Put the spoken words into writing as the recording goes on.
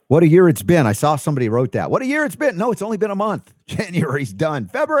What a year it's been. I saw somebody wrote that. What a year it's been. No, it's only been a month. January's done.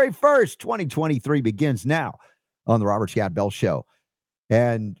 February 1st, 2023 begins now on the Robert Scott Bell Show.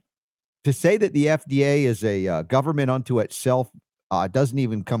 And to say that the FDA is a government unto itself doesn't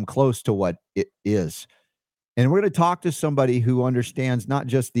even come close to what it is. And we're going to talk to somebody who understands not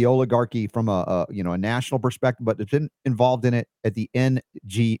just the oligarchy from a national perspective, but has been involved in it at the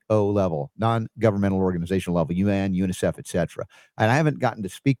NGO level, non-governmental organizational level, UN, UNICEF, etc. And I haven't gotten to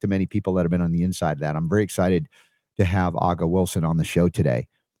speak to many people that have been on the inside of that. I'm very excited to have Aga Wilson on the show today,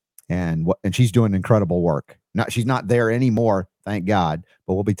 and she's doing incredible work. She's not there anymore, thank God,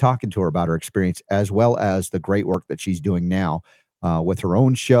 but we'll be talking to her about her experience as well as the great work that she's doing now. With her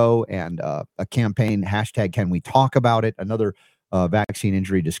own show and a campaign, #CanWeTalkAboutIt, another vaccine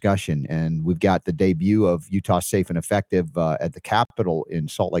injury discussion. And we've got the debut of Utah Safe and Effective at the Capitol in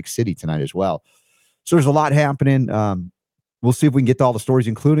Salt Lake City tonight as well. So there's a lot happening. We'll see if we can get to all the stories,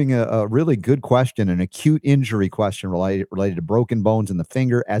 including a really good question, an acute injury question related to broken bones in the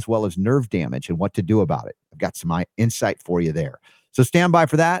finger, as well as nerve damage and what to do about it. I've got some insight for you there. So stand by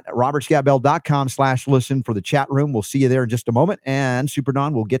for that. RobertScottBell.com/listen for the chat room. We'll see you there in just a moment. And Super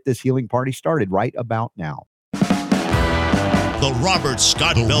Don will get this healing party started right about now. The Robert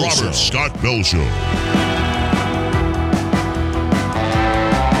Scott Bell Show.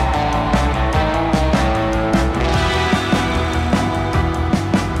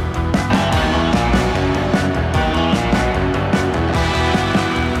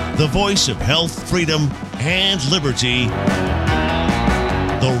 The voice of health, freedom, and liberty.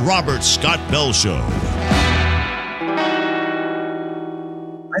 The Robert Scott Bell Show.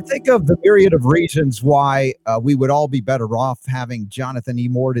 I think of the myriad of reasons why we would all be better off having Jonathan E.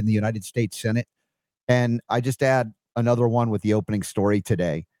 Mord in the United States Senate. And I just add another one with the opening story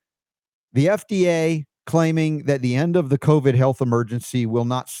today. The FDA claiming that the end of the COVID health emergency will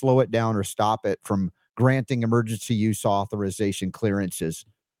not slow it down or stop it from granting emergency use authorization clearances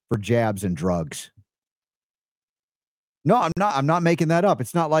for jabs and drugs. No, I'm not making that up.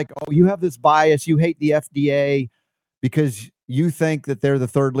 It's not like, oh, you have this bias. You hate the FDA because you think that they're the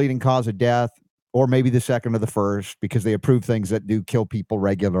third leading cause of death, or maybe the second or the first, because they approve things that do kill people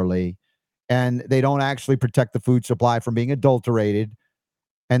regularly. And they don't actually protect the food supply from being adulterated.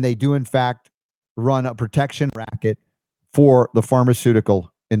 And they do, in fact, run a protection racket for the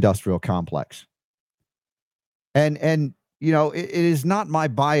pharmaceutical industrial complex. And you know, it is not my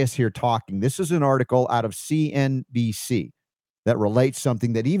bias here talking. This is an article out of CNBC that relates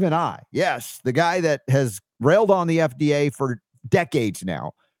something that even I, yes, the guy that has railed on the FDA for decades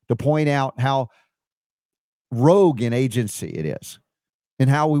now, to point out how rogue an agency it is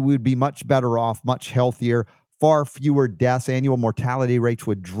and how we would be much better off, much healthier, far fewer deaths, annual mortality rates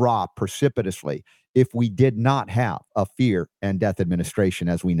would drop precipitously if we did not have a fear and death administration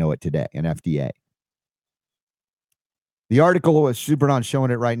as we know it today, an FDA. The article is super on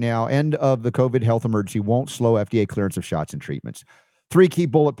showing it right now. End of the COVID health emergency won't slow FDA clearance of shots and treatments. 3 key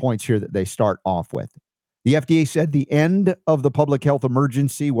bullet points here that they start off with. The FDA said the end of the public health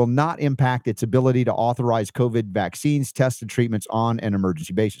emergency will not impact its ability to authorize COVID vaccines, tests, and treatments on an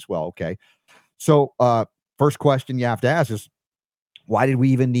emergency basis. Well, okay. So first question you have to ask is, why did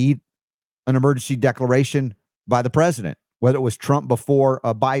we even need an emergency declaration by the president, whether it was Trump before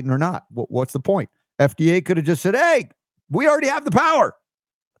Biden or not? What's the point? FDA could have just said, hey, we already have the power.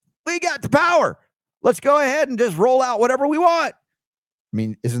 We got the power. Let's go ahead and just roll out whatever we want. I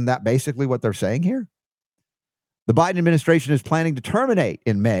mean, isn't that basically what they're saying here? The Biden administration is planning to terminate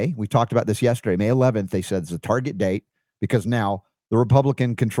in May. We talked about this yesterday. May 11th, they said it's a target date because now the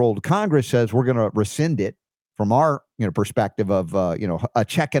Republican-controlled Congress says we're going to rescind it from our perspective of a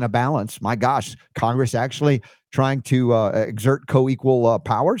check and a balance. My gosh, Congress actually trying to exert co-equal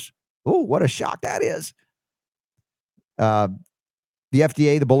powers. Oh, what a shock that is. The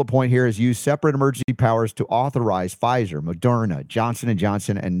FDA, the bullet point here, is use separate emergency powers to authorize Pfizer, Moderna, Johnson &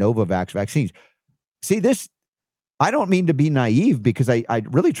 Johnson, and Novavax vaccines. See, this, I don't mean to be naive because I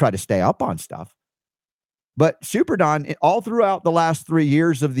really try to stay up on stuff. But Super Don, all throughout the last 3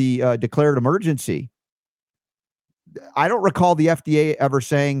 years of the declared emergency, I don't recall the FDA ever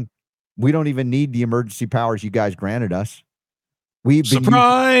saying, we don't even need the emergency powers you guys granted us. We've been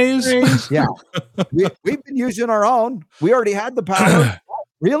surprise. We've been using our own. We already had the power.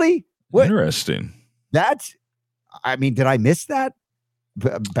 Really? What? Interesting. That's, I mean, did I miss that?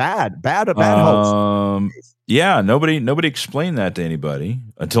 Bad hopes. Yeah, nobody explained that to anybody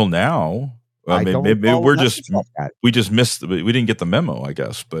until now. I mean, maybe we just missed. We didn't get the memo, I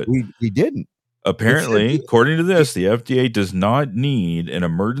guess. But we didn't. Apparently, according to this, the FDA does not need an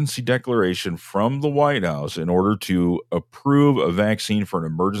emergency declaration from the White House in order to approve a vaccine for an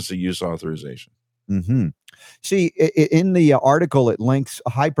emergency use authorization. Mm-hmm. See, in the article, it links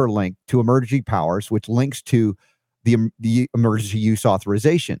a hyperlink to emergency powers, which links to the emergency use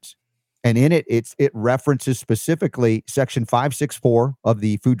authorizations. And in it, it references specifically Section 564 of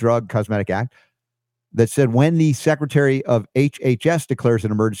the Food, Drug, Cosmetic Act that said when the Secretary of HHS declares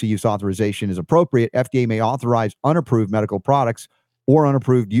an emergency use authorization is appropriate, FDA may authorize unapproved medical products or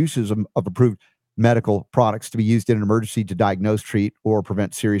unapproved uses of approved medical products to be used in an emergency to diagnose, treat, or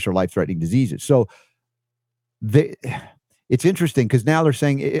prevent serious or life-threatening diseases. So it's interesting because now they're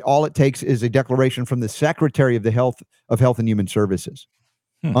saying all it takes is a declaration from the Secretary of Health and Human Services.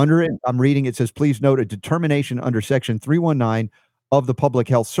 Under it, I'm reading, it says, please note a determination under Section 319 of the Public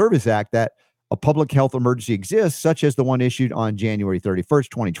Health Service Act that a public health emergency exists, such as the one issued on January 31st,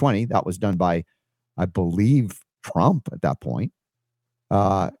 2020. That was done by, I believe, Trump at that point.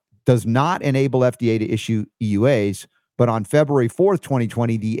 Does not enable FDA to issue EUAs, but on February 4th,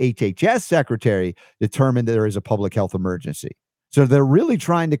 2020, the HHS secretary determined that there is a public health emergency. So they're really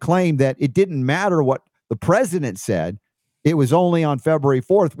trying to claim that it didn't matter what the president said. It was only on February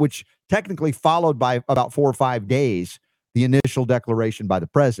 4th, which technically followed by about 4 or 5 days, the initial declaration by the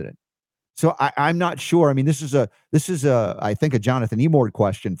president. So I'm not sure. I mean, this is I think a Jonathan Emord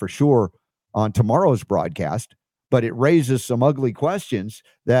question for sure on tomorrow's broadcast, but it raises some ugly questions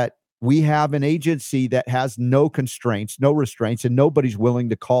that we have an agency that has no constraints, no restraints, and nobody's willing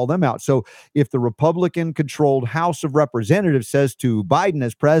to call them out. So if the Republican-controlled House of Representatives says to Biden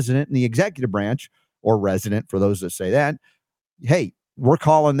as president in the executive branch, or resident for those that say that, hey, we're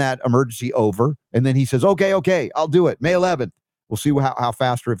calling that emergency over. And then he says, okay, I'll do it. May 11th. We'll see how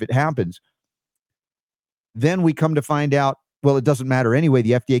fast or if it happens. Then we come to find out, well, it doesn't matter anyway.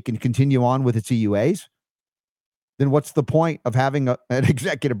 The FDA can continue on with its EUAs. Then what's the point of having an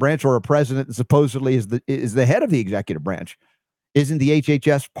executive branch or a president that supposedly is the head of the executive branch? Isn't the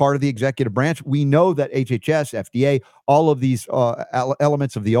HHS part of the executive branch? We know that HHS, FDA, all of these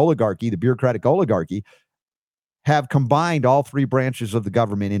elements of the oligarchy, the bureaucratic oligarchy, have combined all three branches of the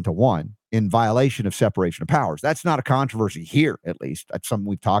government into one in violation of separation of powers. That's not a controversy here, at least. That's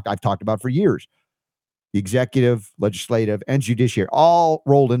something I've talked about for years. The executive, legislative, and judiciary all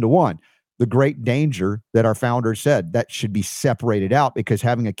rolled into one. The great danger that our founders said that should be separated out, because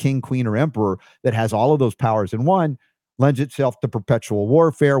having a king, queen, or emperor that has all of those powers in one lends itself to perpetual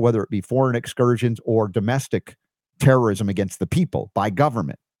warfare, whether it be foreign excursions or domestic terrorism against the people by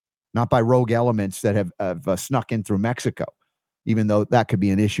government, not by rogue elements that have snuck in through Mexico, even though that could be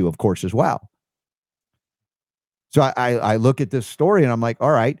an issue, of course, as well. So I look at this story and I'm like,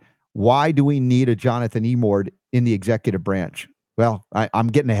 all right, why do we need a Jonathan Emord in the executive branch? Well, I'm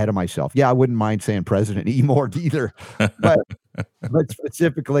getting ahead of myself. Yeah, I wouldn't mind saying President Emord either, but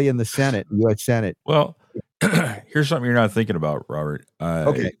specifically in the Senate, U.S. Senate. Well, here's something you're not thinking about, Robert.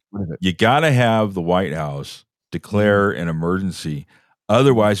 Okay. You got to have the White House declare an emergency.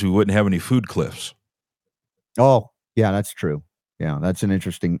 Otherwise, we wouldn't have any food cliffs. Oh, yeah, that's true. Yeah, that's an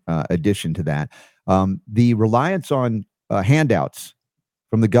interesting addition to that. The reliance on handouts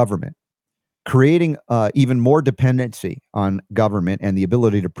from the government, creating even more dependency on government and the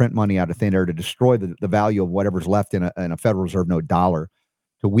ability to print money out of thin air to destroy the value of whatever's left in a Federal Reserve note dollar,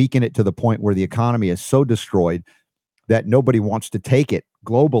 to weaken it to the point where the economy is so destroyed that nobody wants to take it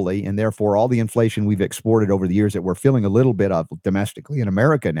globally, and therefore all the inflation we've exported over the years that we're feeling a little bit of domestically in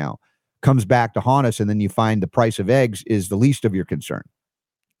America now comes back to haunt us, and then you find the price of eggs is the least of your concern.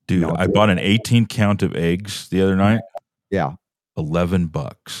 Dude, I bought an 18 count of eggs the other night. Yeah.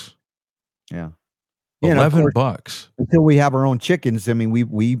 $11. Yeah. $11. Until we have our own chickens. I mean,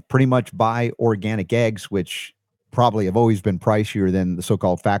 we pretty much buy organic eggs, which probably have always been pricier than the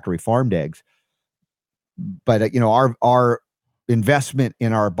so-called factory farmed eggs. But, our investment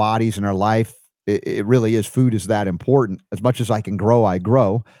in our bodies and our life, it really is. Food is that important. As much as I can grow, I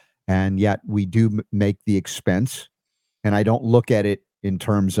grow. And yet we do make the expense. And I don't look at it in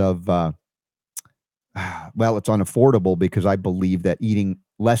terms of, well, it's unaffordable, because I believe that eating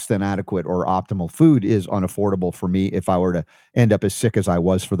less than adequate or optimal food is unaffordable for me if I were to end up as sick as I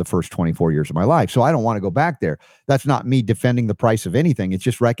was for the first 24 years of my life. So I don't want to go back there. That's not me defending the price of anything. It's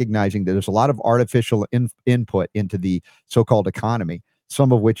just recognizing that there's a lot of artificial input into the so-called economy,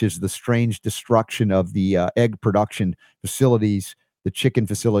 some of which is the strange destruction of the egg production facilities, the chicken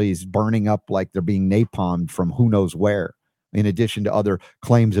facilities burning up like they're being napalmed from who knows where, in addition to other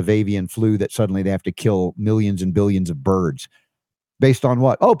claims of avian flu that suddenly they have to kill millions and billions of birds. Based on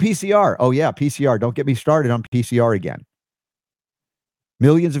what? Oh, PCR. Oh, yeah, PCR. Don't get me started on PCR again.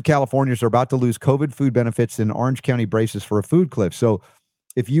 Millions of Californians are about to lose COVID food benefits in Orange County braces for a food cliff. So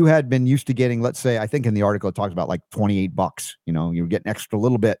if you had been used to getting, let's say, I think in the article it talks about like $28, you were getting extra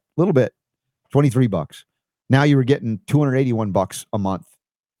little bit, $23. Now you were getting $281 a month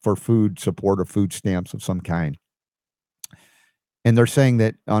for food support or food stamps of some kind. And they're saying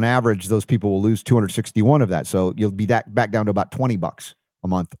that on average, those people will lose 261 of that. So you'll be back down to about $20 a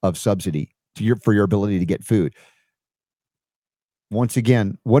month of subsidy for your ability to get food. Once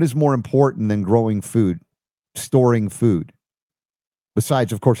again, what is more important than growing food, storing food?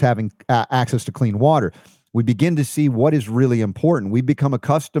 Besides, of course, having access to clean water, we begin to see what is really important. We become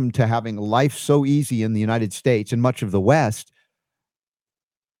accustomed to having life so easy in the United States and much of the West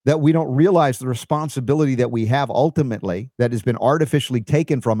that we don't realize the responsibility that we have ultimately that has been artificially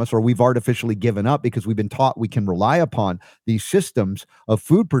taken from us, or we've artificially given up because we've been taught we can rely upon these systems of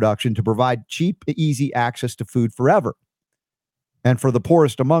food production to provide cheap, easy access to food forever. And for the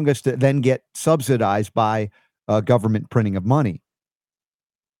poorest among us to then get subsidized by government printing of money.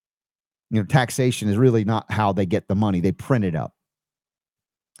 Taxation is really not how they get the money. They print it up.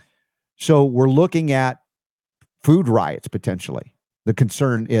 So we're looking at food riots potentially. The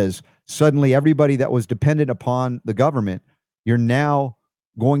concern is suddenly everybody that was dependent upon the government, you're now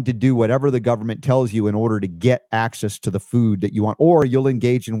going to do whatever the government tells you in order to get access to the food that you want, or you'll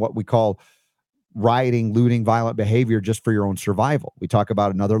engage in what we call rioting, looting, violent behavior just for your own survival. We talk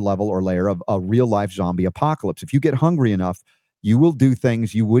about another level or layer of a real life zombie apocalypse. If you get hungry enough, you will do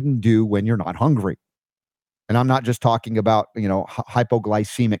things you wouldn't do when you're not hungry. And I'm not just talking about,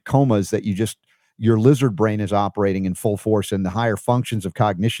 hypoglycemic comas that your lizard brain is operating in full force and the higher functions of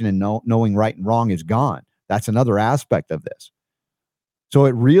cognition and knowing right and wrong is gone. That's another aspect of this. So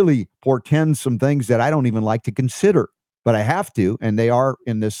it really portends some things that I don't even like to consider, but I have to, and they are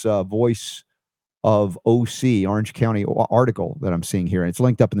in this Voice of OC, Orange County article that I'm seeing here. And it's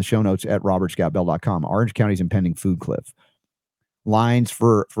linked up in the show notes at robertscottbell.com. Orange County's impending food cliff. Lines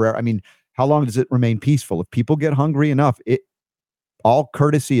for how long does it remain peaceful? If people get hungry enough, all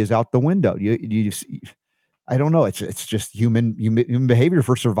courtesy is out the window. I don't know. It's just human behavior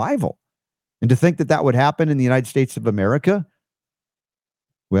for survival. And to think that would happen in the United States of America,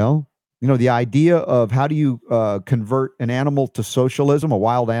 well, the idea of how do you convert an animal to socialism, a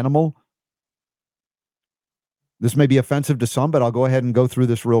wild animal. This may be offensive to some, but I'll go ahead and go through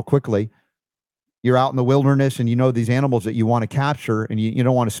this real quickly. You're out in the wilderness and these animals that you want to capture, and you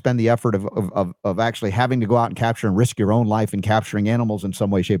don't want to spend the effort of actually having to go out and capture and risk your own life in capturing animals in some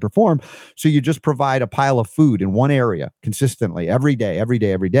way, shape, or form. So you just provide a pile of food in one area consistently every day.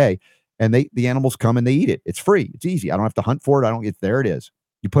 And the animals come and they eat it. It's free. It's easy. I don't have to hunt for it. There it is.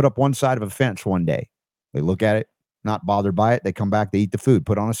 You put up one side of a fence one day. They look at it, not bothered by it. They come back, they eat the food,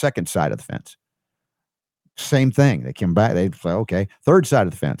 put on a second side of the fence. Same thing. They come back, they say, okay, third side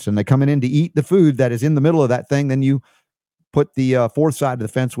of the fence. And they come in to eat the food that is in the middle of that thing. Then you put the fourth side of the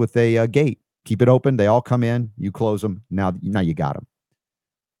fence with a gate. Keep it open. They all come in. You close them. Now you got them.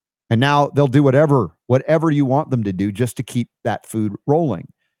 And now they'll do whatever you want them to do just to keep that food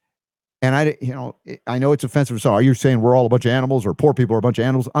rolling. And I know it's offensive. So are you saying we're all a bunch of animals or poor people are a bunch of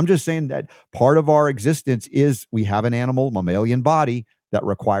animals? I'm just saying that part of our existence is we have an animal, mammalian body that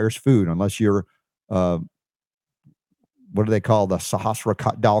requires food, unless you're, what do they call the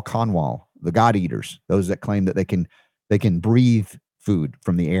Sahasra Dal Kanwal, the God eaters, those that claim that they can breathe food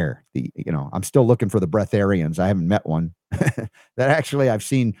from the air. I'm still looking for the breatharians. I haven't met one that actually I've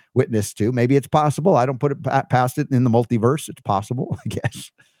seen witness to. Maybe it's possible. I don't put it past it in the multiverse. It's possible, I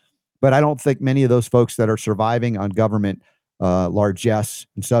guess. But I don't think many of those folks that are surviving on government largesse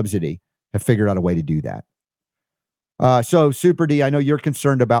and subsidy have figured out a way to do that. So Super D, I know you're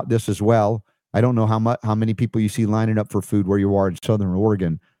concerned about this as well. I don't know how many people you see lining up for food where you are in Southern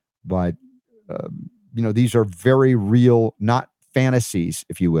Oregon, but these are very real, not fantasies,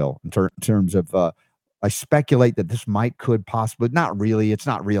 if you will, in terms of. I speculate that this could possibly, not really. It's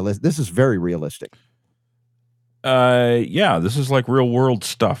not realistic. This is very realistic. Yeah, this is like real world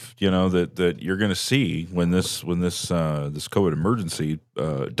stuff, that you're going to see when this COVID emergency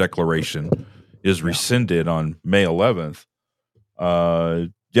declaration is rescinded on May 11th.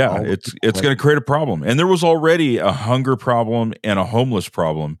 It's going to create a problem. And there was already a hunger problem and a homeless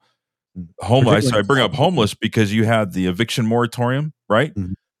problem. So I bring up homeless because you had the eviction moratorium, right?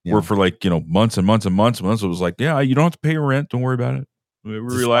 Mm-hmm. Yeah. Where for months and months and months and months, it was like, yeah, you don't have to pay your rent. Don't worry about it. We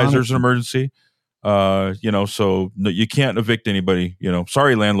realize there's an emergency. So you can't evict anybody,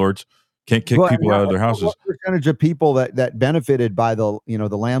 sorry, landlords, can't kick people out of their houses. What percentage of people that benefited by the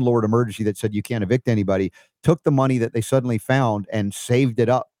landlord emergency that said you can't evict anybody took the money that they suddenly found and saved it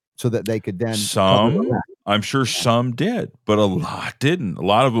up so that they could then some I'm sure some did, but a lot didn't. A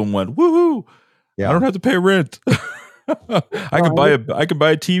lot of them went, woohoo, I don't have to pay rent. I can buy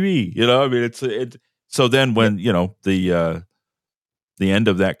a TV, I mean, it's so then when, the end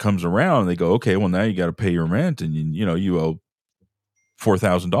of that comes around, they go, okay, well now you got to pay your rent, and you owe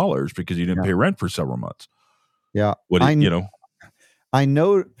 $4,000 because you didn't pay rent for several months. Yeah. I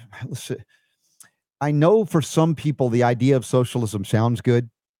know for some people, the idea of socialism sounds good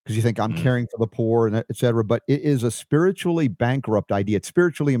because you think I'm caring for the poor and et cetera, but it is a spiritually bankrupt idea. It's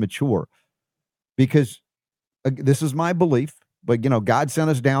spiritually immature because this is my belief, but God sent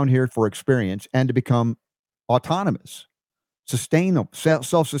us down here for experience and to become autonomous, sustainable,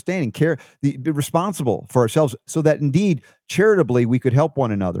 self-sustaining, be responsible for ourselves so that indeed charitably we could help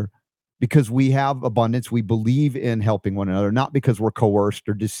one another because we have abundance. We believe in helping one another, not because we're coerced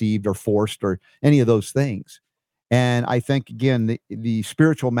or deceived or forced or any of those things. And I think, again, the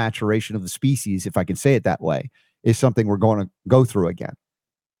spiritual maturation of the species, if I can say it that way, is something we're going to go through again.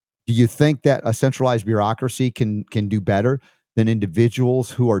 Do you think that a centralized bureaucracy can do better than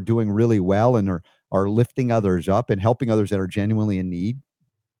individuals who are doing really well and are lifting others up and helping others that are genuinely in need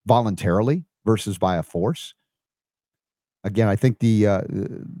voluntarily versus by a force? Again, I think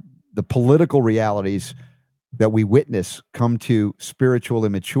the political realities that we witness come to spiritual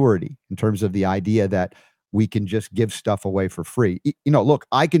immaturity in terms of the idea that we can just give stuff away for free. Look,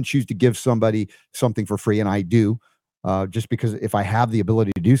 I can choose to give somebody something for free, and I do, just because if I have the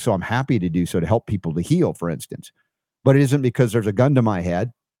ability to do so, I'm happy to do so to help people to heal, for instance. But it isn't because there's a gun to my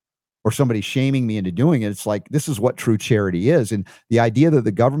head or somebody shaming me into doing it. It's like, this is what true charity is. And the idea that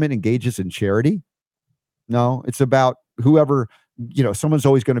the government engages in charity, no, it's about whoever, someone's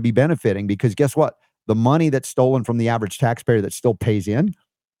always going to be benefiting, because guess what? The money that's stolen from the average taxpayer that still pays in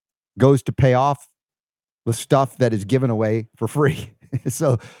goes to pay off the stuff that is given away for free.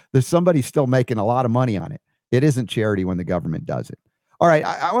 So there's somebody still making a lot of money on it. It isn't charity when the government does it. All right.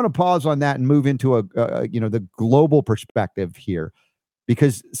 I want to pause on that and move into the global perspective here,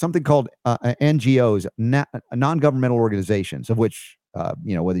 because something called NGOs, non-governmental organizations, of which,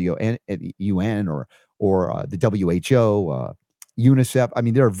 whether you're UN or the WHO, UNICEF. I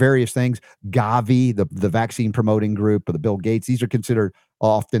mean, there are various things. Gavi, the vaccine promoting group, or the Bill Gates. These are considered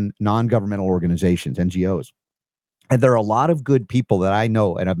often non-governmental organizations, NGOs. And there are a lot of good people that I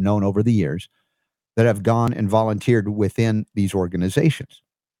know and have known over the years that have gone and volunteered within these organizations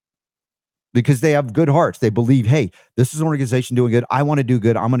because they have good hearts. They believe, hey, this is an organization doing good. I want to do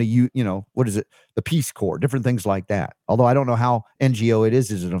good. I'm going to use, what is it? The Peace Corps, different things like that. Although I don't know how NGO it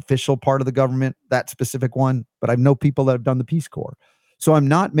is. Is it an official part of the government, that specific one? But I know people that have done the Peace Corps. So I'm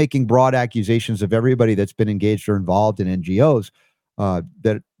not making broad accusations of everybody that's been engaged or involved in NGOs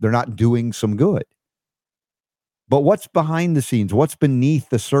that they're not doing some good. But what's behind the scenes? What's beneath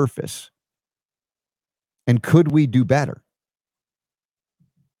the surface? And could we do better?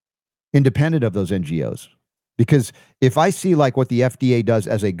 Independent of those NGOs. Because if I see like what the FDA does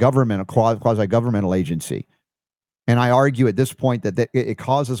as a government, a quasi-governmental agency, and I argue at this point that it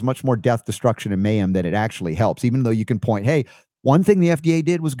causes much more death, destruction, and mayhem than it actually helps, even though you can point, hey, one thing the FDA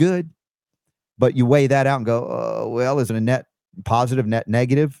did was good, but you weigh that out and go, oh, well, is it a net positive, net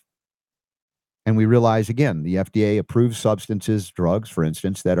negative? And we realize, again, the FDA approves substances, drugs, for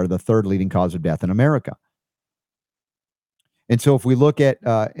instance, that are the third leading cause of death in America. And so if we look at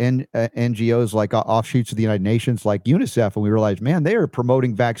NGOs like offshoots of the United Nations, like UNICEF, and we realize, man, they are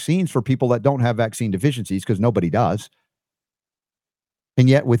promoting vaccines for people that don't have vaccine deficiencies because nobody does. And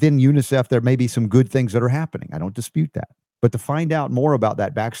yet within UNICEF, there may be some good things that are happening. I don't dispute that. But to find out more about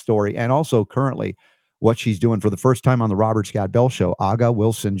that backstory and also currently what she's doing for the first time on the Robert Scott Bell Show, Aga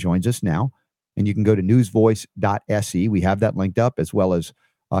Wilson joins us now. And you can go to newsvoice.se. We have that linked up, as well as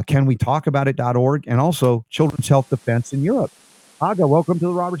CanWeTalkAboutIt.org, and also Children's Health Defense in Europe. Aga, welcome to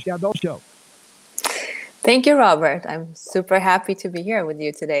the Robert Scott Bell Show. Thank you, Robert. I'm super happy to be here with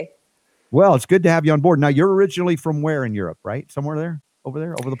you today. Well, it's good to have you on board. Now, you're originally from where in Europe, right? Somewhere there,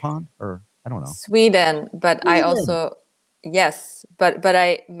 over the pond, or I don't know. Sweden, but I also, yes, but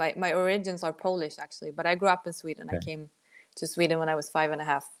my origins are Polish actually, but I grew up in Sweden. Okay. I came to Sweden when I was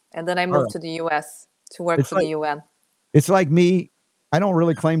 5.5, and then I moved to the U.S. to work for the UN. It's like me. I don't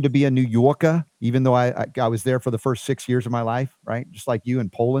really claim to be a New Yorker, even though I was there for the first 6 years of my life, right? Just like you in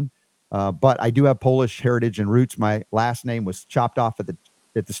Poland. But I do have Polish heritage and roots. My last name was chopped off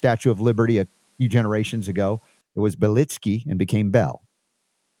at the Statue of Liberty a few generations ago. It was Belicki and became Bell.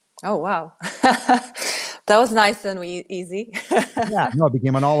 Oh, wow. That was nice and easy. Yeah, no, it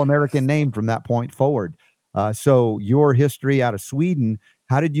became an all-American name from that point forward. So your history out of Sweden,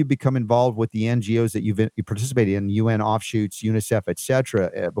 how did you become involved with the NGOs that you participated in, UN offshoots, UNICEF, et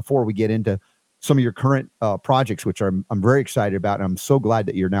cetera, before we get into some of your current projects, which I'm very excited about. And I'm so glad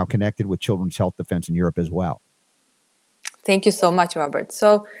that you're now connected with Children's Health Defense in Europe as well. Thank you so much, Robert.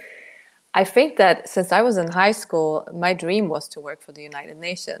 So I think that since I was in high school, my dream was to work for the United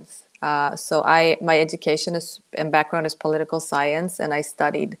Nations. So my education and background is political science, and I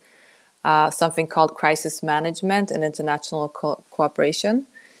studied something called crisis management and international cooperation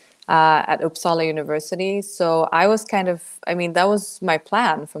at Uppsala University. So I was that was my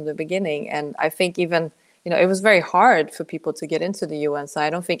plan from the beginning. And I think even, it was very hard for people to get into the UN. So I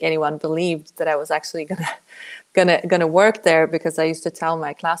don't think anyone believed that I was actually gonna work there, because I used to tell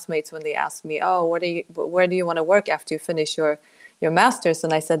my classmates when they asked me, oh, where do you want to work after you finish your master's?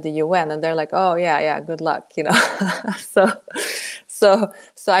 And I said the UN, and they're like, oh yeah, good luck, So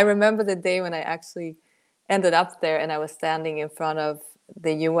I remember the day when I actually ended up there, and I was standing in front of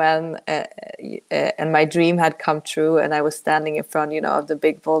the UN, and my dream had come true, and I was standing in front, of the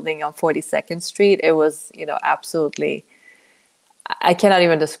big building on 42nd Street. It was, absolutely, I cannot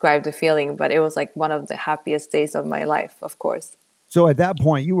even describe the feeling, but it was like one of the happiest days of my life, of course. So at that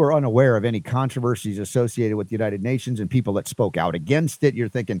point, you were unaware of any controversies associated with the United Nations and people that spoke out against it. You're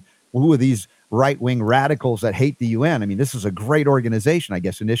thinking, well, who are these right-wing radicals that hate the UN? I mean, this is a great organization, I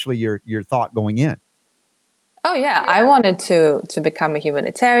guess, initially your thought going in. Oh, yeah. I wanted to become a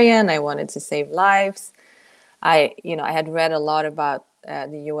humanitarian. I wanted to save lives. I had read a lot about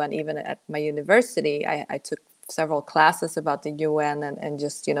the UN, even at my university. I took several classes about the UN and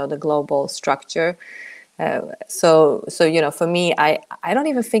just, the global structure. So for me, I don't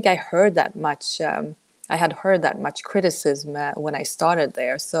even think I heard that much. I had heard that much criticism when I started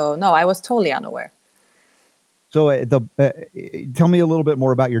there. So no, I was totally unaware. So tell me a little bit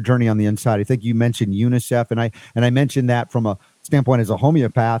more about your journey on the inside. I think you mentioned UNICEF, and I mentioned that from a standpoint as a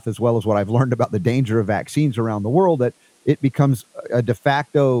homeopath, as well as what I've learned about the danger of vaccines around the world, that it becomes a de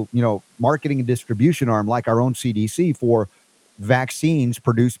facto, marketing and distribution arm like our own CDC for vaccines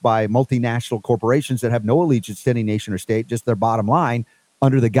produced by multinational corporations that have no allegiance to any nation or state, just their bottom line,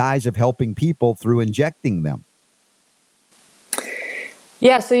 under the guise of helping people through injecting them.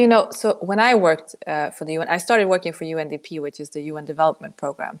 Yeah, so when I worked for the UN, I started working for UNDP, which is the UN Development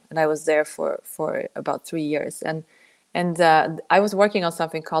Program, and I was there for about 3 years, and I was working on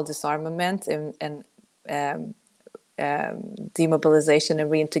something called disarmament and demobilization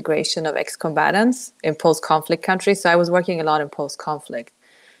and reintegration of ex-combatants in post-conflict countries. So I was working a lot in post-conflict,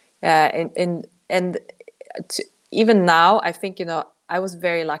 even now, I think I was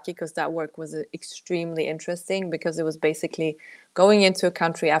very lucky because that work was extremely interesting, because it was basically going into a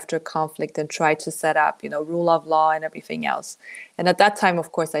country after a conflict and try to set up, rule of law and everything else. And at that time,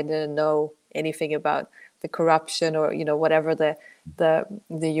 of course, I didn't know anything about the corruption or, whatever the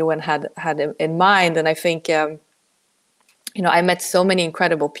UN had in mind. And I think, I met so many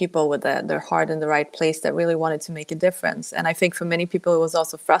incredible people with their heart in the right place that really wanted to make a difference. And I think for many people, it was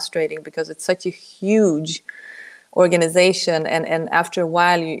also frustrating because it's such a huge organization, and after a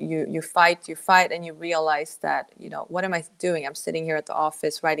while you fight and you realize that what am I doing? I'm sitting here at the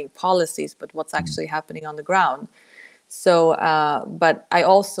office writing policies, but what's actually happening on the ground? So but I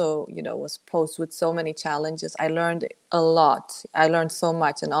also was posed with so many challenges. I learned a lot. I learned so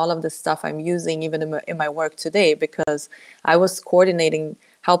much, and all of this stuff I'm using even in my work today, because I was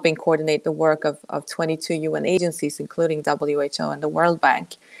helping coordinate the work of 22 UN agencies, including WHO and the World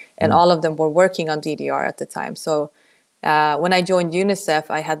Bank. And all of them were working on DDR at the time. So when I joined UNICEF,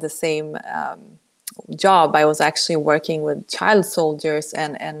 I had the same job. I was actually working with child soldiers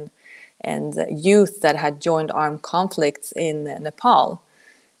and youth that had joined armed conflicts in Nepal.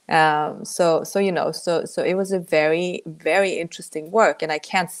 So it was a very, very interesting work. And I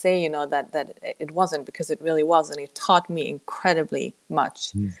can't say, that it wasn't, because it really was. And it taught me incredibly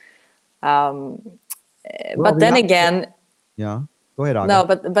much. But then again... Yeah. Go ahead, Aga. No,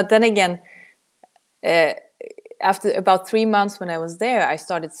 but then again, after about 3 months when I was there, I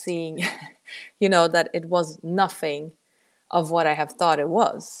started seeing, that it was nothing of what I have thought it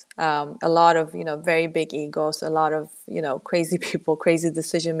was. A lot of, very big egos, a lot of, crazy people, crazy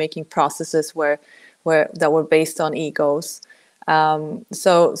decision-making processes that were based on egos.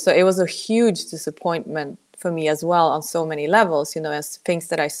 So it was a huge disappointment for me as well on so many levels, as things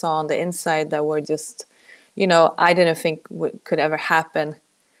that I saw on the inside that were just, I didn't think could ever happen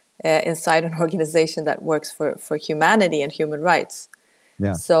inside an organization that works for humanity and human rights.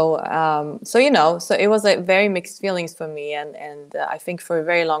 Yeah. So it was like very mixed feelings for me, and I think for a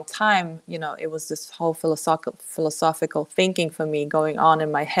very long time, it was this whole philosophical thinking for me going on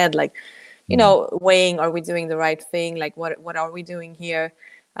in my head, like, weighing, are we doing the right thing? Like, what are we doing here?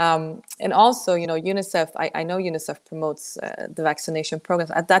 And also, UNICEF, I know UNICEF promotes the vaccination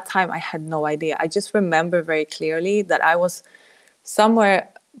programs. At that time, I had no idea. I just remember very clearly that I was somewhere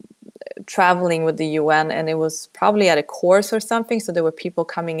traveling with the UN, and it was probably at a course or something. So there were people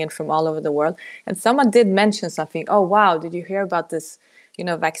coming in from all over the world. And someone did mention something. Oh, wow, did you hear about this,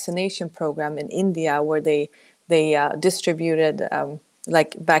 vaccination program in India where they distributed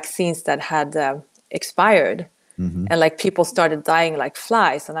like vaccines that had expired? Mm-hmm. And like people started dying like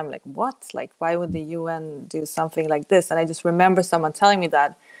flies. And I'm like, what? Like, why would the UN do something like this? And I just remember someone telling me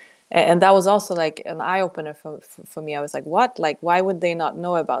that. And that was also like an eye opener for me. I was like, what? Like, why would they not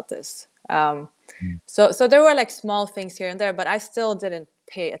know about this? So there were like small things here and there, but I still didn't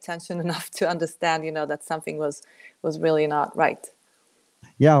pay attention enough to understand, that something was really not right.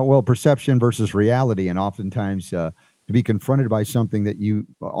 Yeah, well, perception versus reality. And oftentimes to be confronted by something that you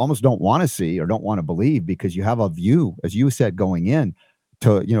almost don't want to see or don't want to believe because you have a view, as you said, going in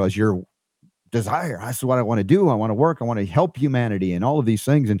to, as your desire. That's what I want to do. I want to work. I want to help humanity and all of these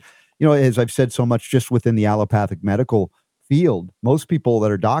things. And, as I've said so much just within the allopathic medical field, most people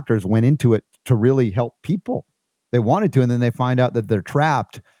that are doctors went into it to really help people. They wanted to, and then they find out that they're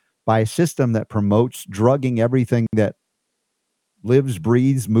trapped by a system that promotes drugging everything that lives,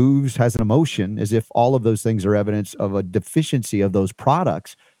 breathes, moves, has an emotion, as if all of those things are evidence of a deficiency of those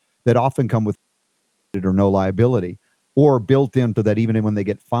products that often come with or no liability, or built into that even when they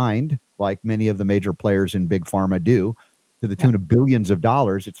get fined, like many of the major players in big pharma do, to the tune of billions of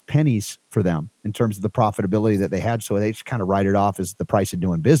dollars, it's pennies for them in terms of the profitability that they had. So they just kind of write it off as the price of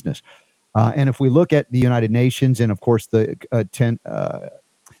doing business. And if we look at the United Nations and, of course, the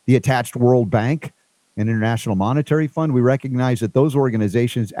attached World Bank and International Monetary Fund, we recognize that those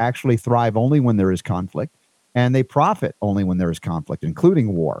organizations actually thrive only when there is conflict, and they profit only when there is conflict,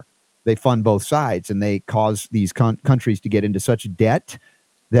 including war. They fund both sides, and they cause these countries to get into such debt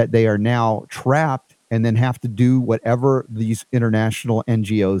that they are now trapped and then have to do whatever these international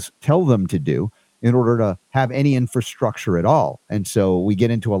NGOs tell them to do in order to have any infrastructure at all. And so we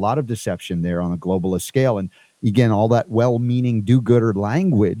get into a lot of deception there on a globalist scale. And again, all that well-meaning do-gooder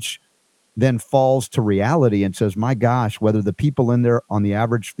language then falls to reality and says, my gosh, whether the people in there on the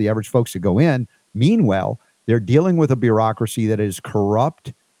average folks that go in mean well, they're dealing with a bureaucracy that is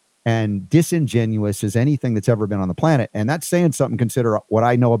corrupt and disingenuous as anything that's ever been on the planet. And that's saying something. Consider what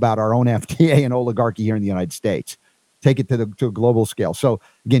I know about our own FDA and oligarchy here in the United States. Take it to a global scale. So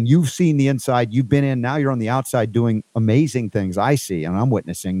again, you've seen the inside, you've been in, now you're on the outside doing amazing things I see and I'm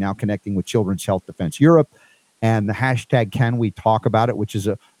witnessing now, connecting with Children's Health Defense Europe and the hashtag CanWeTalkAboutIt, which is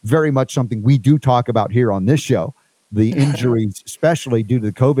a very much something we do talk about here on this show. The injuries, especially due to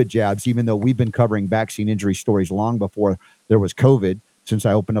the COVID jabs, even though we've been covering vaccine injury stories long before there was COVID, since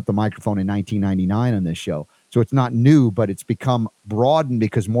I opened up the microphone in 1999 on this show. So it's not new, but it's become broadened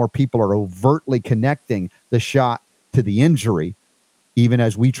because more people are overtly connecting the shot to the injury, even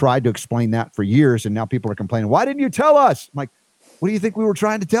as we tried to explain that for years. And now people are complaining, why didn't you tell us? I'm like, what do you think we were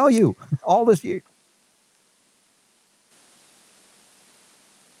trying to tell you all this year?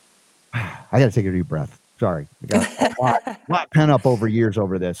 I got to take a deep breath. Sorry. I got a lot pent up over years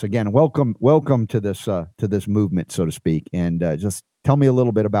over this. Again, welcome to this movement, so to speak. And just tell me a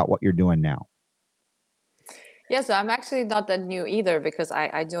little bit about what you're doing now. Yeah, so I'm actually not that new either because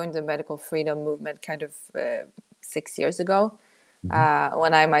I joined the medical freedom movement kind of 6 years ago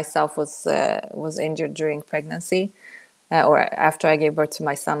when I myself was injured during pregnancy or after I gave birth to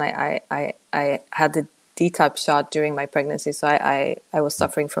my son. I had the D-type shot during my pregnancy, so I was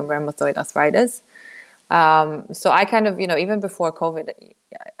suffering from rheumatoid arthritis. So I kind of, even before COVID,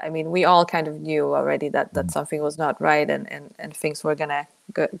 I mean, we all kind of knew already that something was not right and things were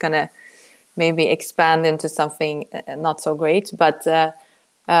gonna maybe expand into something not so great. But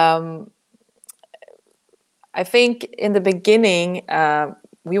I think in the beginning,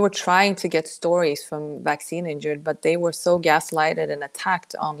 we were trying to get stories from vaccine injured, but they were so gaslighted and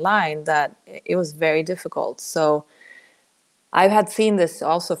attacked online that it was very difficult. So I've had seen this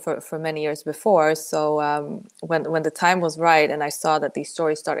also for many years before. So when the time was right and I saw that these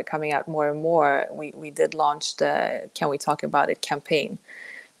stories started coming out more and more, we did launch the Can We Talk About It campaign,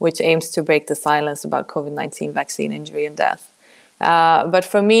 which aims to break the silence about COVID-19 vaccine injury and death. But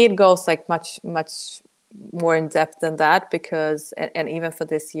for me, it goes like much more in depth than that because, and even for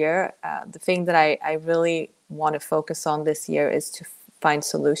this year, the thing that I really want to focus on this year is to find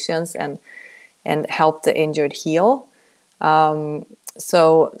solutions and help the injured heal.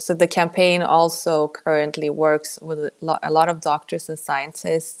 So the campaign also currently works with a lot of doctors and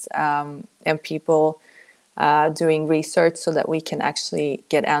scientists and people doing research so that we can actually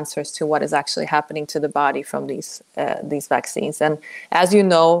get answers to what is actually happening to the body from these vaccines. And as you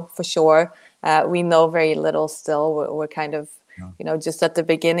know, for sure, we know very little still. We're kind of, just at the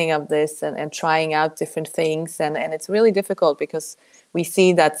beginning of this and trying out different things. And it's really difficult because we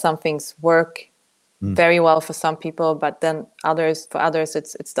see that some things work very well for some people, but then for others,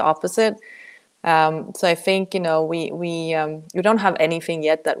 it's the opposite. So I think, we don't have anything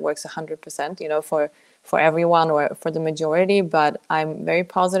yet that works 100%, for everyone or for the majority, but I'm very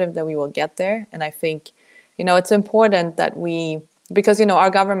positive that we will get there. And I think, it's important that because, our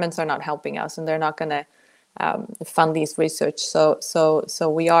governments are not helping us and they're not going to fund these research. So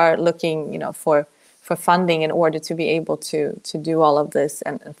we are looking, for funding in order to be able to do all of this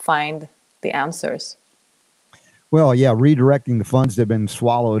and find the answers. Well, yeah, redirecting the funds that have been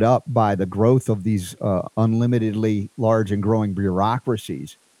swallowed up by the growth of these unlimitedly large and growing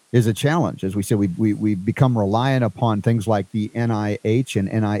bureaucracies is a challenge. As we said, we become reliant upon things like the NIH and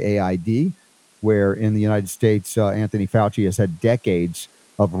NIAID, where in the United States, Anthony Fauci has had decades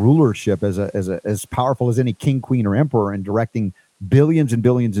of rulership as powerful as any king, queen, or emperor in directing billions and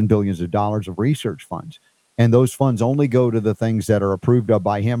billions and billions of dollars of research funds. And those funds only go to the things that are approved of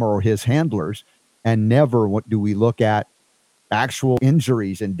by him or his handlers. And never do we look at actual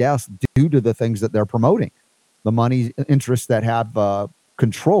injuries and deaths due to the things that they're promoting. The money interests that have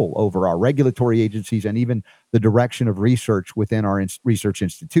control over our regulatory agencies and even the direction of research within our research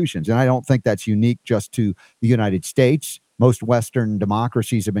institutions. And I don't think that's unique just to the United States. Most Western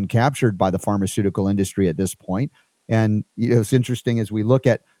democracies have been captured by the pharmaceutical industry at this point. And it's interesting as we look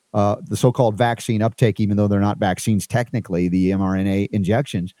at the so-called vaccine uptake, even though they're not vaccines technically, the mRNA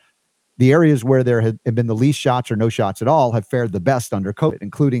injections, the areas where there have been the least shots or no shots at all have fared the best under COVID,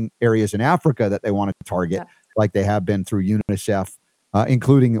 including areas in Africa that they want to target, like they have been through UNICEF,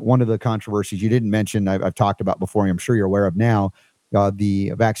 including one of the controversies you didn't mention, I've talked about before, I'm sure you're aware of now,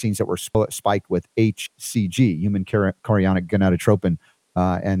 the vaccines that were spiked with HCG, human chorionic gonadotropin,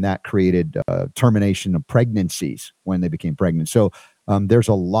 and that created termination of pregnancies when they became pregnant. So there's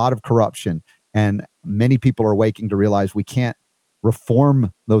a lot of corruption, and many people are waking to realize we can't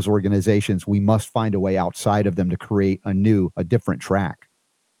reform those organizations. We must find a way outside of them to create a different track.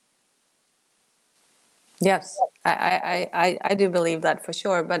 Yes, I do believe that for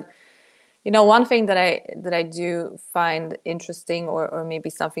sure. But one thing that I do find interesting, or maybe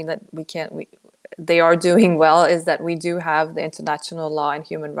something that they are doing well, is that we do have the international law and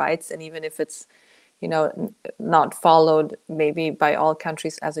human rights, and even if it's not followed maybe by all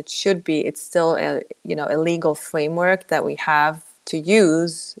countries as it should be, it's still a legal framework that we have to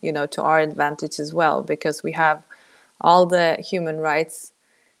use to our advantage as well, because we have all the human rights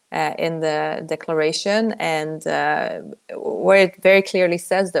in the declaration, and where it very clearly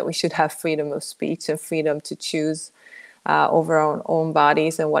says that we should have freedom of speech and freedom to choose over our own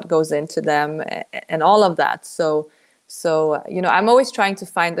bodies and what goes into them and all of that. So I'm always trying to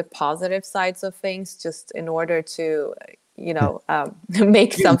find the positive sides of things, just in order to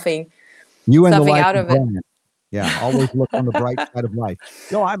make something out of it. Yeah, always look on the bright side of life.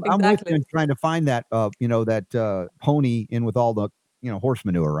 No, I'm with you in trying to find that that pony in with all the horse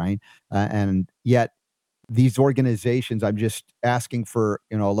manure, right? And yet these organizations, I'm just asking for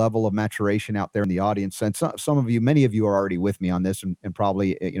a level of maturation out there in the audience. And many of you are already with me on this, and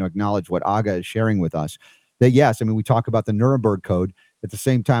probably acknowledge what Aga is sharing with us. That yes, I mean, we talk about the Nuremberg Code. At the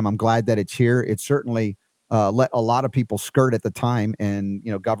same time, I'm glad that it's here. It certainly let a lot of people skirt at the time, and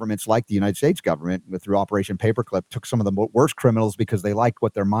governments like the United States government, through Operation Paperclip, took some of the worst criminals because they liked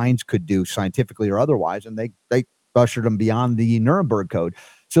what their minds could do scientifically or otherwise, and they ushered them beyond the Nuremberg Code.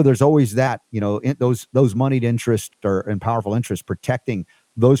 So there's always that, those moneyed interests and powerful interests protecting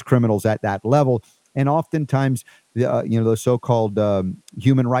those criminals at that level, and oftentimes those so-called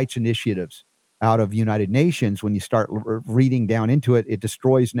human rights initiatives out of United Nations, when you start reading down into it, it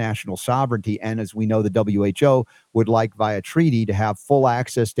destroys national sovereignty. And as we know, the WHO would like via treaty to have full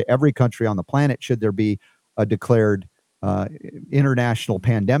access to every country on the planet should there be a declared international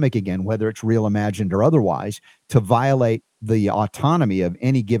pandemic again, whether it's real, imagined, or otherwise, to violate the autonomy of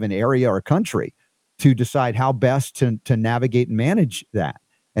any given area or country to decide how best to navigate and manage that.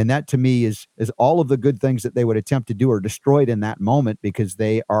 And that, to me, is all of the good things that they would attempt to do are destroyed in that moment, because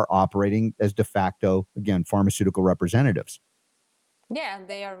they are operating as de facto, again, pharmaceutical representatives. Yeah, and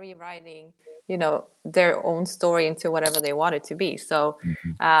they are rewriting, their own story into whatever they want it to be. So,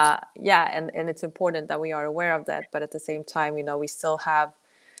 and it's important that we are aware of that. But at the same time, we still have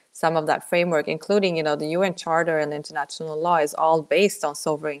some of that framework, including, the UN Charter and international law is all based on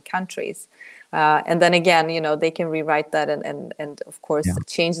sovereign countries. And then again, they can rewrite that and of course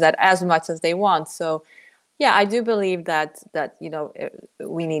change that as much as they want. So Yeah, I do believe that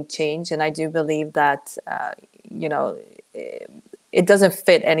we need change, and I do believe that it doesn't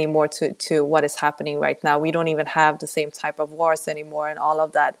fit anymore to what is happening right now. We don't even have the same type of wars anymore, and all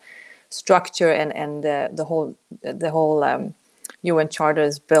of that structure and the whole UN Charter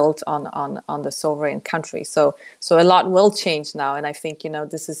is built on the sovereign country. So a lot will change now, and I think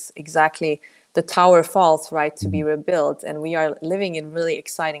this is exactly the tower falls, right, to be rebuilt. And we are living in really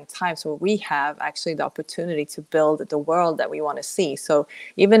exciting times where we have actually the opportunity to build the world that we want to see. So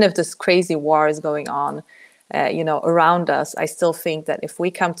even if this crazy war is going on, around us, I still think that if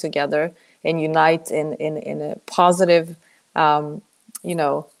we come together and unite in a positive,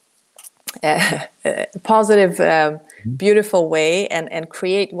 beautiful way and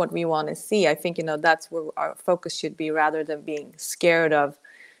create what we want to see, I think that's where our focus should be, rather than being scared of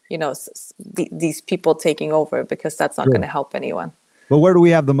these people taking over, because that's not going to help anyone. But where do we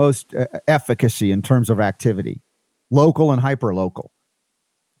have the most efficacy in terms of activity? Local and hyper-local.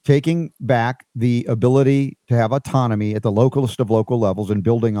 Taking back the ability to have autonomy at the localest of local levels and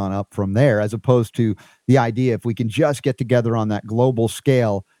building on up from there, as opposed to the idea if we can just get together on that global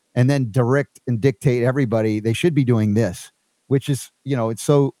scale and then direct and dictate everybody, they should be doing this, which is, it's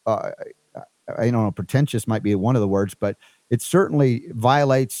so, I don't know, pretentious might be one of the words, but it certainly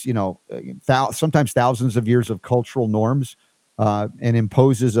violates, sometimes thousands of years of cultural norms, and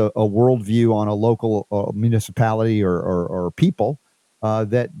imposes a worldview on a local municipality or people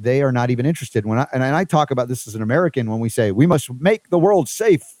that they are not even interested. And I talk about this as an American when we say we must make the world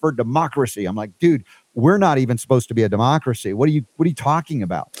safe for democracy. I'm like, dude, we're not even supposed to be a democracy. What are you talking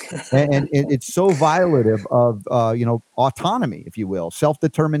about? And it's so violative of autonomy, if you will,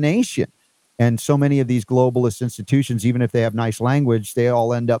 self-determination. And so many of these globalist institutions, even if they have nice language, they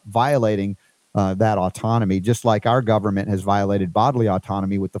all end up violating that autonomy, just like our government has violated bodily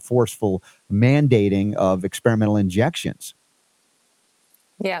autonomy with the forceful mandating of experimental injections.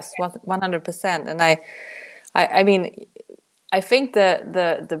 Yes, 100%. And I mean, I think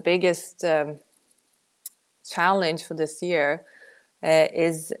the biggest challenge for this year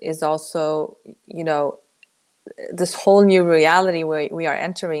is also, this whole new reality where we are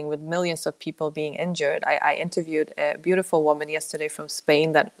entering, with millions of people being injured. I interviewed a beautiful woman yesterday from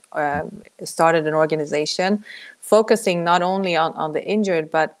Spain that started an organization focusing not only on the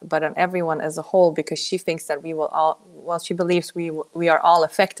injured, but on everyone as a whole, because she thinks that she believes we are all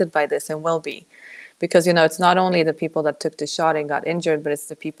affected by this and will be. Because, it's not only the people that took the shot and got injured, but it's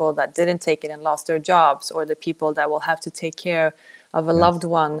the people that didn't take it and lost their jobs, or the people that will have to take care of a loved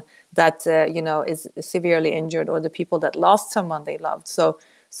one that is severely injured, or the people that lost someone they loved. So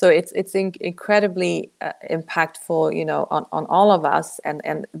it's incredibly impactful, on all of us,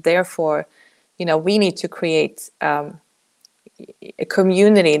 and therefore, we need to create a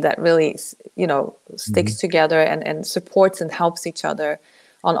community that really sticks together and supports and helps each other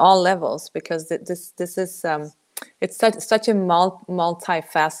on all levels, because this is it's such a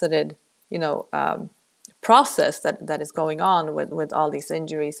multifaceted process that is going on with all these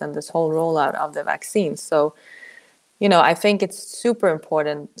injuries and this whole rollout of the vaccine. So, I think it's super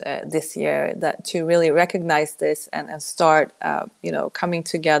important this year that to really recognize this and start, coming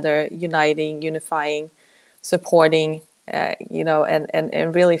together, unifying, supporting,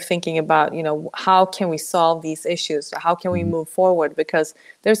 and really thinking about, how can we solve these issues? How can we move forward? Because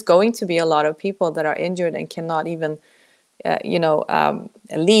there's going to be a lot of people that are injured and cannot even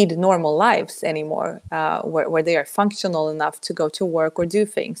lead normal lives anymore, where they are functional enough to go to work or do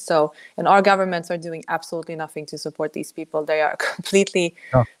things. So, and our governments are doing absolutely nothing to support these people. They are completely,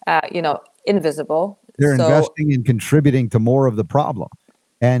 invisible. They're investing and contributing to more of the problem.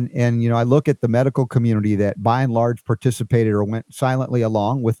 And I look at the medical community that by and large participated or went silently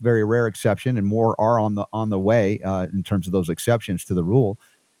along, with very rare exception, and more are on the way in terms of those exceptions to the rule.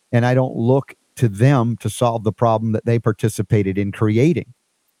 And I don't look to them to solve the problem that they participated in creating.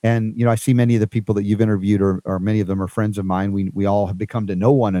 And, I see many of the people that you've interviewed, or many of them are friends of mine. We all have become to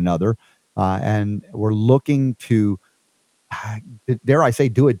know one another. And we're looking to, dare I say,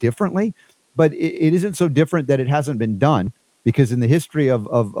 do it differently. But it isn't so different that it hasn't been done, because in the history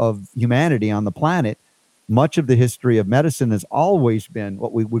of humanity on the planet, much of the history of medicine has always been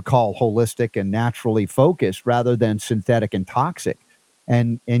what we would call holistic and naturally focused, rather than synthetic and toxic.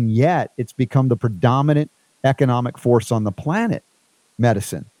 And yet it's become the predominant economic force on the planet,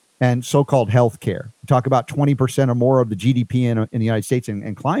 medicine and so-called healthcare. We talk about 20% or more of the GDP in the United States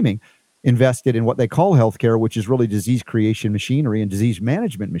and climbing invested in what they call healthcare, which is really disease creation machinery and disease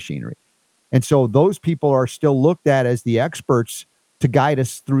management machinery. And so those people are still looked at as the experts to guide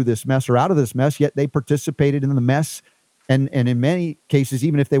us through this mess or out of this mess, yet they participated in the mess. And in many cases,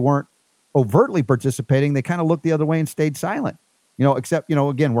 even if they weren't overtly participating, they kind of looked the other way and stayed silent. Except,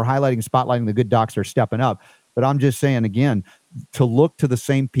 again, we're highlighting, spotlighting the good docs that are stepping up. But I'm just saying, again, to look to the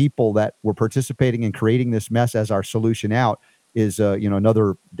same people that were participating in creating this mess as our solution out is,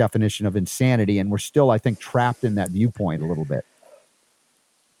 another definition of insanity. And we're still, I think, trapped in that viewpoint a little bit.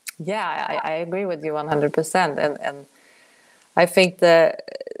 Yeah, I agree with you 100%. And I think the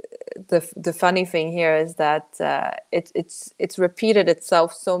funny thing here is that it's repeated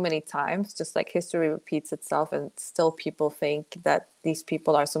itself so many times, just like history repeats itself, and still people think that these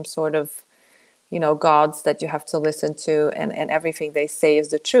people are some sort of, gods that you have to listen to, and everything they say is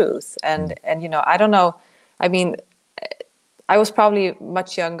the truth. And I don't know. I mean, I was probably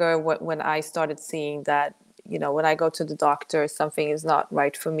much younger when I started seeing that, when I go to the doctor, something is not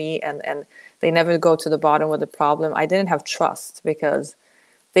right for me, and they never go to the bottom of the problem. I didn't have trust because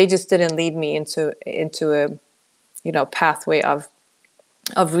they just didn't lead me into a, pathway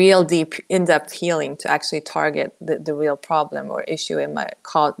of real deep, in-depth healing to actually target the real problem or issue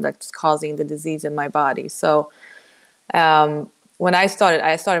that's causing the disease in my body. So when I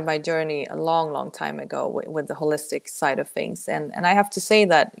started my journey a long, long time ago with the holistic side of things. And I have to say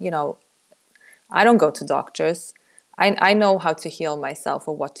that, I don't go to doctors. I know how to heal myself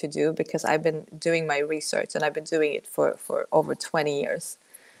or what to do because I've been doing my research, and I've been doing it for over 20 years.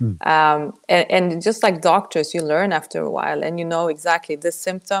 And just like doctors, you learn after a while, and exactly this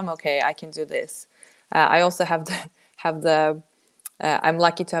symptom. Okay, I can do this. I also have the I'm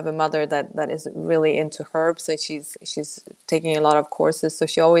lucky to have a mother that is really into herbs, and she's taking a lot of courses. So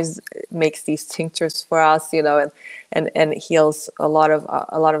she always makes these tinctures for us, and heals a lot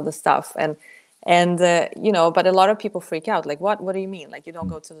of the stuff. And but a lot of people freak out. Like, what do you mean? Like, you don't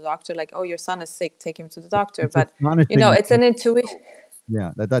go to the doctor? Like, oh, your son is sick, take him to the doctor. But it's an intuition.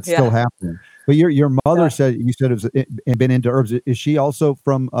 Yeah, that's still happening. But your mother said, you said it's been into herbs. Is she also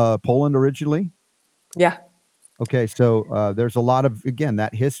from Poland originally? Yeah. Okay, so there's a lot of, again,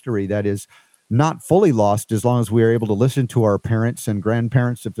 that history that is not fully lost as long as we are able to listen to our parents and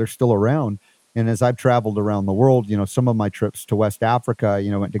grandparents if they're still around. And as I've traveled around the world, some of my trips to West Africa,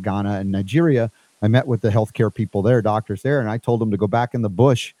 went to Ghana and Nigeria. I met with the healthcare people there, doctors there, and I told them to go back in the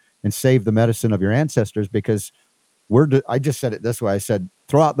bush and save the medicine of your ancestors because I just said it this way. I said,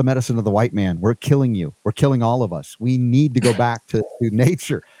 throw out the medicine of the white man. We're killing you. We're killing all of us. We need to go back to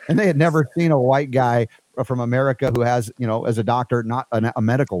nature. And they had never seen a white guy from America who has, as a doctor, not a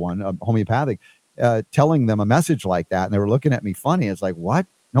medical one, a homeopathic, telling them a message like that. And they were looking at me funny. It's like, what?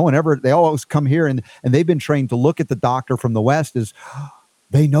 No one ever, they always come here and they've been trained to look at the doctor from the West as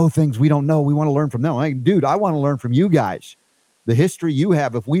they know things we don't know. We want to learn from them. Like, dude, I want to learn from you guys. The history you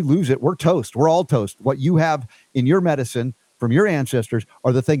have, if we lose it, we're toast. We're all toast. What you have in your medicine from your ancestors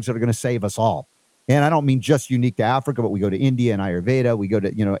are the things that are going to save us all. And I don't mean just unique to Africa, but we go to India and Ayurveda. We go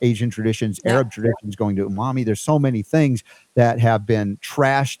to, Asian traditions, Arab traditions, going to umami. There's so many things that have been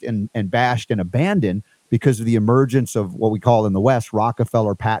trashed and bashed and abandoned because of the emergence of what we call in the West,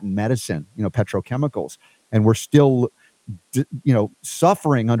 Rockefeller patent medicine, petrochemicals. And we're still,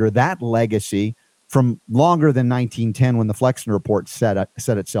 suffering under that legacy from longer than 1910 when the Flexner Report set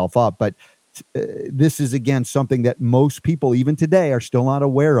itself up. But this is, again, something that most people, even today, are still not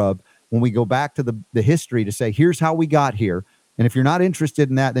aware of when we go back to the history to say, here's how we got here. And if you're not interested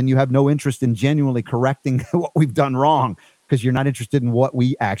in that, then you have no interest in genuinely correcting what we've done wrong because you're not interested in what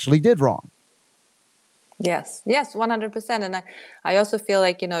we actually did wrong. Yes, 100%. And I also feel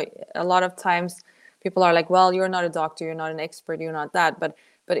like, a lot of times people are like, well, you're not a doctor, you're not an expert, you're not that. But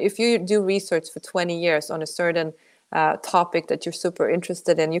if you do research for 20 years on a certain topic that you're super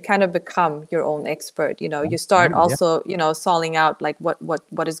interested in, you kind of become your own expert. You start also, solving out like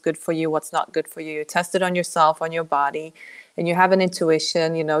what is good for you, what's not good for you. You test it on yourself, on your body, and you have an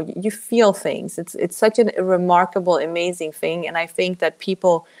intuition. You feel things. It's such a remarkable, amazing thing. And I think that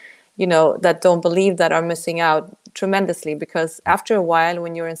people, that don't believe that are missing out tremendously, because after a while,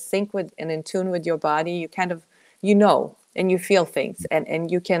 when you're in sync with and in tune with your body, you kind of, and you feel things, and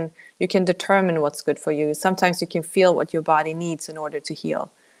you can determine what's good for you. Sometimes you can feel what your body needs in order to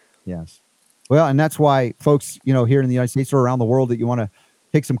heal. Yes. Well, and that's why folks, here in the United States or around the world that you want to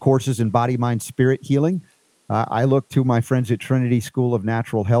take some courses in body, mind, spirit healing. I look to my friends at Trinity School of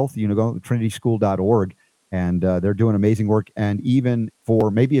Natural Health, go to trinityschool.org, and they're doing amazing work. And even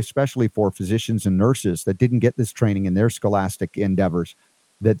maybe especially for physicians and nurses that didn't get this training in their scholastic endeavors,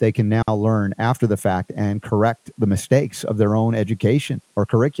 that they can now learn after the fact and correct the mistakes of their own education or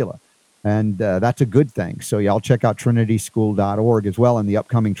curricula. And that's a good thing. So y'all check out trinityschool.org as well. And the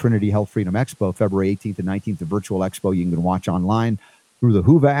upcoming Trinity Health Freedom Expo, February 18th and 19th, the virtual expo you can watch online through the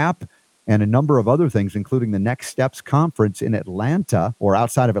Hoover app. and a number of other things, including the Next Steps Conference in Atlanta, or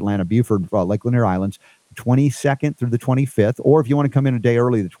outside of Atlanta, Beaufort, Lake Lanier Islands, 22nd through the 25th, or if you want to come in a day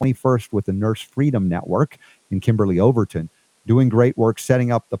early, the 21st, with the Nurse Freedom Network in Kimberly Overton, doing great work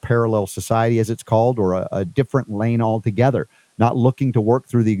setting up the parallel society, as it's called, or a different lane altogether, not looking to work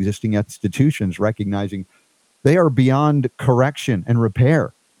through the existing institutions, recognizing they are beyond correction and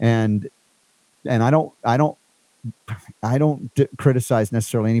repair. And I don't criticize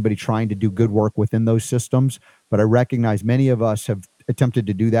necessarily anybody trying to do good work within those systems, but I recognize many of us have attempted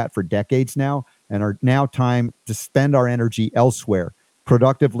to do that for decades now, and are now time to spend our energy elsewhere,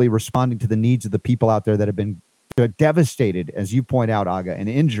 productively responding to the needs of the people out there that have been devastated, as you point out, Aga, and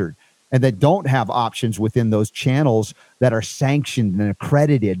injured, and that don't have options within those channels that are sanctioned and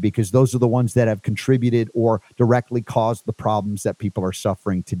accredited, because those are the ones that have contributed or directly caused the problems that people are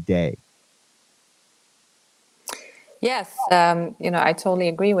suffering today. Yes, I totally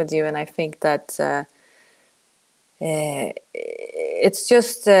agree with you, and I think that it's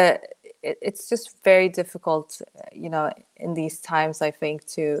just very difficult, in these times, I think,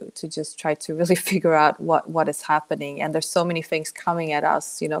 to just try to really figure out what is happening. And there's so many things coming at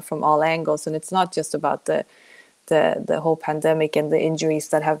us, from all angles, and it's not just about the whole pandemic and the injuries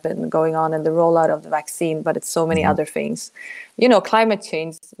that have been going on and the rollout of the vaccine, but it's so many other things. Climate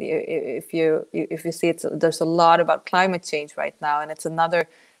change, if you see there's a lot about climate change right now, and it's another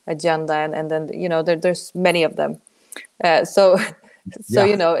agenda, and then there's many of them. So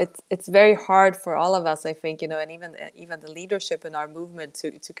it's very hard for all of us, I think, and even the leadership in our movement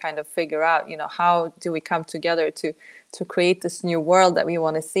to kind of figure out, how do we come together to create this new world that we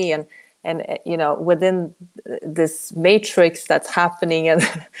want to see, and within this matrix that's happening and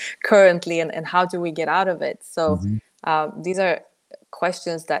currently, and how do we get out of it? So these are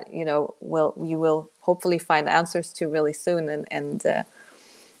questions that we will hopefully find answers to really soon, and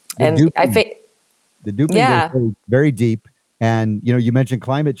I think the duping goes very, very deep. And you mentioned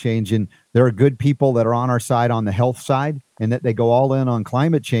climate change, and there are good people that are on our side on the health side, and that they go all in on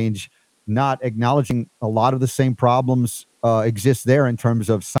climate change, not acknowledging a lot of the same problems exist there in terms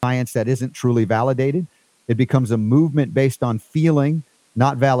of science that isn't truly validated. It becomes a movement based on feeling,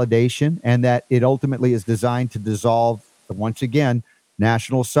 not validation, and that it ultimately is designed to dissolve, once again,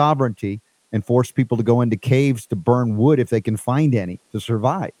 national sovereignty, and force people to go into caves to burn wood if they can find any to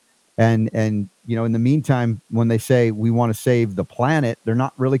survive. And in the meantime, when they say we want to save the planet, they're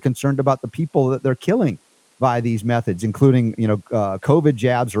not really concerned about the people that they're killing by these methods, including, COVID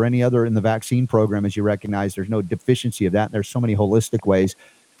jabs or any other in the vaccine program. As you recognize, there's no deficiency of that. There's so many holistic ways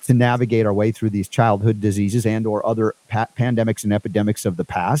to navigate our way through these childhood diseases and or other pandemics and epidemics of the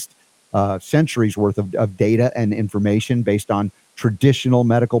past, centuries worth of data and information based on traditional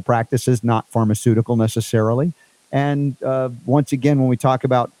medical practices, not pharmaceutical necessarily. And once again, when we talk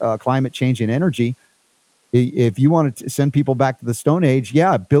about climate change and energy, if you want to send people back to the Stone Age,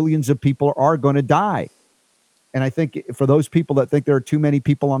 billions of people are going to die. And I think for those people that think there are too many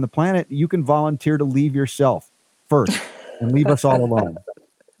people on the planet, you can volunteer to leave yourself first and leave us all alone.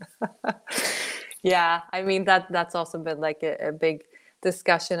 Yeah, I mean, that's also been like a big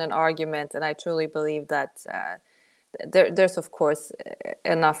discussion and argument. And I truly believe that there's, of course,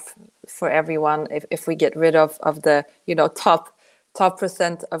 enough for everyone if we get rid of the, top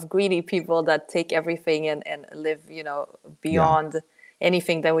percent of greedy people that take everything and live, beyond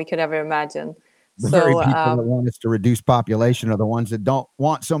anything that we could ever imagine. The very people that want us to reduce population are the ones that don't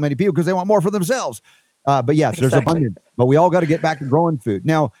want so many people because they want more for themselves. But yes, there's abundance. But we all got to get back to growing food.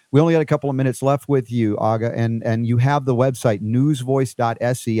 Now, we only got a couple of minutes left with you, Aga, and you have the website,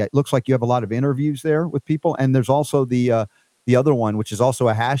 newsvoice.se. It looks like you have a lot of interviews there with people. And there's also the other one, which is also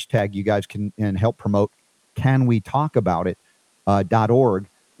a hashtag you guys can help promote, CanWeTalkAboutIt.org.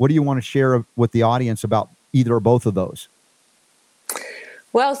 What do you want to share with the audience about either or both of those?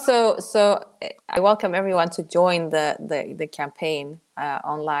 Well, so I welcome everyone to join the campaign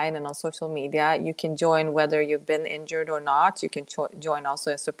online and on social media. You can join whether you've been injured or not. You can join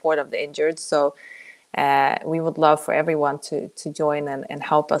also in support of the injured. So we would love for everyone to join and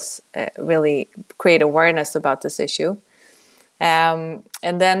help us really create awareness about this issue. And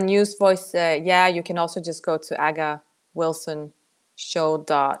then News Voice, you can also just go to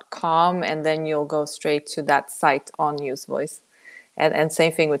agawilsonshow.com, and then you'll go straight to that site on News Voice. And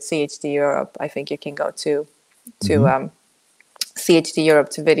same thing with CHD Europe. I think you can go to CHD Europe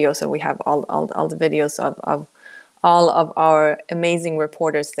to videos, and we have all the videos of all of our amazing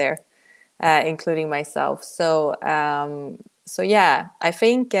reporters there, including myself. So I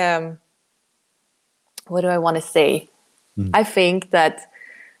think what do I want to say? I think that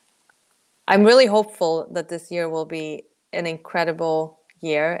I'm really hopeful that this year will be an incredible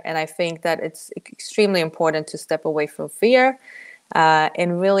year. And I think that it's extremely important to step away from fear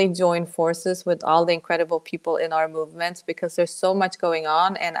and really join forces with all the incredible people in our movement, because there's so much going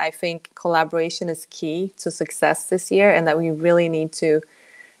on. And I think collaboration is key to success this year, and that we really need to,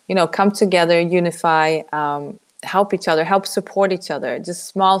 come together, unify, help each other, help support each other. Just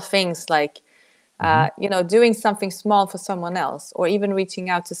small things like, doing something small for someone else, or even reaching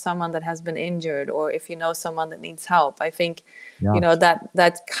out to someone that has been injured, or if you know someone that needs help. I think,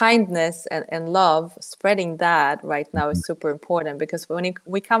 that kindness and love, spreading that right now is super important, because when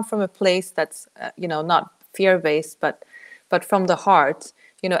we come from a place that's, not fear-based, but from the heart,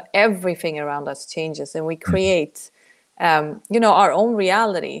 everything around us changes, and we create, our own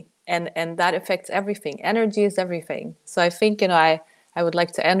reality, and that affects everything. Energy is everything. So I think, I would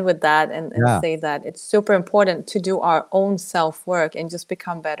like to end with that and say that it's super important to do our own self-work and just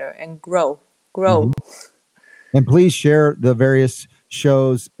become better and grow. And please share the various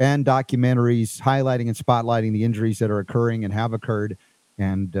shows and documentaries highlighting and spotlighting the injuries that are occurring and have occurred,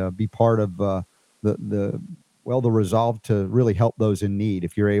 and be part of the resolve to really help those in need,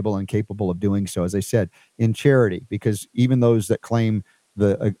 if you're able and capable of doing so, as I said, in charity, because even those that claim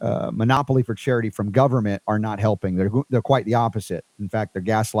the monopoly for charity from government are not helping. They're quite the opposite. In fact, they're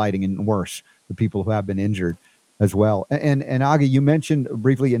gaslighting and worse the people who have been injured as well. And Aga, you mentioned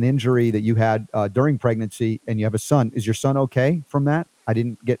briefly an injury that you had during pregnancy, and you have a son. Is your son okay from that? I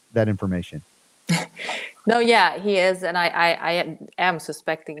didn't get that information. No, yeah, he is. And I am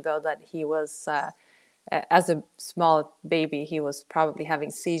suspecting, though, that he was, as a small baby, he was probably having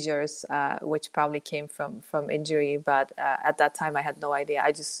seizures, which probably came from injury. But at that time, I had no idea.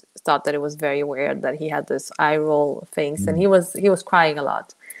 I just thought that it was very weird that he had this eye roll things, and he was crying a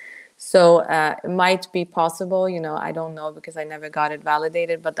lot. So it might be possible, I don't know, because I never got it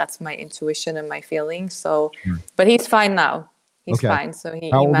validated, but that's my intuition and my feeling. So, but he's fine now. He's fine. So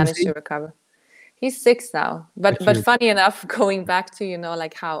he managed to recover. He's 6 now, but funny enough, going back to,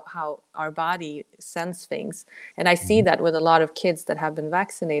 like how our body sense things. And I see that with a lot of kids that have been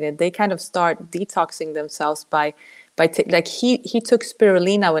vaccinated, they kind of start detoxing themselves by like he took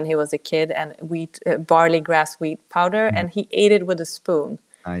spirulina when he was a kid, and barley grass wheat powder, and he ate it with a spoon.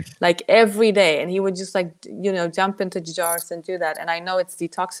 Nice. Like every day, and he would just jump into jars and do that. And I know it's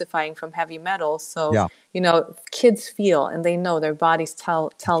detoxifying from heavy metals, so kids feel, and they know, their bodies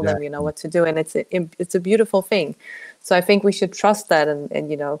tell them what to do, and it's a beautiful thing. So I think we should trust that and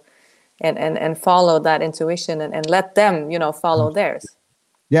follow that intuition, and let them follow theirs.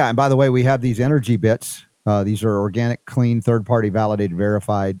 Yeah, and by the way, we have these energy bits. These are organic, clean, third-party validated,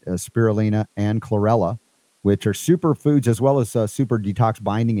 verified spirulina and chlorella, which are superfoods, as well as super detox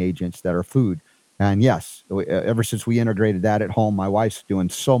binding agents that are food. And yes, ever since we integrated that at home, my wife's doing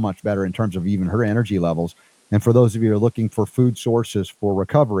so much better in terms of even her energy levels. And for those of you who are looking for food sources for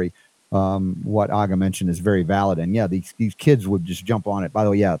recovery, what Aga mentioned is very valid. And yeah, these kids would just jump on it. By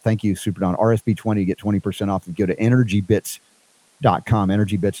the way, thank you, Super Don. RSB 20, you get 20% off if you go to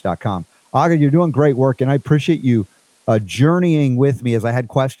energybits.com. Aga, you're doing great work, and I appreciate you journeying with me as I had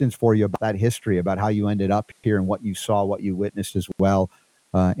questions for you about that history, about how you ended up here and what you saw, what you witnessed as well.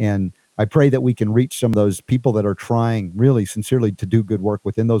 And I pray that we can reach some of those people that are trying really sincerely to do good work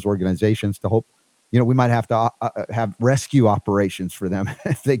within those organizations, to hope, we might have to have rescue operations for them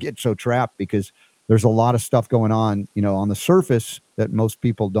if they get so trapped, because there's a lot of stuff going on, on the surface that most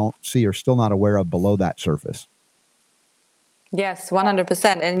people don't see or still not aware of below that surface. Yes,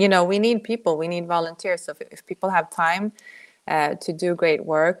 100%. And, we need people, we need volunteers. So if people have time to do great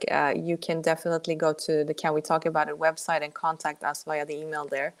work, you can definitely go to the Can We Talk About It website and contact us via the email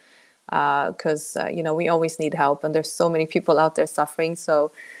there. Because, we always need help, and there's so many people out there suffering.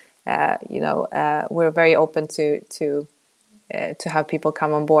 So, we're very open to have people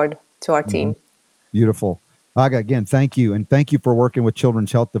come on board to our team. Beautiful. Aga, again, thank you. And thank you for working with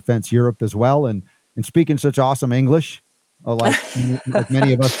Children's Health Defense Europe as well, and speaking such awesome English. Like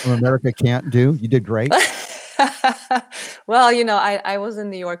many of us from America can't do. You did great. Well, I was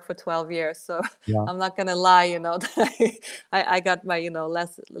in New York for 12 years, so I'm not going to lie, that I got my,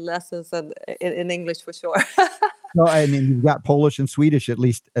 lessons in English for sure. No, I mean, you've got Polish and Swedish at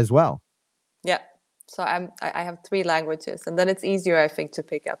least as well. Yeah. So I have 3 languages, and then it's easier, I think, to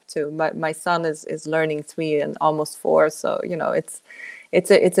pick up too. My son is learning 3 and almost 4. So,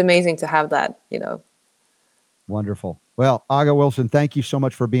 it's amazing to have that, Wonderful. Well, Aga Wilson, thank you so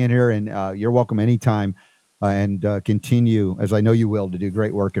much for being here, and you're welcome anytime, and continue, as I know you will, to do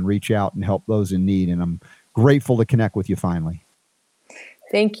great work and reach out and help those in need. And I'm grateful to connect with you finally.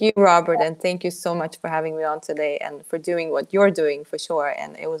 Thank you, Robert, and thank you so much for having me on today and for doing what you're doing, for sure.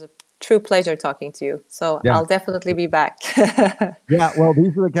 And it was true pleasure talking to you. So I'll definitely be back. Yeah, well,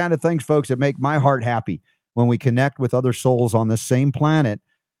 these are the kind of things, folks, that make my heart happy when we connect with other souls on the same planet.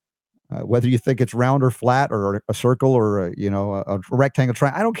 Whether you think it's round or flat or a circle or a rectangle,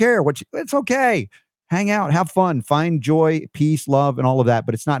 I don't care. It's okay. Hang out, have fun, find joy, peace, love, and all of that.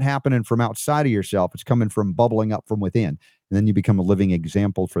 But it's not happening from outside of yourself. It's coming from bubbling up from within, and then you become a living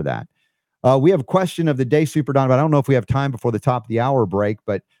example for that. We have a question of the day, Super Don, but I don't know if we have time before the top of the hour break.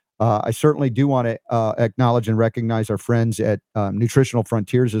 But I certainly do want to acknowledge and recognize our friends at Nutritional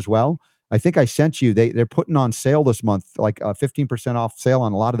Frontiers as well. I think I sent you, they're putting on sale this month, like 15% off sale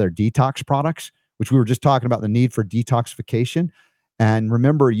on a lot of their detox products, which we were just talking about the need for detoxification. And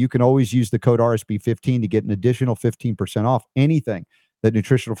remember, you can always use the code RSB15 to get an additional 15% off anything that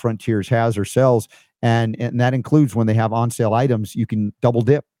Nutritional Frontiers has or sells. And that includes when they have on sale items, you can double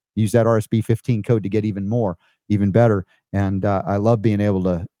dip, use that RSB15 code to get even more, even better. And I love being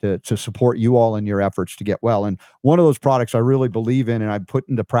able to support you all in your efforts to get well. And one of those products I really believe in and I put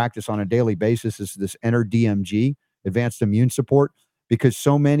into practice on a daily basis is this Enter DMG, Advanced Immune Support, because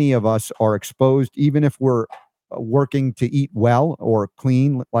so many of us are exposed, even if we're working to eat well or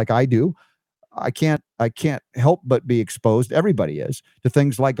clean like I do. I can't help but be exposed. Everybody is to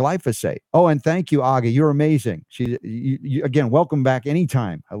things like glyphosate. Oh, and thank you, Aga. You're amazing. You, again, welcome back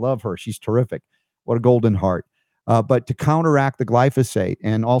anytime. I love her. She's terrific. What a golden heart. But to counteract the glyphosate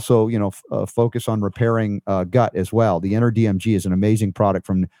and also, focus on repairing gut as well. The Enter DMG is an amazing product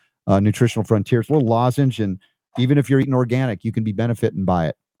from Nutritional Frontiers. A little lozenge, and even if you're eating organic, you can be benefiting by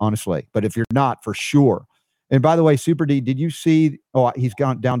it, honestly. But if you're not, for sure. And by the way, Super D, did you see? Oh, he's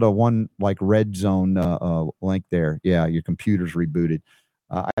gone down to one like red zone link there. Yeah, your computer's rebooted.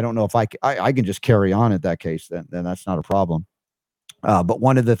 I don't know if I can just carry on at that case. Then that's not a problem. But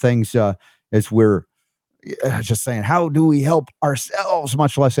one of the things is we're just saying, how do we help ourselves,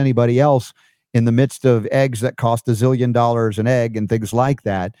 much less anybody else, in the midst of eggs that cost $1 zillion an egg and things like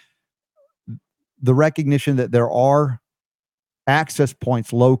that? The recognition that there are access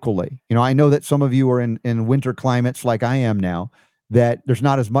points locally. I know that some of you are in winter climates like I am now, that there's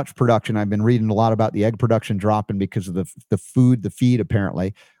not as much production. I've been reading a lot about the egg production dropping because of the feed,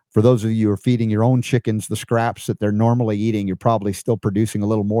 apparently. For those of you who are feeding your own chickens the scraps that they're normally eating, you're probably still producing a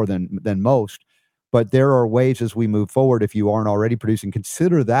little more than most. But there are ways as we move forward, if you aren't already producing,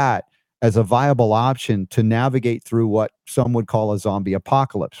 consider that as a viable option to navigate through what some would call a zombie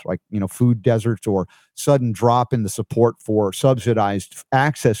apocalypse, like, food deserts or sudden drop in the support for subsidized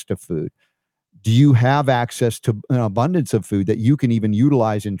access to food. Do you have access to an abundance of food that you can even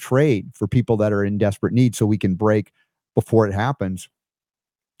utilize in trade for people that are in desperate need, so we can break, before it happens,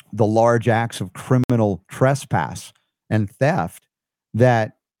 the large acts of criminal trespass and theft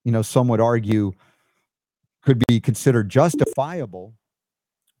that, some would argue could be considered justifiable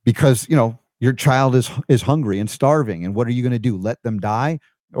because, your child is hungry and starving. And what are you going to do? Let them die?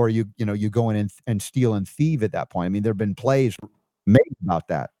 Or you go in and steal and thieve at that point? I mean, there have been plays made about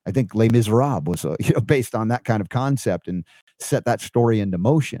that. I think Les Miserables was based on that kind of concept and set that story into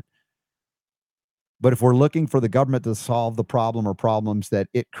motion. But if we're looking for the government to solve the problem or problems that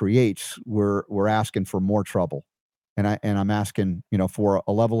it creates, we're asking for more trouble. And I'm asking, for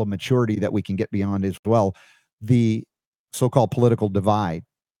a level of maturity that we can get beyond as well. The so-called political divide,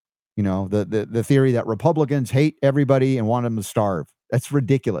 the theory that Republicans hate everybody and want them to starve. That's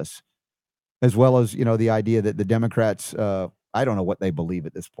ridiculous. As well as, the idea that the Democrats, I don't know what they believe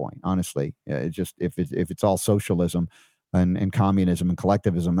at this point, honestly. It's just, if it's all socialism and communism and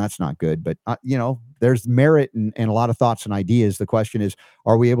collectivism, that's not good. But, there's merit in a lot of thoughts and ideas. The question is,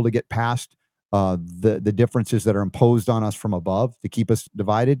 are we able to get past the differences that are imposed on us from above to keep us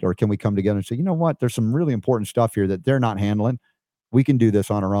divided? Or can we come together and say, you know what, there's some really important stuff here that they're not handling. We can do this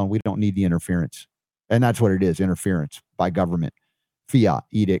on our own. We don't need the interference. And that's what it is, interference by government, fiat,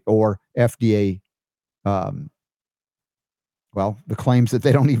 edict, or FDA. The claims that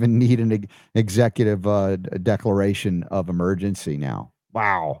they don't even need an executive declaration of emergency now.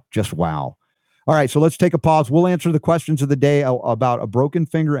 Wow. Just wow. All right, so let's take a pause. We'll answer the questions of the day about a broken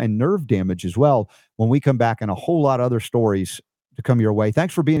finger and nerve damage as well when we come back, and a whole lot of other stories to come your way.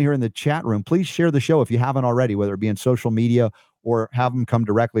 Thanks for being here in the chat room. Please share the show if you haven't already, whether it be in social media or have them come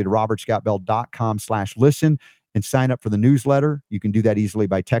directly to robertscottbell.com/listen and sign up for the newsletter. You can do that easily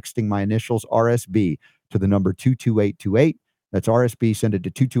by texting my initials, RSB, to the number 22828. That's RSB. Send it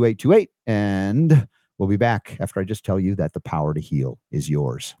to 22828. And we'll be back after I just tell you that the power to heal is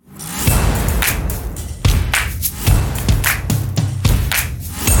yours.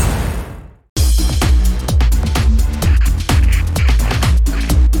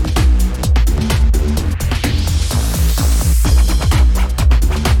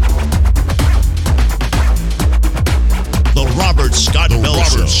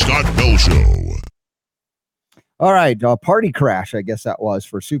 All right, party crash, I guess that was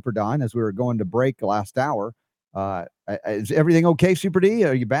for Super Don as we were going to break the last hour. Is everything okay, Super D?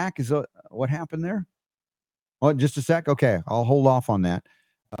 Are you back? What happened there? Oh, just a sec. Okay, I'll hold off on that.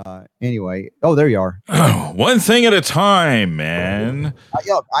 Anyway, there you are. One thing at a time, man. I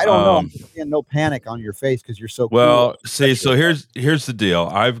don't know. I'm seeing no panic on your face because you're so well. Cool. See, so here's the deal.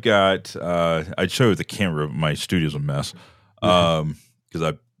 I've got. I'd show you the camera. My studio's a mess because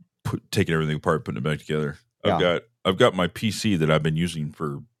I've taken everything apart, putting it back together. I've got my PC that I've been using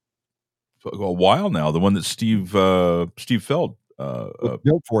for a while now. The one that Steve Feld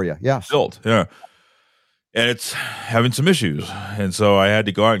built for you. Yes, built. Yeah. And it's having some issues, and so I had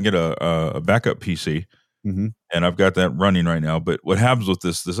to go out and get a backup PC, and I've got that running right now. But what happens with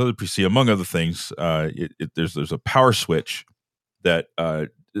this other PC, among other things, there's a power switch that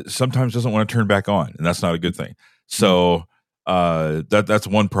sometimes doesn't want to turn back on, and that's not a good thing. So that's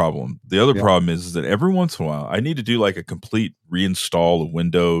one problem. The other problem is that every once in a while I need to do like a complete reinstall of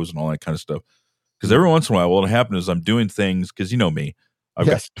Windows and all that kind of stuff, because every once in a while what'll happen is I'm doing things, because you know me. I've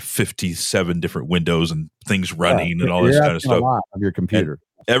got 57 different windows and things running and all this kind of stuff. A lot of your computer.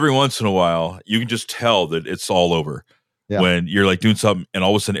 And every once in a while, you can just tell that it's all over when you're like doing something, and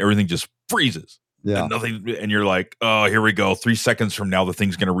all of a sudden everything just freezes. And nothing, and you're like, oh, here we go. 3 seconds from now, the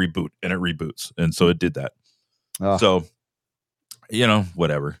thing's going to reboot, and it reboots, and so it did that. So,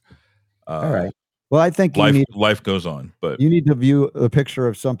 whatever. All right. Well, I think life goes on, but you need to view a picture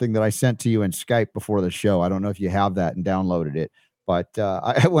of something that I sent to you in Skype before the show. I don't know if you have that and downloaded it. But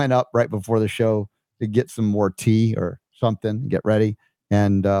I went up right before the show to get some more tea or something, get ready.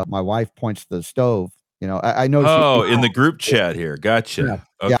 And my wife points to the stove. I know. Oh, in the group chat here. Gotcha.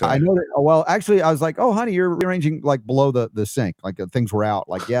 Yeah, okay. I know that. Well, actually, I was like, oh, honey, you're rearranging like below the sink. Like things were out.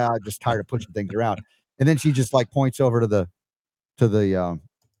 Like, I'm just tired of pushing things around. And then she just like points over to the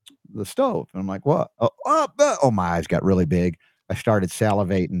stove. And I'm like, what? Oh, my eyes got really big. I started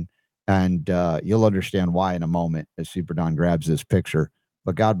salivating. And you'll understand why in a moment as Super Don grabs this picture.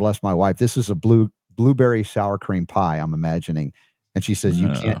 But God bless my wife. This is a blueberry sour cream pie, I'm imagining. And she says, you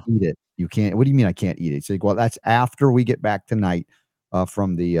can't eat it. You can't. What do you mean I can't eat it? She's like, well, that's after we get back tonight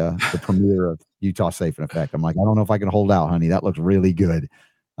from the premiere of Utah Safe and Effect. I'm like, I don't know if I can hold out, honey. That looks really good.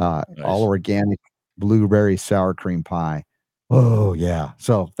 Nice. All organic blueberry sour cream pie. Oh, yeah.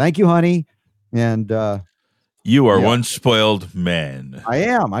 So thank you, honey. And you are one spoiled man. I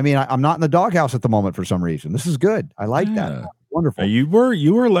am. I mean, I'm not in the doghouse at the moment for some reason. This is good. I like that. Wonderful. You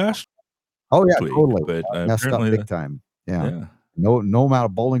were last. Oh yeah, week, totally. But messed up big time. Yeah. No amount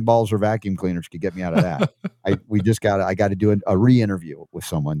of bowling balls or vacuum cleaners could get me out of that. I got to do a re-interview with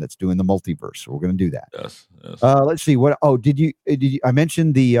someone that's doing the multiverse. So we're going to do that. Yes. Let's see. What? Oh, did you? I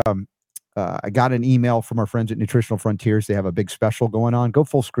mentioned the. I got an email from our friends at Nutritional Frontiers. They have a big special going on. Go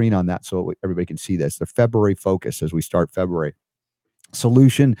full screen on that so everybody can see this. The February focus as we start February.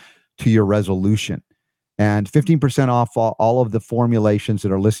 Solution to your resolution. And 15% off all of the formulations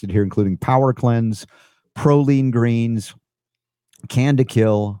that are listed here, including Power Cleanse, Proline Greens, Candy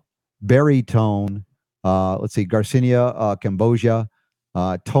Kill, Berry Tone, Garcinia Cambogia,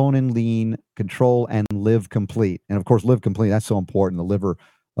 Tone and Lean, Control, and Live Complete. And of course, Live Complete, that's so important, the liver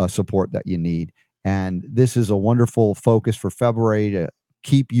support that you need. And this is a wonderful focus for February to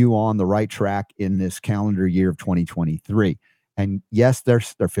keep you on the right track in this calendar year of 2023. And yes, they're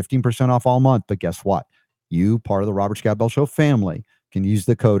 15% off all month, but guess what? You, part of the Robert Scott Bell Show family, can use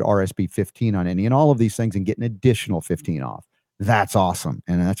the code RSB15 on any and all of these things and get an additional 15 off. That's awesome.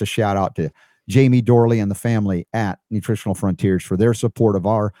 And that's a shout out to Jamie Dorley and the family at Nutritional Frontiers for their support of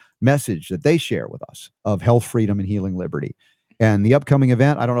our message that they share with us of health, freedom, and healing liberty. And the upcoming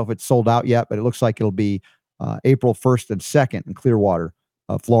event, I don't know if it's sold out yet, but it looks like it'll be April 1st and 2nd in Clearwater,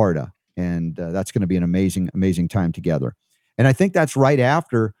 Florida. And that's going to be an amazing, amazing time together. And I think that's right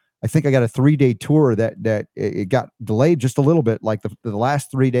after, I think I got a 3-day tour that it got delayed just a little bit, like the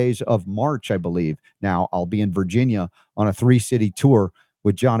last 3 days of March, I believe. Now I'll be in Virginia on a 3-city tour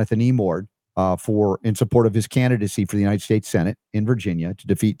with Jonathan Emord in support of his candidacy for the United States Senate in Virginia to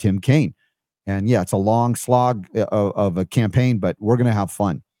defeat Tim Kaine. And yeah, it's a long slog of a campaign, but we're going to have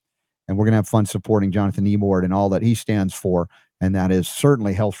fun. And we're going to have fun supporting Jonathan Emord and all that he stands for. And that is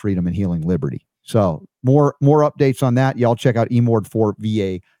certainly health, freedom, and healing liberty. So more updates on that. Y'all check out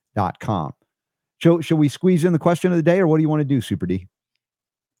emord4va.com. Should we squeeze in the question of the day, or what do you want to do, Super D?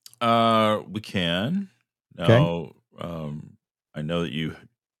 We can. Now, okay. I know that you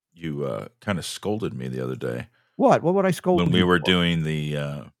kind of scolded me the other day. What would I scold you when we were doing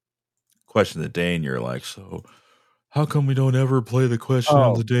the question of the day, and you're like, so how come we don't ever play the question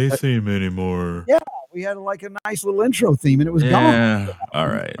of the day theme anymore? Yeah, we had like a nice little intro theme, and it was gone. All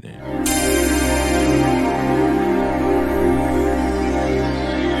right.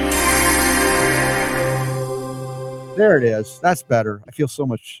 There it is. That's better. I feel so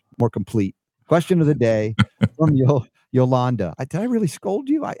much more complete. Question of the day from Yolanda. Did I really scold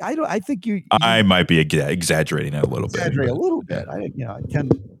you? I think you I might be exaggerating it a little bit. Exaggerate a little bit. I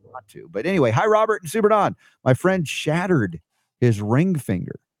tend not to. But anyway, hi, Robert and Super Don. My friend shattered his ring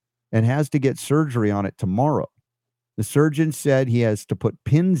finger and has to get surgery on it tomorrow. The surgeon said he has to put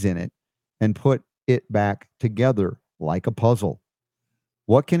pins in it and put it back together like a puzzle.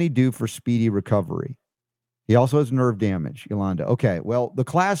 What can he do for speedy recovery? He also has nerve damage, Yolanda. Okay, well, the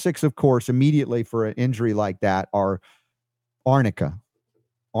classics, of course, immediately for an injury like that are arnica,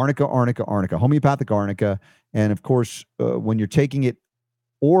 homeopathic arnica. And of course, when you're taking it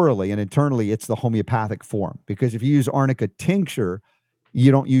orally and internally, it's the homeopathic form. Because if you use arnica tincture, you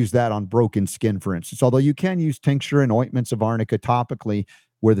don't use that on broken skin, for instance. Although you can use tincture and ointments of arnica topically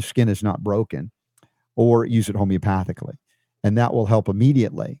where the skin is not broken, or use it homeopathically. And that will help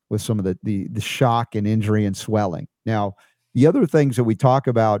immediately with some of the shock and injury and swelling. Now, the other things that we talk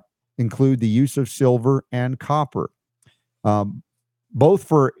about include the use of silver and copper, both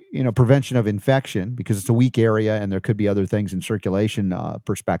for prevention of infection, because it's a weak area and there could be other things in circulation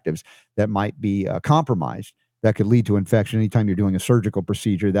perspectives that might be compromised that could lead to infection. Anytime you're doing a surgical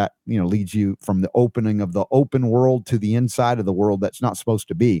procedure, that leads you from the opening of the open world to the inside of the world that's not supposed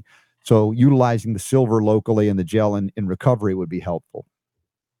to be. So utilizing the silver locally and the gel in recovery would be helpful.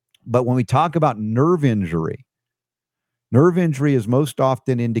 But when we talk about nerve injury is most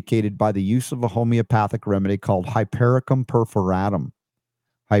often indicated by the use of a homeopathic remedy called Hypericum perforatum.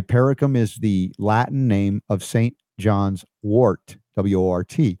 Hypericum is the Latin name of St. John's wort,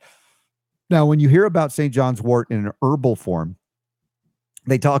 W-O-R-T. Now, when you hear about St. John's wort in an herbal form,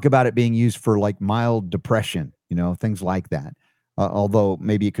 they talk about it being used for like mild depression, things like that. Although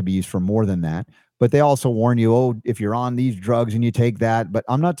maybe it could be used for more than that. But they also warn you, if you're on these drugs and you take that. But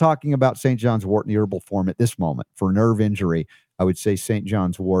I'm not talking about St. John's wort in the herbal form at this moment. For nerve injury, I would say St.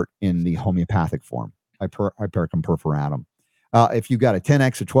 John's wort in the homeopathic form, Hypericum perforatum. If you got a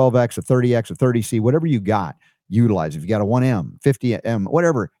 10X, a 12X, a 30X, a 30C, whatever you got, utilize. If you got a 1M, 50M,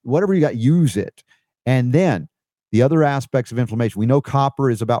 whatever you got, use it. And then the other aspects of inflammation. We know copper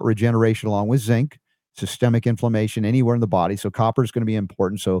is about regeneration along with zinc. Systemic inflammation anywhere in the body. So copper is going to be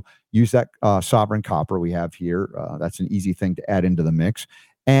important. So use that sovereign copper we have here. That's an easy thing to add into the mix.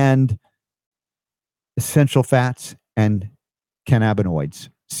 And essential fats and cannabinoids,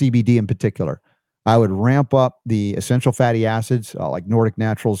 CBD in particular. I would ramp up the essential fatty acids, like Nordic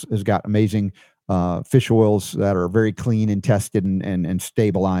Naturals has got amazing fish oils that are very clean and tested and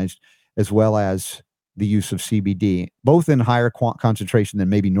stabilized, as well as the use of CBD, both in higher concentration than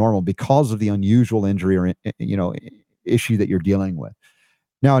maybe normal because of the unusual injury or issue that you're dealing with.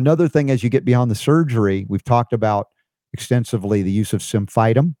 Now, another thing, as you get beyond the surgery, we've talked about extensively the use of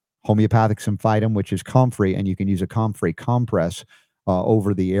symphytum, homeopathic symphytum, which is comfrey, and you can use a comfrey compress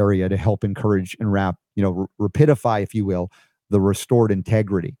over the area to help encourage and rapidify, if you will, the restored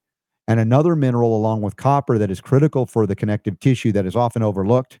integrity. And another mineral along with copper that is critical for the connective tissue that is often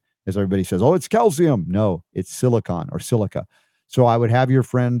overlooked, as everybody says, it's calcium. No, it's silicon or silica. So I would have your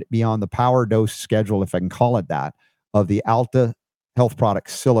friend be on the power dose schedule, if I can call it that, of the Alta Health Product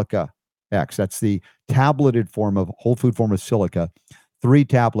Silica X. That's the tableted form of whole food form of silica, 3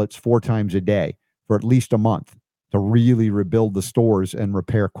 tablets 4 times a day for at least a month to really rebuild the stores and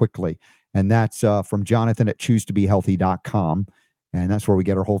repair quickly. And that's from Jonathan at choosetobehealthy.com. And that's where we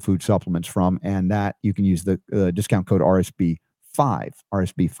get our whole food supplements from. And that you can use the discount code RSB5.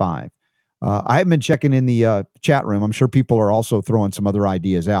 I haven't been checking in the chat room. I'm sure people are also throwing some other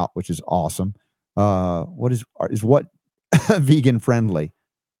ideas out, which is awesome. What is vegan friendly?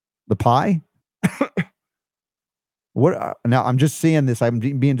 The pie? What now? I'm just seeing this. I'm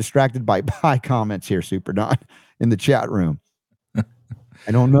being distracted by pie comments here, Super Don, in the chat room.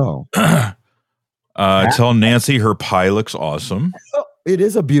 I don't know. Tell Nancy her pie looks awesome. Oh, it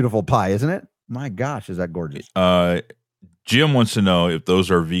is a beautiful pie, isn't it? My gosh, is that gorgeous? Jim wants to know if those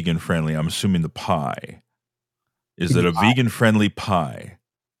are vegan friendly. I'm assuming the pie. Is it a vegan friendly pie?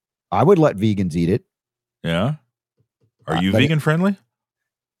 I would let vegans eat it. Yeah. Are you vegan friendly?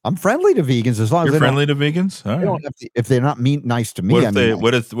 I'm friendly to vegans as long as you're friendly to vegans. All right. If they're not nice to me.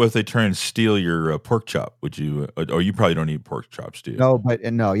 What if they try and steal your pork chop? Would you? Or you probably don't eat pork chops, do you? No,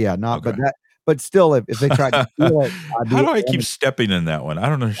 not. Okay. But still, if they try to steal it, how do I keep stepping in that one? I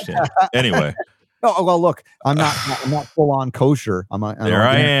don't understand. Anyway. Oh well, look, I'm not full on kosher. There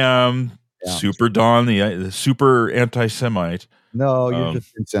I am, yeah. Super Don, the super anti-Semite. No, you're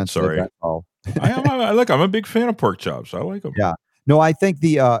just insensitive. Sorry. That's all. I'm a big fan of pork chops. I like them. Yeah. No, I think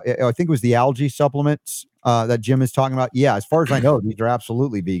it was the algae supplements that Jim is talking about. Yeah, as far as I know, these are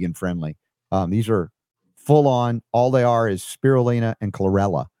absolutely vegan friendly. These are full on. All they are is spirulina and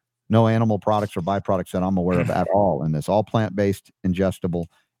chlorella. No animal products or byproducts that I'm aware of at all. And it's all plant-based, ingestible.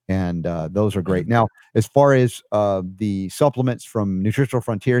 And those are great. Now, as far as the supplements from Nutritional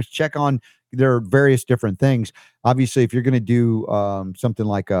Frontiers, check on there are various different things. Obviously, if you're going to do something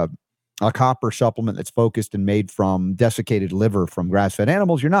like a copper supplement that's focused and made from desiccated liver from grass-fed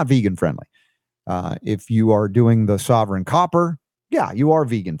animals, you're not vegan friendly. If you are doing the Sovereign Copper, yeah, you are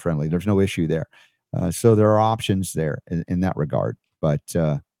vegan friendly. There's no issue there. So there are options there in that regard. But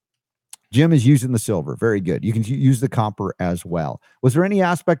Jim is using the silver. Very good. You can use the copper as well. Was there any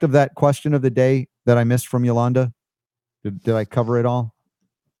aspect of that question of the day that I missed from Yolanda? Did I cover it all?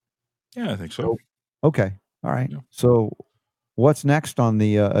 Yeah, I think so. Okay. All right. Yeah. So what's next on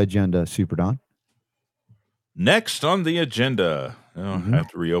the agenda, Super Don? Next on the agenda. I have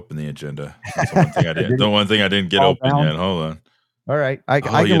to reopen the agenda. That's the one thing I didn't. The one thing I didn't get open yet. Hold on. All right. I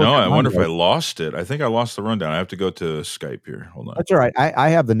wonder if I lost it. I think I lost the rundown. I have to go to Skype here. Hold on. That's all right. I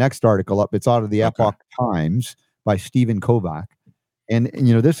have the next article up. It's out of the Epoch Times by Stephen Kovac. And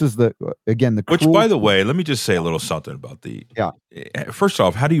this is the which, by the way, let me just say a little something about the. Yeah. First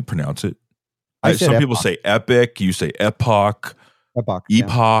off, how do you pronounce it? Some people say epic. You say epoch. Epoch.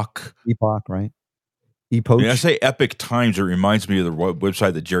 Epoch. Yeah. Epoch, right? Epoch. When I say Epic Times, it reminds me of the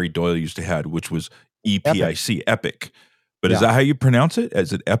website that Jerry Doyle used to have, which was EPIC, Epic. But is that how you pronounce it?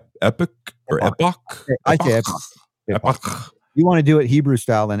 Is it epic or epoch? I say epoch. Epoch. You want to do it Hebrew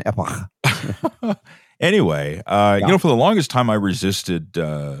style, then epoch. Anyway, for the longest time, I resisted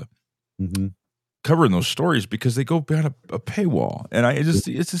covering those stories because they go behind a paywall, and I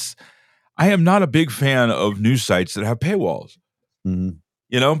am not a big fan of news sites that have paywalls.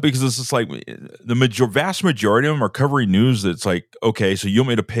 Because it's just like the vast majority of them are covering news that's like, okay, so you want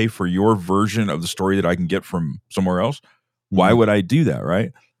me to pay for your version of the story that I can get from somewhere else? Why would I do that,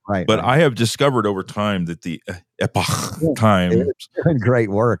 right? Right. But I have discovered over time that the Epoch Times they're doing great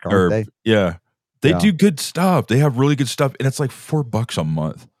work, aren't they? Yeah. They do good stuff. They have really good stuff, and it's like $4 a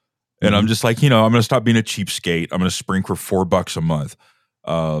month. And I'm just like, I'm going to stop being a cheapskate. I'm going to spring for $4 a month.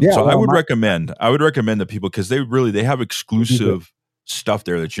 So I would recommend that people, because they have exclusive stuff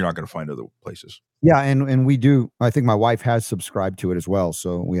there that you're not going to find other places. Yeah, and we do. I think my wife has subscribed to it as well,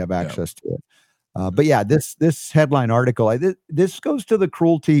 so we have access to it. But yeah, this headline article, this goes to the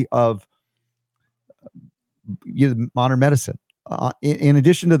cruelty of modern medicine. In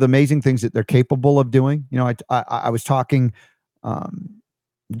addition to the amazing things that they're capable of doing, I was talking.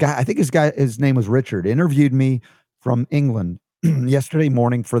 I think his name was Richard. Interviewed me from England yesterday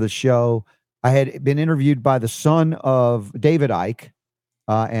morning for the show. I had been interviewed by the son of David Icke.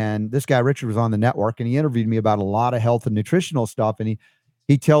 And this guy, Richard, was on the network, and he interviewed me about a lot of health and nutritional stuff. And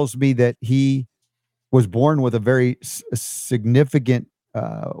he tells me that he was born with a very significant,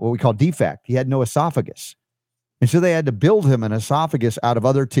 what we call defect. He had no esophagus. And so they had to build him an esophagus out of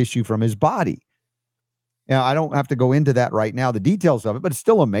other tissue from his body. Now, I don't have to go into that right now, the details of it, but it's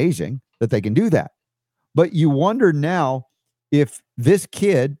still amazing that they can do that. But you wonder now if this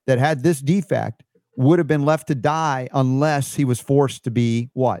kid that had this defect would have been left to die unless he was forced to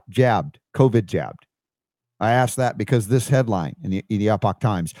be jabbed, COVID jabbed. I asked that because this headline in the Epoch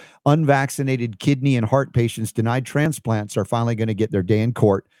Times, unvaccinated kidney and heart patients denied transplants are finally going to get their day in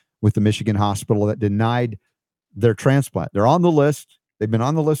court with the Michigan hospital that denied their transplant. They're on the list. They've been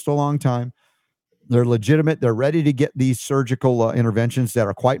on the list a long time. They're legitimate. They're ready to get these surgical interventions that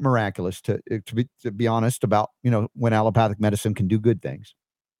are quite miraculous, to be honest, about, when allopathic medicine can do good things.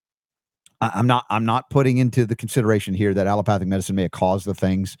 I'm not putting into the consideration here that allopathic medicine may have caused the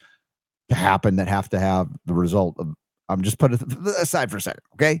things to happen that have to have the result of. I'm just putting it aside for a second,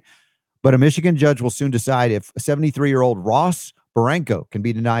 okay? But a Michigan judge will soon decide if 73-year-old Ross Baranko can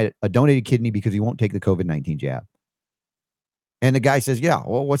be denied a donated kidney because he won't take the COVID-19 jab. And the guy says, yeah,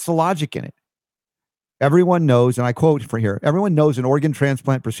 well, what's the logic in it? Everyone knows, and I quote from here, everyone knows an organ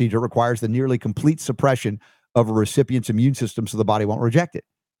transplant procedure requires the nearly complete suppression of a recipient's immune system so the body won't reject it.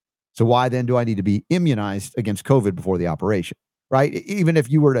 So why then do I need to be immunized against COVID before the operation, right? Even if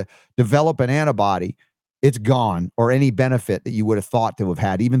you were to develop an antibody, it's gone, or any benefit that you would have thought to have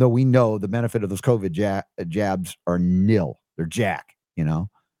had, even though we know the benefit of those COVID jabs are nil. They're jack,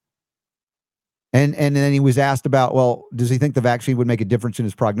 And then he was asked about, well, does he think the vaccine would make a difference in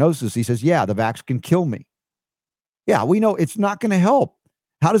his prognosis? He says, yeah, the vax can kill me. Yeah, we know it's not going to help.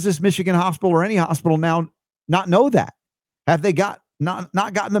 How does this Michigan hospital or any hospital now not know that? Have they not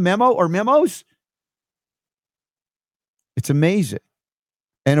gotten the memo or memos? It's amazing.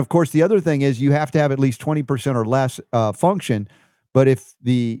 And of course, the other thing is you have to have at least 20% or less function. But if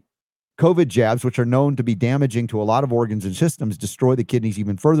the COVID jabs, which are known to be damaging to a lot of organs and systems, destroy the kidneys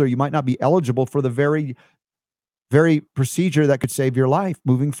even further, you might not be eligible for the very, very procedure that could save your life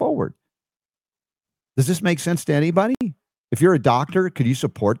moving forward. Does this make sense to anybody? If you're a doctor, could you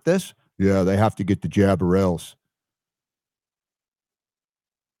support this? Yeah, they have to get the jab or else.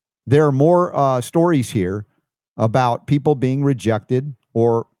 There are more stories here about people being rejected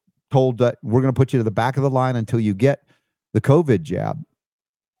or told that we're going to put you to the back of the line until you get the COVID jab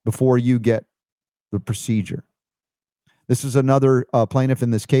before you get the procedure. This is another plaintiff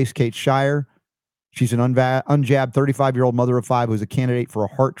in this case, Kate Shire. She's an unjabbed 35-year-old mother of 5 who's a candidate for a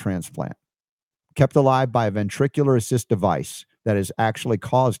heart transplant, kept alive by a ventricular assist device that has actually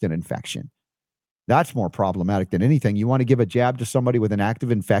caused an infection. That's more problematic than anything. You want to give a jab to somebody with an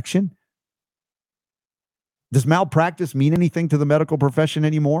active infection? Does malpractice mean anything to the medical profession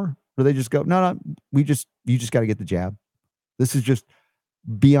anymore? Or they just go, no, you just got to get the jab. This is just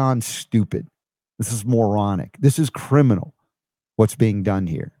beyond stupid. This is moronic. This is criminal, what's being done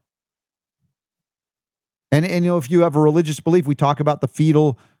here. And if you have a religious belief, we talk about the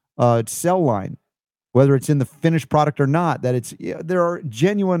fetal cell line, whether it's in the finished product or not, that there are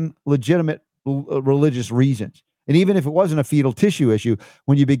genuine, legitimate religious reasons. And even if it wasn't a fetal tissue issue,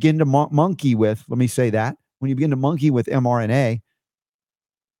 when you begin to monkey with, let me say that, when you begin to monkey with mRNA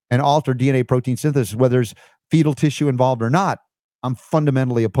and alter DNA protein synthesis, whether there's fetal tissue involved or not, I'm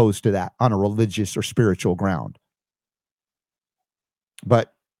fundamentally opposed to that on a religious or spiritual ground.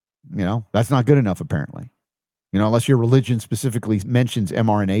 But, that's not good enough, apparently. Unless your religion specifically mentions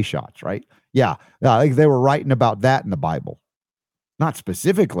mRNA shots, right? Yeah, they were writing about that in the Bible. Not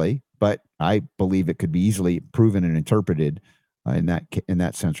specifically, but I believe it could be easily proven and interpreted in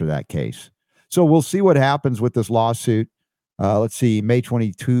that sense or that case. So we'll see what happens with this lawsuit. Let's see, May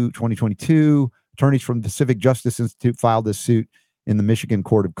 22, 2022, attorneys from the Pacific Justice Institute filed this suit in the Michigan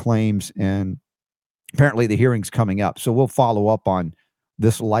Court of Claims, and apparently the hearing's coming up. So we'll follow up on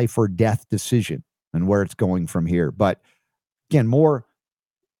this life or death decision and where it's going from here. But again, more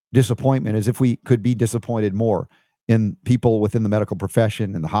disappointment, as if we could be disappointed more in people within the medical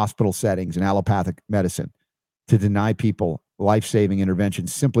profession and the hospital settings and allopathic medicine to deny people life-saving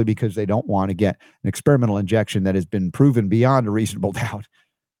interventions simply because they don't want to get an experimental injection that has been proven beyond a reasonable doubt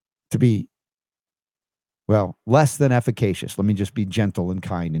to be, well, less than efficacious. Let me just be gentle and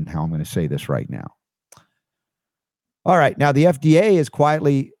kind in how I'm going to say this right now. All right. Now, the FDA has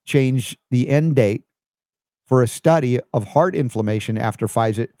quietly changed the end date for a study of heart inflammation after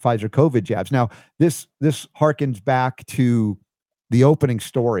Pfizer COVID jabs. Now, this harkens back to the opening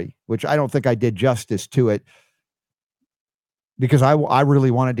story, which I don't think I did justice to it, because I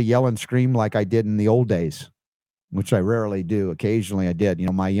really wanted to yell and scream like I did in the old days, which I rarely do. Occasionally I did.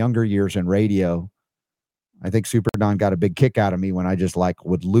 My younger years in radio, I think Super Don got a big kick out of me when I just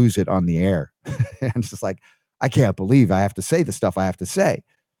would lose it on the air. And it's just I can't believe I have to say the stuff I have to say.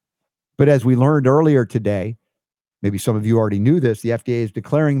 But as we learned earlier today, maybe some of you already knew this, the FDA is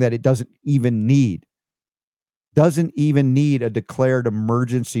declaring that it doesn't even need a declared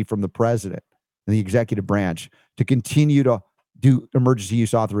emergency from the president and the executive branch to continue to do emergency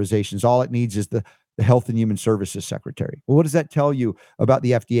use authorizations. All it needs is the Health and Human Services Secretary. Well, what does that tell you about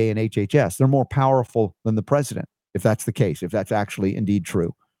the FDA and HHS? They're more powerful than the president, if that's the case, if that's actually indeed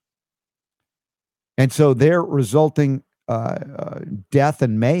true. And so their resulting death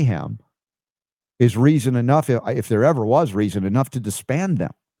and mayhem is reason enough, if there ever was reason enough, to disband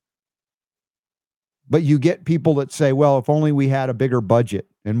them. But you get people that say, well, if only we had a bigger budget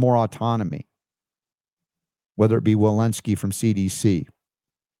and more autonomy, whether it be Walensky from CDC.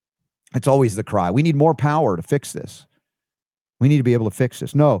 It's always the cry. We need more power to fix this. We need to be able to fix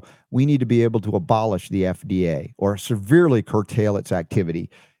this. No, we need to be able to abolish the FDA or severely curtail its activity.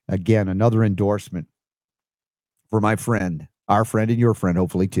 Again, another endorsement for my friend, our friend and your friend,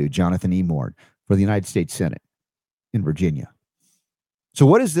 hopefully too, Jonathan E. Moore, for the United States Senate in Virginia. So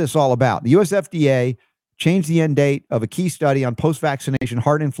what is this all about? The U.S. FDA changed the end date of a key study on post-vaccination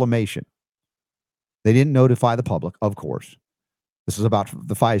heart inflammation. They didn't notify the public, of course. This is about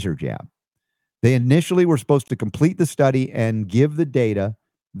the Pfizer jab. They initially were supposed to complete the study and give the data,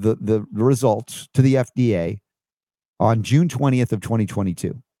 the results to the FDA on June 20th of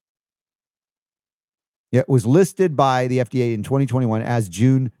 2022. It was listed by the FDA in 2021 as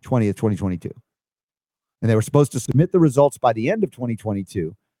June 20th, 2022. And they were supposed to submit the results by the end of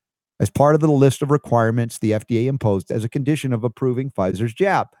 2022 as part of the list of requirements the FDA imposed as a condition of approving Pfizer's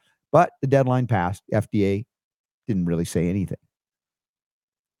jab. But the deadline passed. FDA didn't really say anything.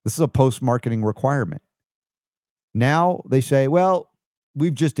 This is a post-marketing requirement. Now they say, well,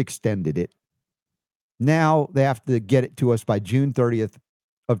 we've just extended it. Now they have to get it to us by June 30th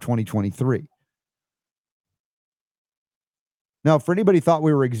of 2023. Now, for anybody who thought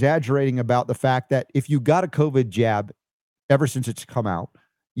we were exaggerating about the fact that if you got a COVID jab ever since it's come out,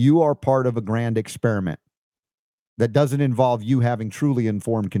 you are part of a grand experiment that doesn't involve you having truly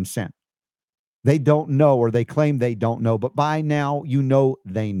informed consent. They don't know, or they claim they don't know, but by now you know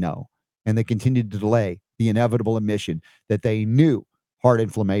they know. And they continue to delay the inevitable admission that they knew heart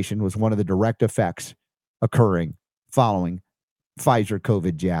inflammation was one of the direct effects occurring following Pfizer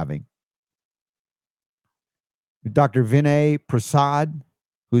COVID jabbing. Dr. Vinay Prasad,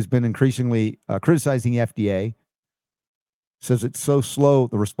 who's been increasingly criticizing the FDA, says it's so slow,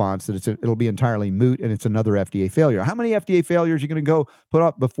 the response, that it'll be entirely moot and it's another FDA failure. How many FDA failures are you going to go put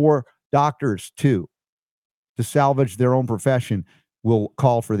up before doctors, to salvage their own profession, will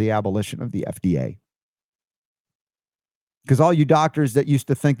call for the abolition of the FDA? Because all you doctors that used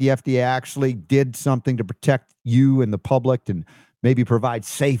to think the FDA actually did something to protect you and the public and maybe provide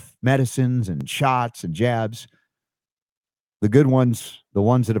safe medicines and shots and jabs, the good ones, the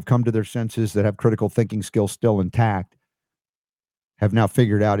ones that have come to their senses, that have critical thinking skills still intact, have now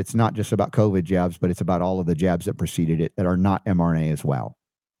figured out it's not just about COVID jabs, but it's about all of the jabs that preceded it that are not mRNA as well.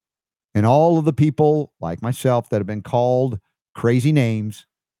 And all of the people like myself that have been called crazy names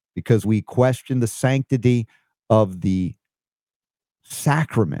because we question the sanctity of the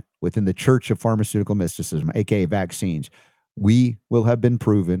sacrament within the Church of Pharmaceutical Mysticism, aka vaccines, we will have been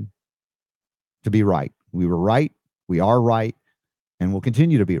proven to be right. We were right, we are right, and will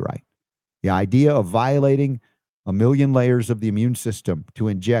continue to be right. The idea of violating a million layers of the immune system to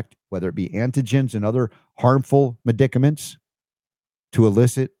inject, whether it be antigens and other harmful medicaments to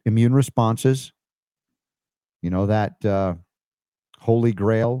elicit immune responses, that holy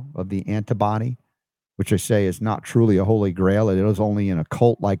grail of the antibody, which I say is not truly a holy grail, it is only an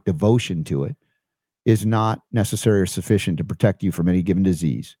occult-like devotion to it, is not necessary or sufficient to protect you from any given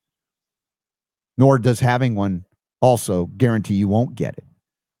disease. Nor does having one also guarantee you won't get it,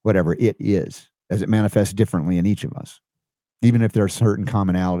 whatever it is, as it manifests differently in each of us, even if there are certain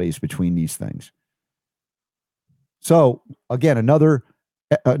commonalities between these things. So, again, another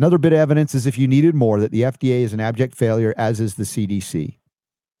bit of evidence, is if you needed more, that the FDA is an abject failure, as is the CDC,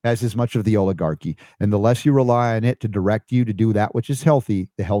 as is much of the oligarchy. And the less you rely on it to direct you to do that which is healthy,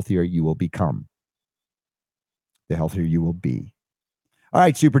 the healthier you will become. The healthier you will be. All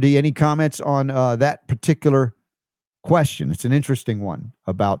right, Super D, any comments on that particular question? It's an interesting one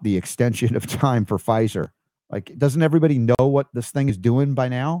about the extension of time for Pfizer. Like, doesn't everybody know what this thing is doing by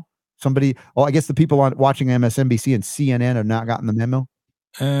now? I guess the people watching MSNBC and CNN have not gotten the memo.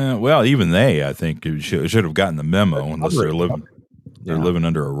 Well, even they, I think, should have gotten the memo, unless they're living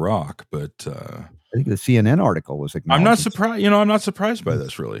under a rock. But I think the CNN article was acknowledged. I'm not surprised. I'm not surprised by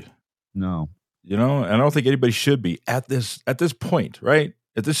this, really. No. And I don't think anybody should be at this point, right?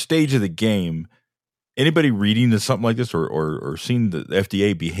 At this stage of the game. Anybody reading something like this or seeing the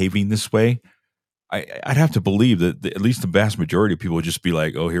FDA behaving this way, I'd have to believe that at least the vast majority of people would just be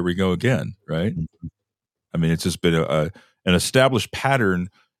like, "Oh, here we go again," right? Mm-hmm. I mean, it's just been an established pattern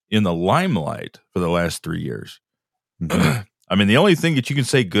in the limelight for the last 3 years. Mm-hmm. I mean, the only thing that you can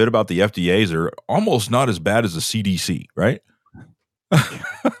say good about the FDA is they're almost not as bad as the CDC, right?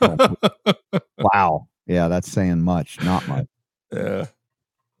 Wow. Yeah, that's saying much, not much. Yeah.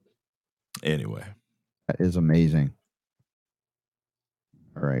 Anyway. That is amazing.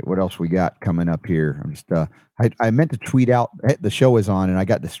 All right, what else we got coming up here? I'm just I meant to tweet out the show is on, and I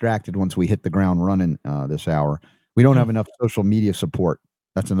got distracted once we hit the ground running this hour. We don't have enough social media support.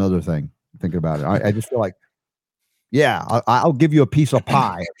 That's another thing. Think about it. I just feel like, I'll give you a piece of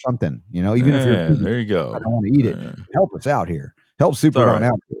pie or something. Even if you're there you go. I don't want to eat it. Help us out here. Help Super right.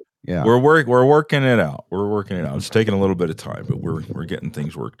 out here. Yeah, we're working it out. It's taking a little bit of time, but we're getting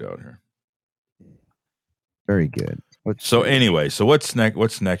things worked out here. Very good. Anyway, what's next?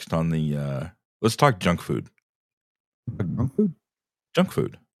 What's next on the? Let's talk junk food. Junk food. Junk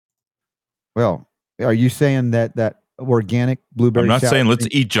food. Well, are you saying that organic blueberry? I'm not saying let's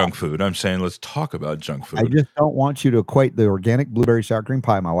eat junk food. I'm saying let's talk about junk food. I just don't want you to equate the organic blueberry sour cream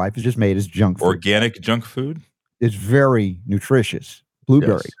pie my wife has just made as junk food. Organic junk food is very nutritious.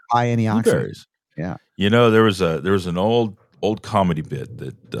 Blueberry, high antioxidants. Blueberries. Yeah. There was an old comedy bit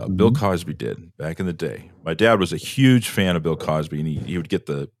that Bill Cosby did back in the day. My dad was a huge fan of Bill Cosby, and he would get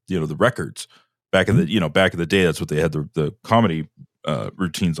the records back in the day. That's what they had the comedy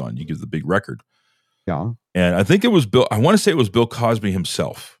routines on. You give the big record. Yeah. And I think it was I want to say it was Bill Cosby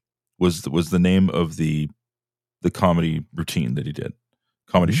himself was the name of the comedy routine that he did,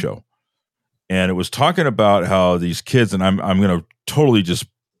 comedy show. And it was talking about how these kids, and I'm going to totally just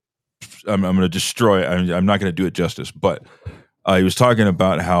I'm going to destroy. I'm not going to do it justice, but he was talking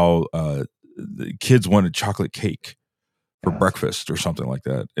about how the kids wanted chocolate cake for breakfast or something like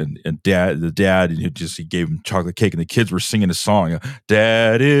that, and the dad he gave him chocolate cake, and the kids were singing a song,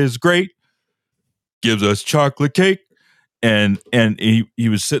 "Dad is great, gives us chocolate cake." And he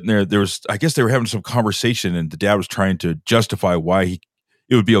was sitting there. I guess they were having some conversation, and the dad was trying to justify why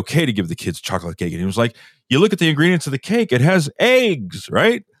it would be okay to give the kids chocolate cake. And he was like, "You look at the ingredients of the cake; it has eggs,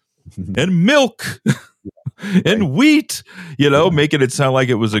 right, and milk, and wheat. Making it sound like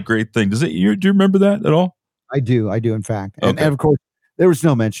it was a great thing." Do you remember that at all? I do, in fact, and of course, there was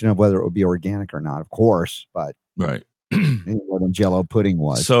no mention of whether it would be organic or not, of course, but right. What Jell-O pudding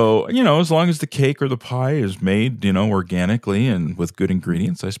was. So, as long as the cake or the pie is made, organically and with good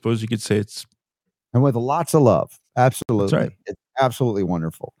ingredients, I suppose you could say it's. And with lots of love. Absolutely. That's right. It's absolutely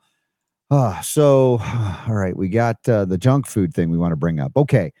wonderful. So, all right, we got the junk food thing we want to bring up.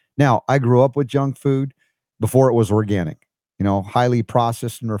 Okay. Now, I grew up with junk food before it was organic, highly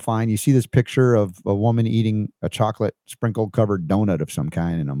processed and refined. You see this picture of a woman eating a chocolate sprinkle covered donut of some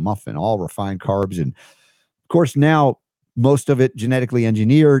kind and a muffin, all refined carbs. And of course, now most of it genetically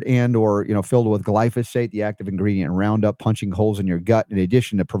engineered and or filled with glyphosate, the active ingredient in Roundup, punching holes in your gut in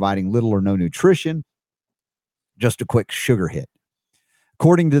addition to providing little or no nutrition. Just a quick sugar hit.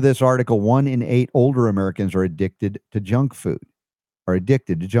 According to this article, 1 in 8 older Americans are addicted to junk food.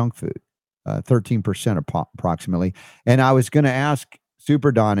 13% approximately. And I was going to ask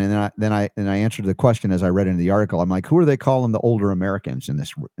Super Don, and then I answered the question as I read into the article. I'm like, who are they calling the older Americans in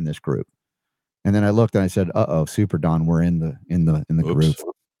this group? And then I looked and I said, Super Don, we're in the group.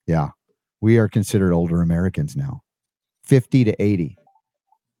 Yeah. We are considered older Americans now. 50 to 80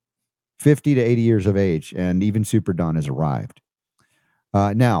 years of age. And even Super Don has arrived.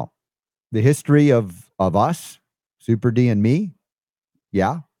 Now, the history of us, Super D and me.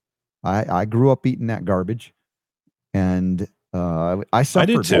 Yeah. I grew up eating that garbage. And I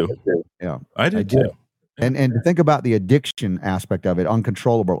suffered. I did too. Yeah. I did too. And to think about the addiction aspect of it,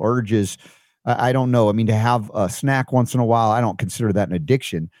 uncontrollable urges. I don't know. I mean, to have a snack once in a while, I don't consider that an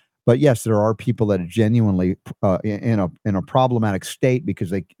addiction. But yes, there are people that are genuinely in a problematic state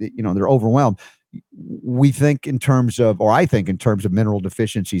because they're overwhelmed. We think in terms of, or I think in terms of mineral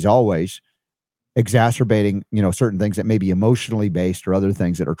deficiencies, always exacerbating, certain things that may be emotionally based or other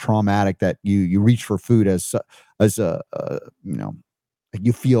things that are traumatic that you reach for food as a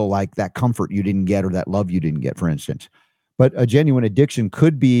you feel like that comfort you didn't get or that love you didn't get, for instance. But a genuine addiction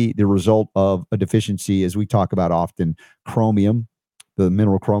could be the result of a deficiency, as we talk about often, chromium, the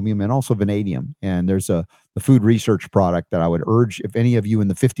mineral chromium, and also vanadium. And there's the food research product that I would urge, if any of you in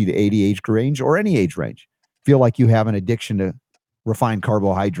the 50 to 80 age range or any age range feel like you have an addiction to refined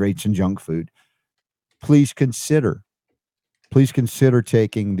carbohydrates and junk food, please consider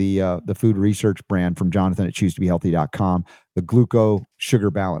taking the food research brand from Jonathan at choosetobehealthy.com, the glucose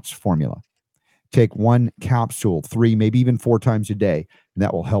sugar balance formula. Take 1 capsule 3, maybe even 4 times a day, and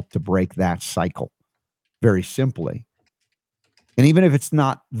that will help to break that cycle very simply. And even if it's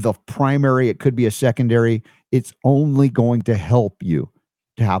not the primary, it could be a secondary, it's only going to help you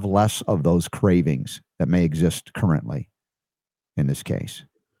to have less of those cravings that may exist currently in this case.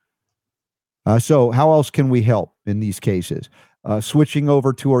 So how else can we help in these cases? Switching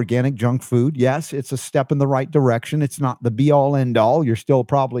over to organic junk food. Yes, it's a step in the right direction. It's not the be all end all. You're still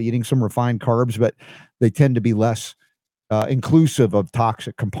probably eating some refined carbs, but they tend to be less inclusive of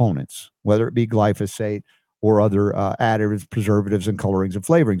toxic components, whether it be glyphosate or other additives, preservatives, and colorings and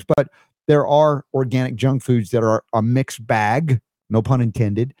flavorings. But there are organic junk foods that are a mixed bag, no pun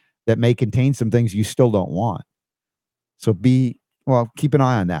intended, that may contain some things you still don't want. So keep an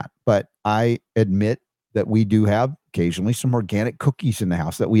eye on that. But I admit that we do have occasionally some organic cookies in the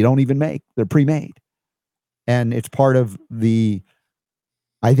house that we don't even make. They're pre-made. And it's part of the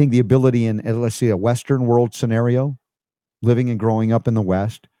ability in, let's say, a Western world scenario, living and growing up in the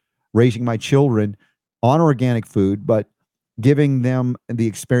West, raising my children on organic food, but giving them the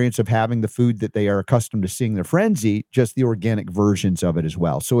experience of having the food that they are accustomed to seeing their friends eat, just the organic versions of it as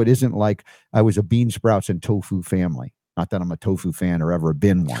well. So it isn't like I was a bean sprouts and tofu family. Not that I'm a tofu fan or ever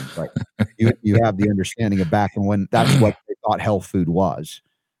been one, but you have the understanding of back when that's what they thought health food was.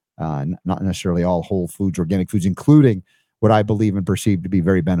 Not necessarily all whole foods, organic foods, including what I believe and perceive to be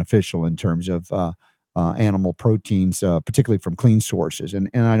very beneficial in terms of animal proteins, particularly from clean sources. And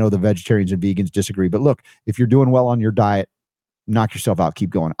I know the vegetarians and vegans disagree, but look, if you're doing well on your diet, knock yourself out, keep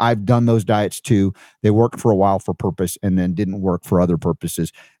going. I've done those diets too. They worked for a while for purpose and then didn't work for other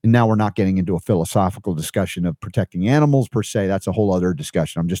purposes. And now we're not getting into a philosophical discussion of protecting animals per se. That's a whole other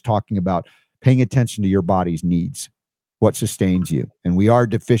discussion. I'm just talking about paying attention to your body's needs, what sustains you. And we are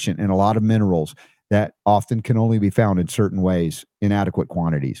deficient in a lot of minerals. that often can only be found in certain ways, in adequate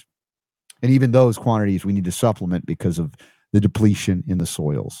quantities. And even those quantities we need to supplement because of the depletion in the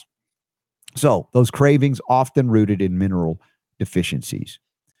soils. So those cravings often rooted in mineral deficiencies.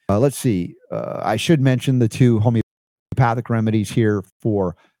 Let's see. I should mention the two homeopathic remedies here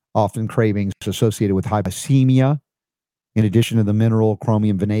for often cravings associated with hypocemia. In addition to the mineral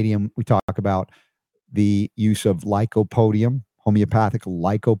chromium, vanadium, we talk about the use of lycopodium, homeopathic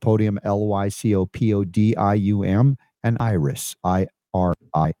lycopodium, lycopodium, and iris,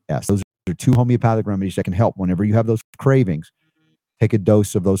 IRIS. Those are two homeopathic remedies that can help whenever you have those cravings. Take a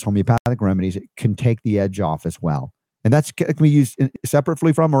dose of those homeopathic remedies. It can take the edge off as well. And that can be used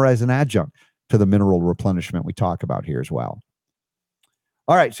separately from or as an adjunct to the mineral replenishment we talk about here as well.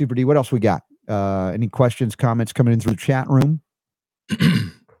 All right, Super D, what else we got? Any questions, comments coming in through the chat room?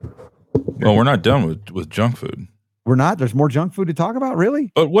 Well, we're not done with junk food. We're not? There's more junk food to talk about?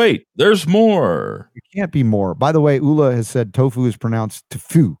 Really? But wait, there's more. It can't be more. By the way, Ula has said tofu is pronounced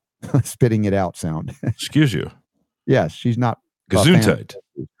tofu, spitting it out sound. Excuse you. Yes, she's not. Gesundheit.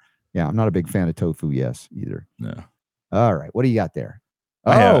 Yeah, I'm not a big fan of tofu, either. No. All right, what do you got there?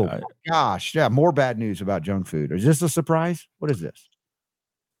 Gosh, yeah, more bad news about junk food. Is this a surprise? What is this?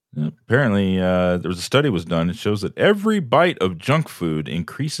 Apparently, there was a study was done. It shows that every bite of junk food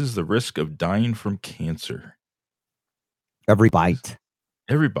increases the risk of dying from cancer. Every bite.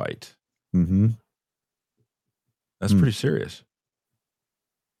 Every bite. Mm-hmm. That's pretty serious.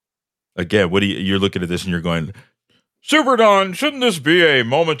 Again, you're looking at this and you're going, Super Don, shouldn't this be a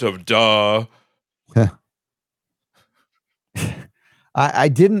moment of duh? I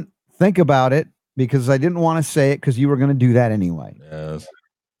didn't think about it because I didn't want to say it because you were going to do that anyway. Yes.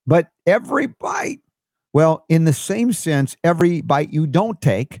 But every bite, well, in the same sense, every bite you don't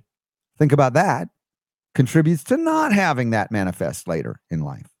take, think about that, contributes to not having that manifest later in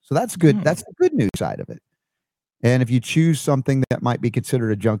life. So that's good. That's the good news side of it. And if you choose something that might be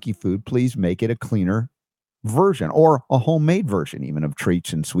considered a junky food, please make it a cleaner version or a homemade version, even of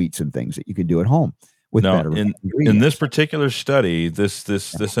treats and sweets and things that you can do at home with better ingredients. In this particular study, this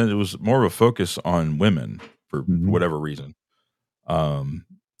it was more of a focus on women for whatever reason.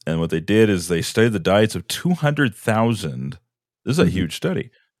 And what they did is they studied the diets of 200,000. This is a huge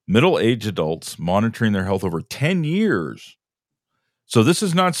study. Middle-aged adults monitoring their health over 10 years. So this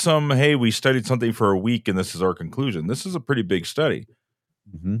is not hey, we studied something for a week and this is our conclusion. This is a pretty big study.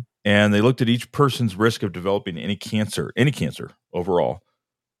 Mm-hmm. And they looked at each person's risk of developing any cancer overall,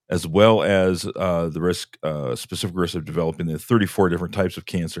 as well as the specific risk of developing the 34 different types of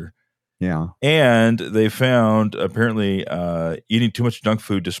cancer. Yeah. And they found apparently eating too much junk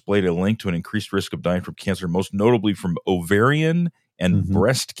food displayed a link to an increased risk of dying from cancer, most notably from ovarian and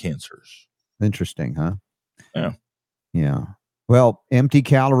breast cancers. Interesting, huh? Yeah. Yeah. Well, empty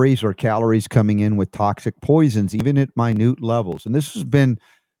calories or calories coming in with toxic poisons, even at minute levels. And this has been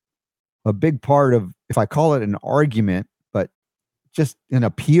a big part of, if I call it an argument, but just an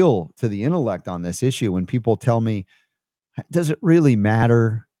appeal to the intellect on this issue. When people tell me, does it really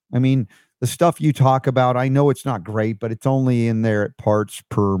matter? I mean, the stuff you talk about, I know it's not great, but it's only in there at parts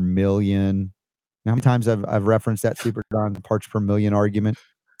per million. How many times I've referenced that Super Don parts per million argument?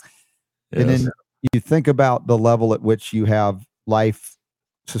 Yes. And then you think about the level at which you have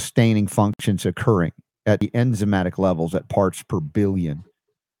life-sustaining functions occurring at the enzymatic levels at parts per billion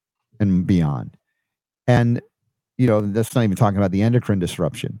and beyond. And, that's not even talking about the endocrine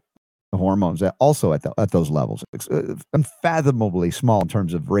disruption, the hormones that also at those levels. It's unfathomably small in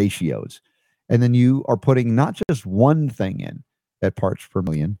terms of ratios. And then you are putting not just one thing in at parts per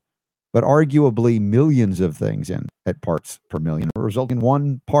million, but arguably millions of things in at parts per million, resulting in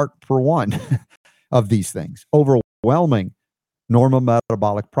 1 part per 1 of these things, overwhelming normal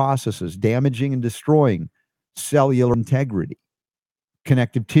metabolic processes, damaging and destroying cellular integrity,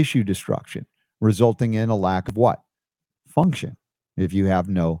 connective tissue destruction, resulting in a lack of what? Function, if you have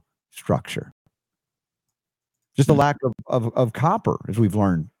no structure. Just a lack of copper, as we've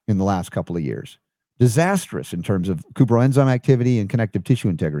learned in the last couple of years. Disastrous in terms of cuproenzyme activity and connective tissue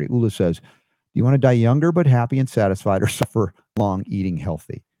integrity. Ula says, do you want to die younger but happy and satisfied, or suffer long eating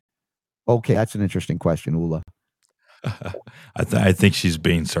healthy? Okay, that's an interesting question, Ula. I think she's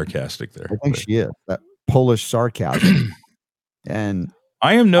being sarcastic there. I think she is. That Polish sarcasm. And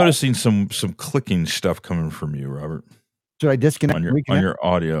I am noticing some clicking stuff coming from you, Robert. Should I disconnect on your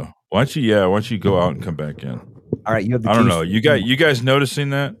audio? Why don't you go out and come back in? All right, you have the I don't know. You guys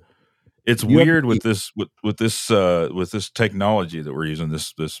noticing that? It's weird with this technology that we're using,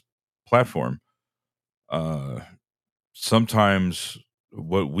 this platform. Sometimes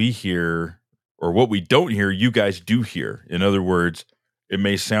what we hear or what we don't hear, you guys do hear. In other words, it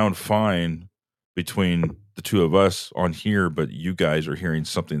may sound fine between the two of us on here, but you guys are hearing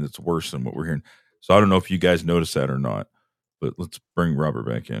something that's worse than what we're hearing. So I don't know if you guys notice that or not, but let's bring Robert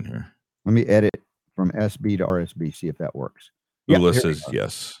back in here. Let me edit from SB to RSB, see if that works. Ula says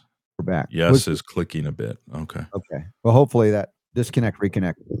yes. We're back. Yes is clicking a bit. Okay. Well, hopefully that disconnect,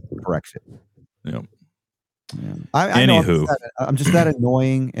 reconnect corrects it. Yep. Yeah. I know I'm just that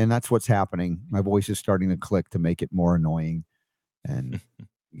annoying, and that's what's happening. My voice is starting to click to make it more annoying, and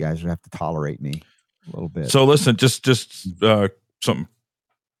you guys have to tolerate me a little bit. So listen, just something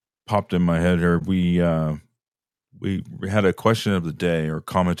popped in my head here. We had a question of the day or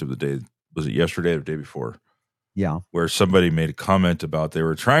comment of the day. Was it yesterday or the day before? Yeah. Where somebody made a comment about they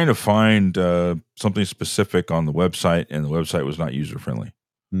were trying to find something specific on the website, and the website was not user friendly.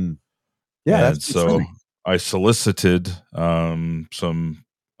 Yeah. And so I solicited some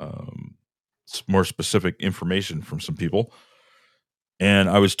more specific information from some people. And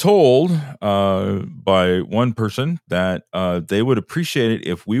I was told by one person that they would appreciate it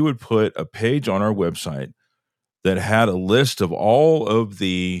if we would put a page on our website that had a list of all of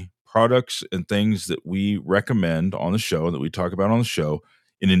the products and things that we recommend on the show, that we talk about on the show,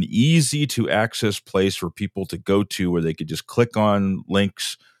 in an easy to access place for people to go to where they could just click on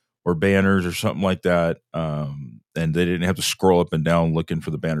links or banners or something like that. And they didn't have to scroll up and down looking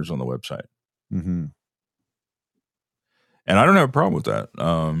for the banners on the website. Mm-hmm. And I don't have a problem with that.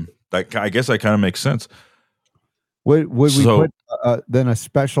 I guess that kind of makes sense. Would we put then a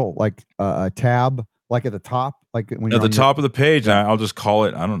special, like a tab, like at the top, like when at the top of the page? I'll just call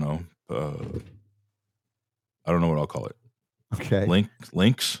it, I don't know. I don't know what I'll call it. Okay.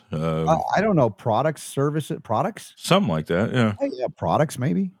 Links. I don't know. Products, services, products, something like that. Yeah. Yeah. Products,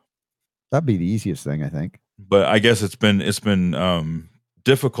 maybe. That'd be the easiest thing, I think. But I guess it's been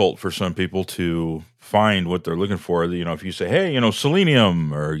difficult for some people to find what they're looking for. You know, if you say, hey,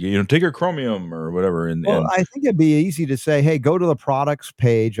 selenium, or, take your chromium or whatever. And I think it'd be easy to say, hey, go to the products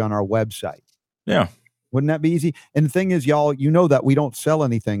page on our website. Yeah. Wouldn't that be easy? And the thing is, y'all, that we don't sell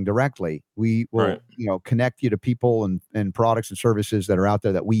anything directly. We will, connect you to people and products and services that are out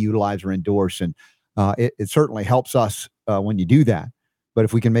there that we utilize or endorse. And it certainly helps us when you do that. But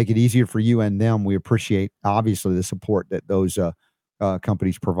if we can make it easier for you and them, we appreciate, obviously, the support that those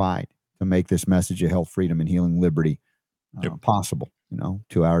companies provide to make this message of health, freedom, and healing liberty possible,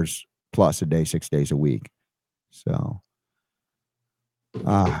 2 hours plus a day, 6 days a week. So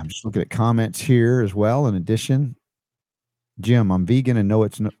I'm just looking at comments here as well. In addition, Jim, I'm vegan and know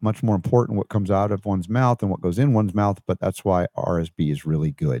it's much more important what comes out of one's mouth than what goes in one's mouth, but that's why RSB is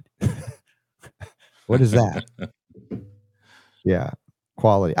really good. What is that? Yeah.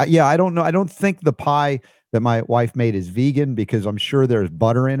 Quality. I don't know. I don't think the pie that my wife made is vegan, because I'm sure there's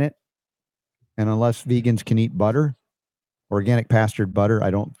butter in it. And unless vegans can eat butter, organic pastured butter,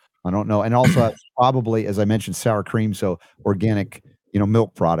 I don't know. And also probably, as I mentioned, sour cream. So organic,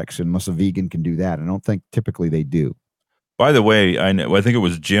 milk products, unless a vegan can do that. I don't think typically they do. By the way, I think it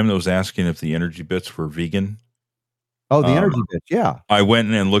was Jim that was asking if the energy bits were vegan. Oh, the energy bits. Yeah. I went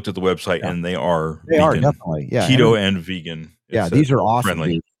in and looked at the website and they are vegan. Are definitely. Yeah. Keto and vegan. Yeah. These are awesome.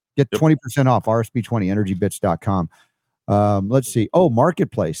 Friendly. Get 20% off RSB20 energybits.com. Let's see. Oh,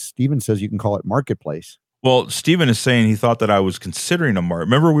 Marketplace. Steven says you can call it Marketplace. Well, Steven is saying he thought that I was considering a market.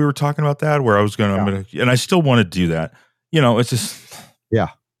 Remember we were talking about that, where I was going to, and I still want to do that. It's just. Yeah.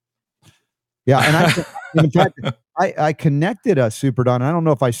 And in fact, I connected us, Super Don. I don't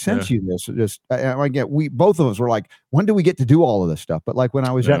know if I sent you this. Both of us were like, when do we get to do all of this stuff? But like when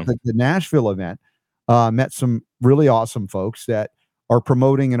I was at the Nashville event, met some really awesome folks that are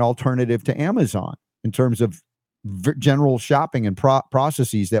promoting an alternative to Amazon in terms of general shopping and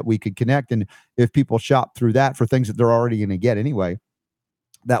processes that we could connect. And if people shop through that for things that they're already going to get anyway,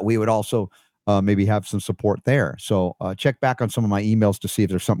 that we would also maybe have some support there. So check back on some of my emails to see if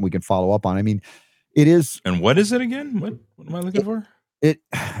there's something we can follow up on. I mean, it is. And what is it again? What am I looking for?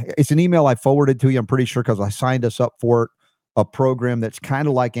 It's an email I forwarded to you. I'm pretty sure, because I signed us up for it. A program that's kind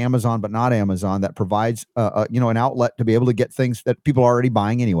of like Amazon, but not Amazon, that provides, an outlet to be able to get things that people are already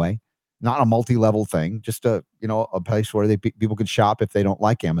buying anyway. Not a multi-level thing, just a place where people can shop if they don't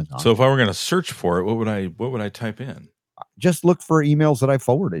like Amazon. So if I were going to search for it, what would I type in? Just look for emails that I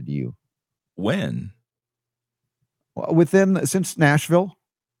forwarded to you. When? Since Nashville.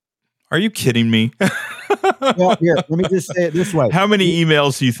 Are you kidding me? Well, here, let me just say it this way. How many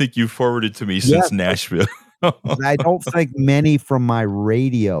emails do you think you forwarded to me since Nashville? I don't think many from my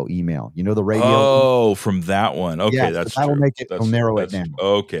radio email. The radio. Oh, from that one. Okay, that's that'll true. make it. It'll narrow it down.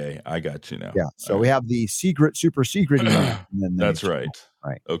 Okay, I got you now. Yeah. So we have the super secret email. That's right.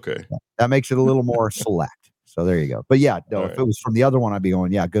 Right. Okay. That makes it a little more select. So there you go. But yeah, no, All if it was from the other one, I'd be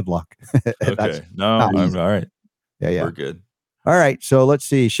going, yeah, good luck. Okay. No, I'm all right. Yeah. We're good. All right. So let's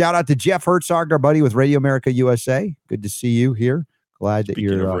see. Shout out to Jeff Herzog, our buddy with Radio America USA. Good to see you here. Glad that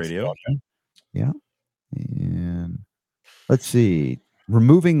Speaking you're of radio. Yeah. And let's see.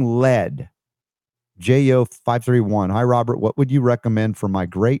 Removing lead. JO531. Hi, Robert. What would you recommend for my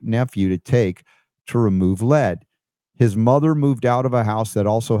great nephew to take to remove lead? His mother moved out of a house that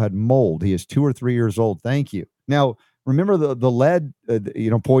also had mold. He is 2 or 3 years old. Thank you. Now, remember the lead,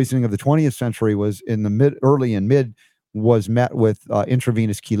 poisoning of the 20th century was in the early and mid was met with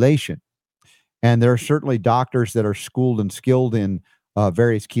intravenous chelation. And there are certainly doctors that are schooled and skilled in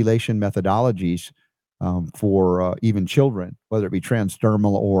various chelation methodologies for even children, whether it be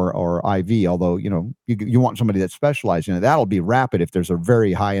transdermal or IV, although, you want somebody that's specialized in it. That'll be rapid if there's a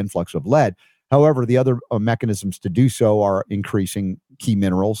very high influx of lead. However, the other mechanisms to do so are increasing key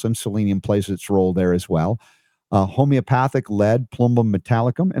minerals, and selenium plays its role there as well. Homeopathic lead, plumbum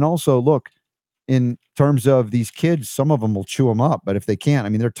metallicum. And also, look, in terms of these kids, some of them will chew them up, but if they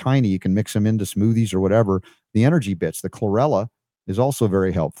can't, they're tiny. You can mix them into smoothies or whatever. The energy bits, the chlorella, is also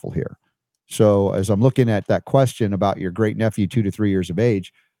very helpful here. So as I'm looking at that question about your great nephew, 2 to 3 years of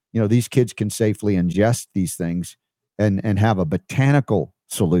age, these kids can safely ingest these things and have a botanical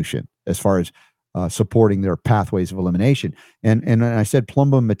solution as far as supporting their pathways of elimination. And I said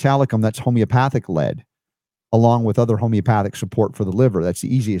plumbum metallicum, that's homeopathic lead, along with other homeopathic support for the liver. That's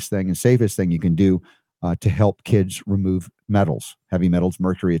the easiest thing and safest thing you can do to help kids remove metals, heavy metals,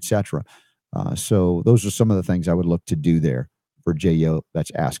 mercury, etc. So those are some of the things I would look to do there for J.O.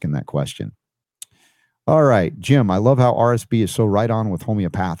 that's asking that question. All right, Jim, I love how RSB is so right on with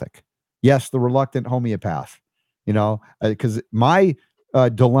homeopathic. Yes, the reluctant homeopath, because my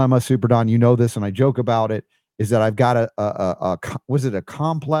dilemma, Super Don, this, and I joke about it, is that I've got was it a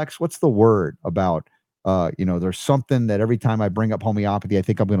complex? What's the word about, there's something that every time I bring up homeopathy, I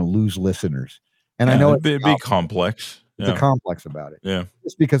think I'm going to lose listeners. And I know it's a big complex. It's a complex about it. Yeah.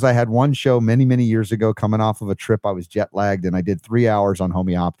 Just because I had one show many, many years ago coming off of a trip, I was jet lagged, and I did 3 hours on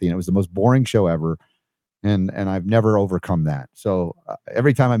homeopathy, and it was the most boring show ever. And I've never overcome that. So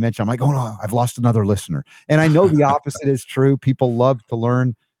every time I mention, I'm like, oh no, I've lost another listener. And I know the opposite is true. People love to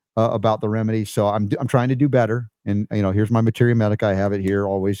learn about the remedy. So I'm trying to do better. And here's my Materia Medica. I have it here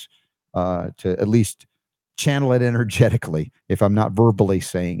always to at least channel it energetically if I'm not verbally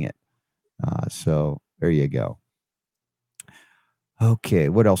saying it. So there you go. Okay,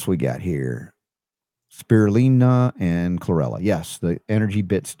 what else we got here? Spirulina and chlorella. Yes, the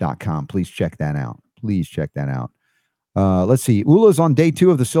energybits.com. Please check that out. Let's see. Ula's on day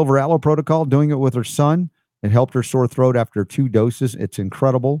 2 of the Silver Aloe protocol, doing it with her son. It helped her sore throat after 2 doses. It's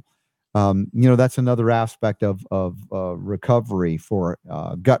incredible. That's another aspect of recovery for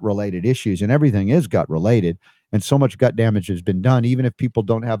gut-related issues, and everything is gut-related. And so much gut damage has been done, even if people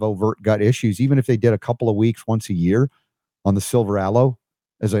don't have overt gut issues, even if they did a couple of weeks once a year on the Silver Aloe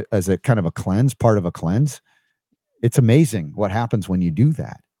as a kind of a cleanse, part of a cleanse. It's amazing what happens when you do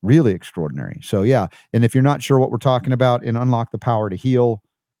that. Really extraordinary. So yeah. And if you're not sure what we're talking about in Unlock the Power to Heal,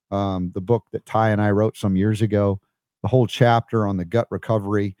 the book that Ty and I wrote some years ago, the whole chapter on the gut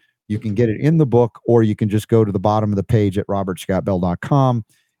recovery, you can get it in the book, or you can just go to the bottom of the page at robertscottbell.com.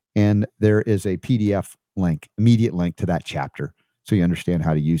 And there is a PDF link, immediate link to that chapter. So you understand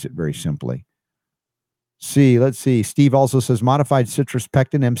how to use it very simply. Let's see. Steve also says modified citrus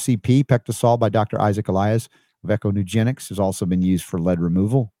pectin, MCP, Pectosol by Dr. Isaac Elias of Econugenics has also been used for lead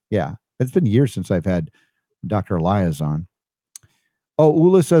removal. Yeah, it's been years since I've had Dr. Elias on. Oh,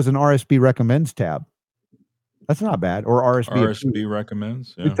 Ula says an RSB recommends tab. That's not bad. Or RSB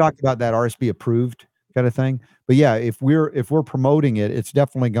recommends. Yeah. We've talked about that RSB approved kind of thing. But yeah, if we're promoting it, it's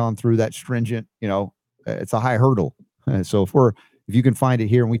definitely gone through that stringent, it's a high hurdle. So if you can find it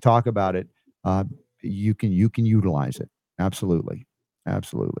here and we talk about it, you can utilize it. Absolutely.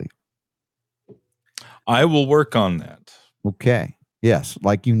 I will work on that. Okay. Yes.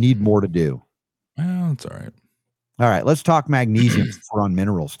 Like you need more to do. Well, that's all right. All right. Let's talk magnesium for on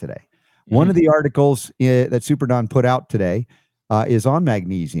minerals today. One of the articles that Super Don put out today is on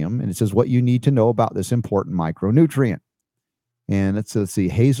magnesium, and it says what you need to know about this important micronutrient. And let's see,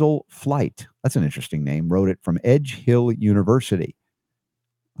 Hazel Flight. That's an interesting name. Wrote it from Edge Hill University.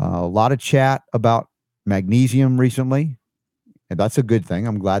 A lot of chat about magnesium recently, and that's a good thing.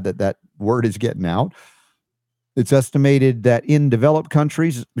 I'm glad that word is getting out. It's estimated that in developed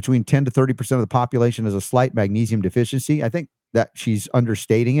countries, between 10 to 30% of the population has a slight magnesium deficiency. I think that she's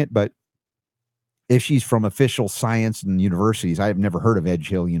understating it, but if she's from official science and universities, I have never heard of Edge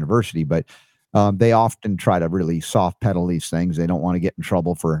Hill University, but they often try to really soft pedal these things. They don't want to get in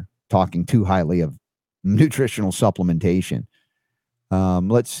trouble for talking too highly of nutritional supplementation.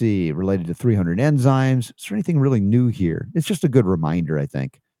 Let's see, related to 300 enzymes. Is there anything really new here? It's just a good reminder, I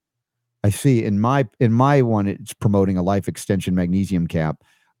think. I see in my one, it's promoting a life extension magnesium cap.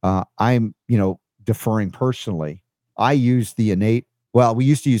 I'm, deferring personally. I use the innate. Well, we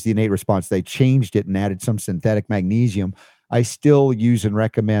used to use the innate response. They changed it and added some synthetic magnesium. I still use and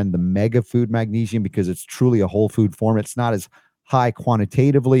recommend the Mega Food Magnesium because it's truly a whole food form. It's not as high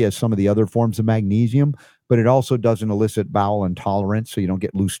quantitatively as some of the other forms of magnesium, but it also doesn't elicit bowel intolerance, so you don't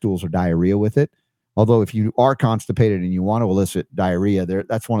get loose stools or diarrhea with it. Although if you are constipated and you want to elicit diarrhea,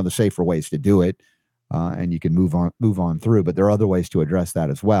 that's one of the safer ways to do it, and you can move on through. But there are other ways to address that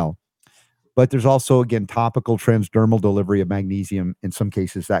as well. But there's also, again, topical transdermal delivery of magnesium. In some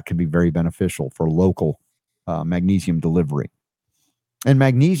cases, that can be very beneficial for local magnesium delivery. And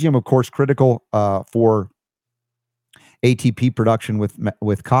magnesium, of course, critical for ATP production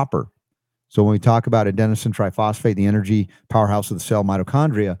with copper. So when we talk about adenosine triphosphate, the energy powerhouse of the cell,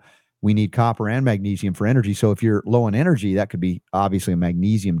 mitochondria, we need copper and magnesium for energy. So if you're low on energy, that could be obviously a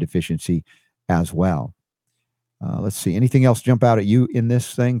magnesium deficiency as well. Let's see. Anything else jump out at you in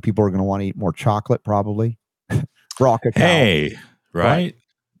this thing? People are going to want to eat more chocolate, probably. Raw cacao. Hey, right?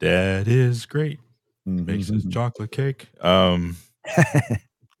 That is great. Makes his chocolate cake. Nothing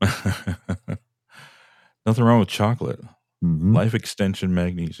wrong with chocolate. Life extension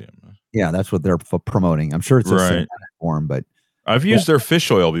magnesium. Yeah, that's what they're promoting. I'm sure it's a synthetic form, but I've used their fish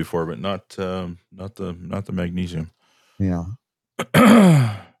oil before, but not the magnesium. Yeah.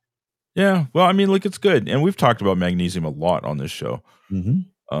 Yeah. Well, I mean, look, it's good, and we've talked about magnesium a lot on this show.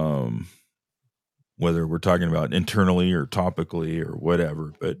 Whether we're talking about internally or topically or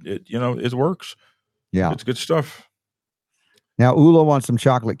whatever, but it works. Yeah, it's good stuff. Now, Ula wants some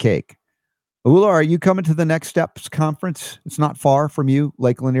chocolate cake. Ula, are you coming to the Next Steps conference? It's not far from you,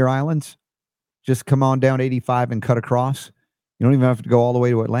 Lake Lanier Islands. Just come on down 85 and cut across. You don't even have to go all the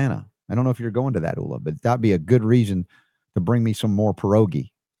way to Atlanta. I don't know if you're going to that, Ula, but that'd be a good reason to bring me some more pierogi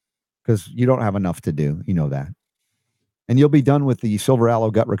because you don't have enough to do. You know that. And you'll be done with the silver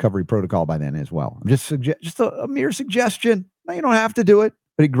aloe gut recovery protocol by then as well. I'm just a mere suggestion. No, you don't have to do it,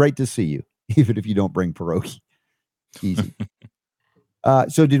 but it's great to see you, even if you don't bring pierogi. Easy.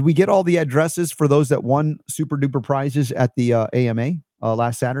 So did we get all the addresses for those that won super duper prizes at the AMA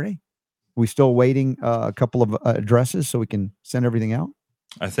last Saturday? Are we still waiting a couple of addresses so we can send everything out?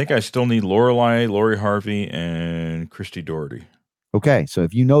 I think I still need Lorelei, Lori Harvey, and Christy Doherty. Okay, so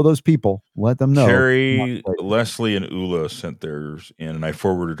if you know those people, let them know. Carrie, Leslie, and Ula sent theirs in, and I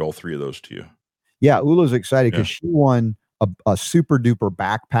forwarded all three of those to you. Yeah, Ula's excited because she won a super duper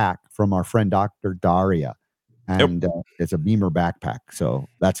backpack from our friend Dr. Daria. And it's a Beamer backpack, so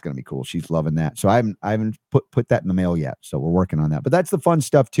that's going to be cool. She's loving that. So I haven't put that in the mail yet, so we're working on that. But that's the fun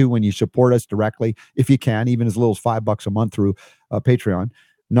stuff too when you support us directly, if you can, even as little as $5 a month through Patreon.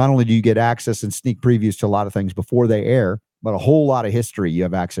 Not only do you get access and sneak previews to a lot of things before they air, but a whole lot of history you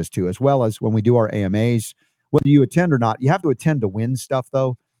have access to, as well as when we do our AMAs, whether you attend or not. You have to attend to win stuff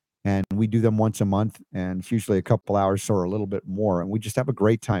though, and we do them once a month, and it's usually a couple hours or a little bit more, and we just have a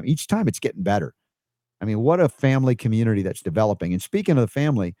great time. Each time it's getting better. I mean, what a family community that's developing. And speaking of the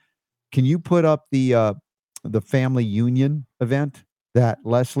family, can you put up the family union event that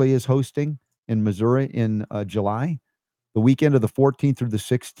Leslie is hosting in Missouri in July, the weekend of the 14th through the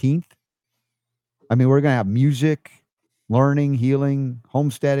 16th? I mean, we're going to have music, learning, healing,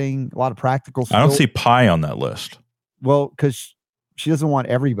 homesteading, a lot of practical skills. I don't see pie on that list. Well, because she doesn't want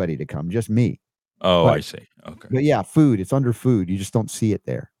everybody to come, just me. Oh, I see. Okay. But yeah, food. It's under food. You just don't see it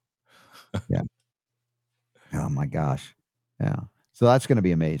there. Yeah. Oh my gosh. Yeah. So that's going to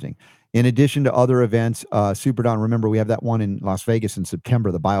be amazing. In addition to other events, Super Don, remember we have that one in Las Vegas in September,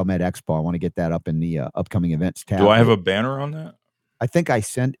 the Biomed Expo. I want to get that up in the upcoming events tab. Do I have a banner on that? I think I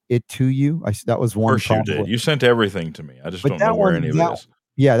sent it to you. That was one. Of course you did. You sent everything to me. I just don't know where any of it is.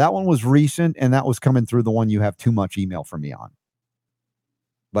 Yeah, that one was recent, and that was coming through the one you have too much email from me on.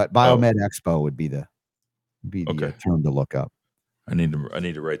 But Biomed Expo would be the term to look up. I need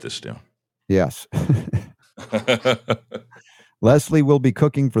to write this down. Yes. Leslie will be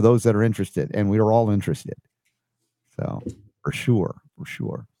cooking for those that are interested, and we are all interested. So for sure.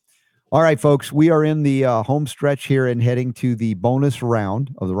 All right, folks, we are in the home stretch here and heading to the bonus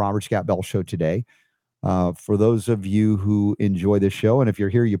round of the Robert Scott Bell Show today. For those of you who enjoy this show, and if you're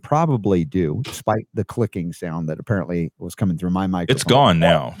here, you probably do, despite the clicking sound that apparently was coming through my microphone. It's gone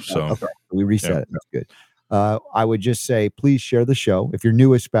now, so okay. We reset it. That's good. I would just say, please share the show. If you're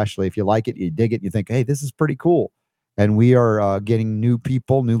new, especially if you like it, you dig it, you think, hey, this is pretty cool. And we are getting new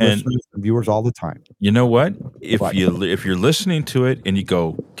people, new listeners and viewers all the time. You know what? If you're listening to it and you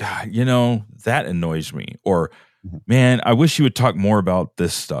go, God, that annoys me, or man, I wish you would talk more about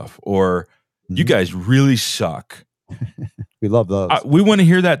this stuff, or you guys really suck. We love those. We want to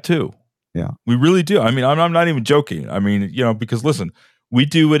hear that too. Yeah, we really do. I mean, I'm not even joking. I mean, because listen, we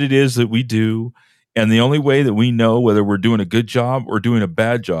do what it is that we do. And the only way that we know whether we're doing a good job or doing a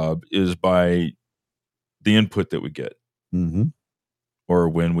bad job is by the input that we get. Mm-hmm. Or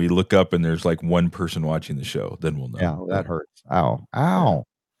when we look up and there's like one person watching the show, then we'll know. Yeah, that hurts. Ow. All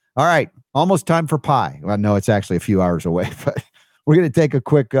right. Almost time for pie. Well, no, it's actually a few hours away, but we're going to take a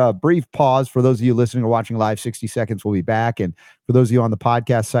quick brief pause. For those of you listening or watching live, 60 seconds, we'll be back. And for those of you on the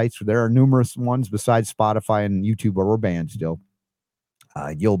podcast sites, there are numerous ones besides Spotify and YouTube where we're banned still.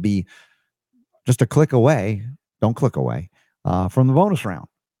 You'll be just a click away. Don't click away from the bonus round,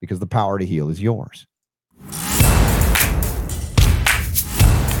 because the power to heal is yours.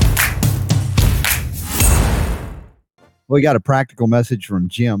 We got a practical message from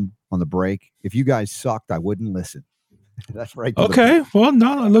Jim on the break. If you guys sucked, I wouldn't listen. That's right. Okay. Well,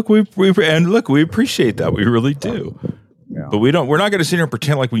 no, look, we appreciate that. We really do. Yeah. But we're not going to sit here and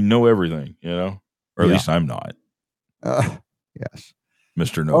pretend like we know everything, or at least I'm not. Yes.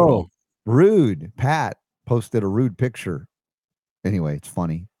 Mr. Know-it-all. Rude. Pat posted a rude picture. Anyway, it's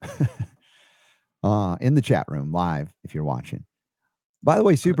funny. In the chat room live, if you're watching. By the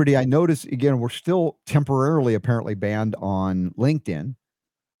way, Super D, I noticed, again, we're still temporarily apparently banned on LinkedIn.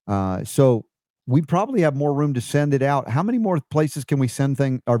 So we probably have more room to send it out. How many more places can we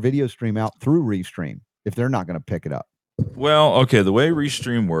send our video stream out through Restream if they're not going to pick it up? Well, okay, the way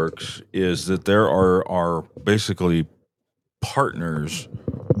Restream works is that there are basically partners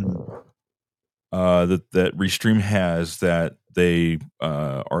that Restream has that they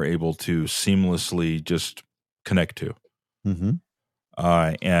are able to seamlessly just connect to. Mm-hmm.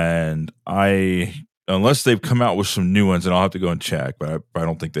 And unless they've come out with some new ones, and I'll have to go and check, but I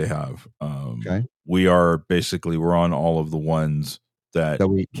don't think they have. Okay. We're on all of the ones that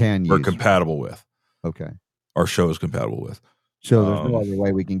we can we're use. compatible with. Okay. Our show is compatible with. So there's no other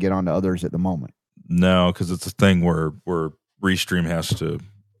way we can get onto others at the moment. No, because it's a thing where Restream has to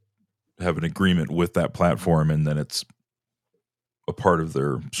have an agreement with that platform, and then it's a part of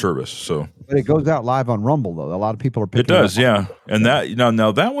their service. So, but it goes out live on Rumble, though. A lot of people are picking it does, yeah. And that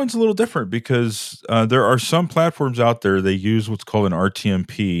now that one's a little different, because there are some platforms out there, they use what's called an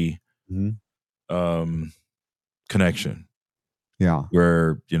RTMP connection. Yeah,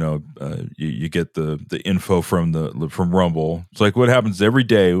 where you get the info from Rumble. It's like what happens every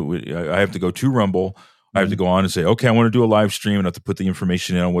day. I have to go to Rumble. I have to go on and say, okay, I want to do a live stream, and I have to put the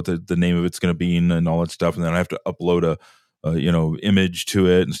information in on what the name of it's going to be and all that stuff, and then I have to upload a image to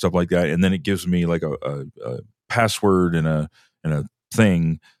it and stuff like that, and then it gives me like a password and a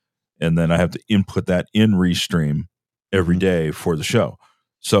thing, and then I have to input that in Restream every day for the show.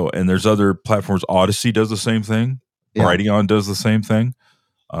 So, and there's other platforms. Odyssey does the same thing. Yeah. Brighteon does the same thing.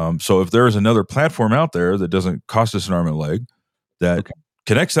 So if there is another platform out there that doesn't cost us an arm and a leg that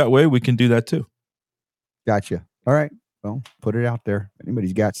connects that way, we can do that too. Gotcha. All right. Well, put it out there. If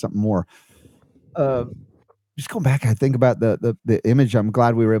anybody's got something more. Just going back, I think about the image. I'm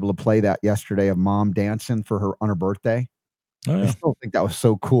glad we were able to play that yesterday of Mom dancing on her birthday. Oh, yeah. I still think that was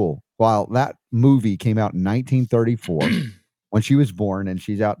so cool. While that movie came out in 1934 when she was born, and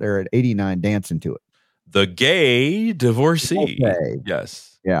she's out there at 89 dancing to it. The Gay Divorcee. Okay.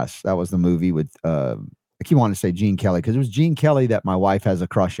 Yes, that was the movie with I keep wanting to say Gene Kelly, because it was Gene Kelly that my wife has a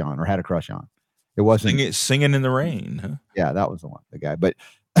crush on, or had a crush on. It wasn't Singing in the Rain. Huh? Yeah, that was the one, the guy. But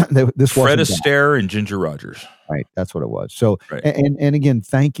this Fred Astaire and Ginger Rogers. Right, that's what it was. So, and again,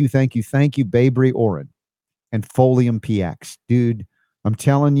 thank you, Babry Oren and Folium PX, dude. I'm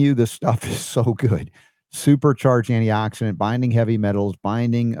telling you, this stuff is so good. Supercharged antioxidant, binding heavy metals,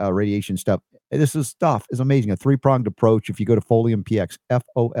 binding radiation stuff. This stuff is amazing. A 3-pronged approach. If you go to Folium PX,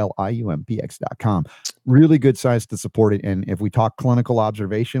 FOLIUMPX.com, really good science to support it. And if we talk clinical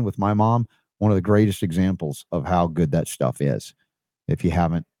observation with my mom, one of the greatest examples of how good that stuff is. If you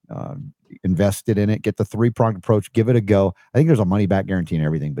haven't invested in it, get the 3-pronged approach, give it a go. I think there's a money back guarantee and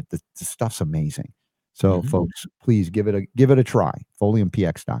everything, but the stuff's amazing. So folks, please give it a try.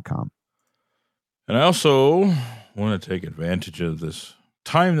 FoliumPX.com. And I also want to take advantage of this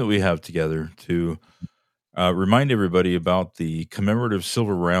time that we have together to remind everybody about the commemorative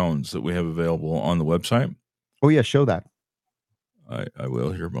silver rounds that we have available on the website. Oh yeah, show that. I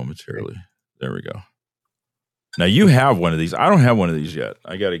will here momentarily. There we go. Now you have one of these. I don't have one of these yet.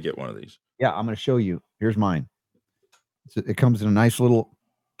 I got to get one of these. Yeah, I'm going to show you. Here's mine. It comes in a nice little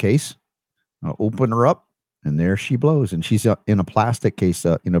case. I'll open her up. and there she blows, and she's in a plastic case,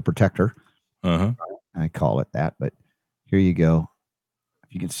 protector. I call it that, but here you go.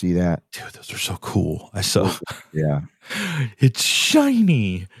 If you can see that, dude, those are so cool. I saw. Yeah, it's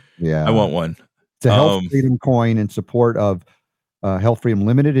shiny. Yeah, I want one. It's a Health Freedom coin in support of Health Freedom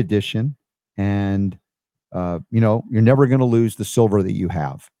limited edition, and you're never going to lose the silver that you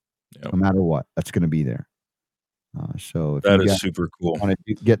have, no matter what. That's going to be there. So if that is super cool. Want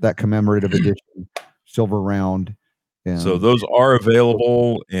to get that commemorative edition silver round, so those are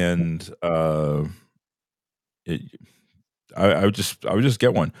available, and I would just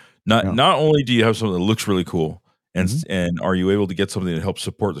get one. Not only do you have something that looks really cool, and are you able to get something that helps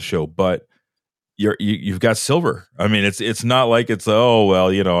support the show, but you've got silver. I mean, it's not like it's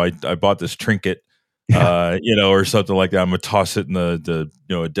I bought this trinket, or something like that. I'm gonna toss it in the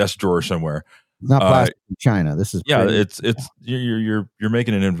a desk drawer somewhere. It's not plastic in China. This is it's you're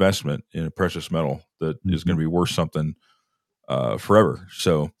making an investment in a precious metal that is going to be worth something forever.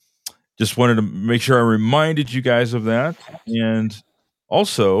 So just wanted to make sure I reminded you guys of that. And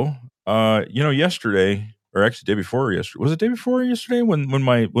also, yesterday, or actually day before yesterday, was it day before yesterday when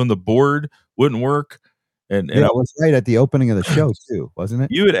the board wouldn't work? And it was right at the opening of the show too, wasn't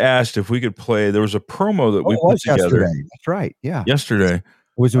it? You had asked if we could play. There was a promo that we put together. Yesterday. That's right. Yeah. Yesterday.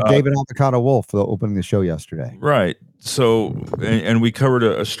 It was with David Avocado Wolf for the opening the show yesterday. Right. So, and we covered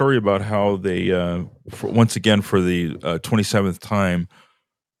a story about how they, once again, for the 27th time,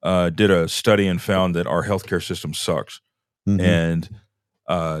 did a study and found that our healthcare system sucks. And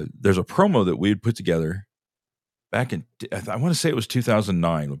there's a promo that we had put together back in, I want to say it was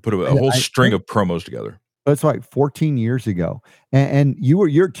 2009. We put a whole string of promos together. That's like 14 years ago. And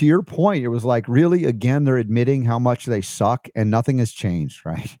you're to your point, it was like, really, again, they're admitting how much they suck and nothing has changed,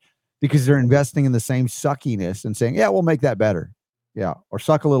 right? Because they're investing in the same suckiness and saying, yeah, we'll make that better. Yeah. Or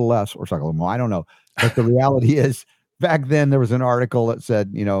suck a little less or suck a little more. I don't know. But the reality is, back then there was an article that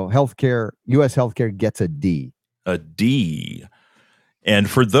said, healthcare, U.S. healthcare gets a D. A D. And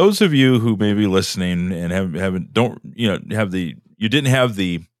for those of you who may be listening and you didn't have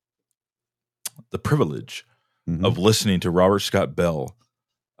the privilege of listening to Robert Scott Bell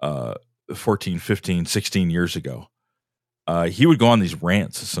 14, 15, 16 years ago. He would go on these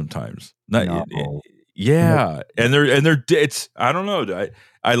rants sometimes. Yeah. And it's, I don't know.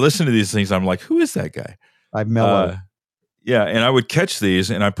 I listen to these things. I'm like, who is that guy? I've mellowed. Yeah. And I would catch these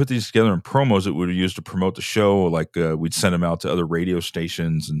and I put these together in promos that we would use to promote the show. Like we'd send them out to other radio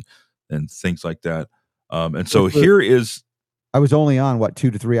stations and things like that. And so here is, I was only on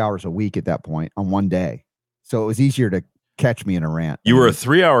 2 to 3 hours a week at that point on one day. So it was easier to catch me in a rant. You were a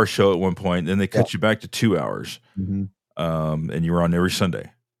 3-hour show at one point, then they cut you back to 2 hours. And you were on every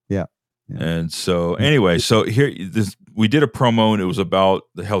Sunday. Yeah. And so anyway, so here we did a promo and it was about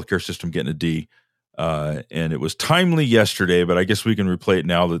the healthcare system getting a D. And it was timely yesterday, but I guess we can replay it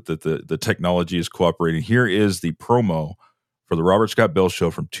now that the technology is cooperating. Here is the promo for the Robert Scott Bell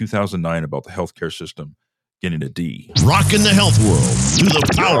Show from 2009 about the healthcare system getting a D. Rocking the health world through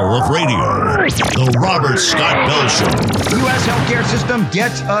the power of radio. The Robert Scott Bell Show. U.S. healthcare system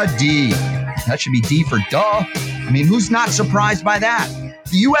gets a D. That should be D for duh. I mean, who's not surprised by that?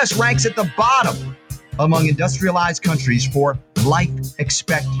 The U.S. ranks at the bottom among industrialized countries for life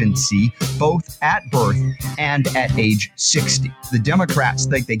expectancy, both at birth and at age 60. The Democrats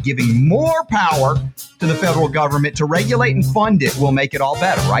think that giving more power to the federal government to regulate and fund it will make it all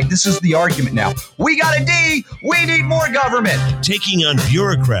better, right? This is the argument now. We got a D. We need more government. Taking on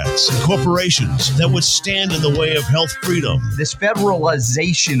bureaucrats and corporations that would stand in the way of health freedom. This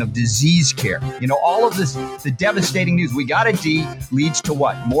federalization of disease care, all of this, the devastating news, we got a D, leads to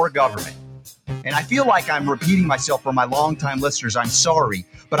what? More government. And I feel like I'm repeating myself for my longtime listeners. I'm sorry,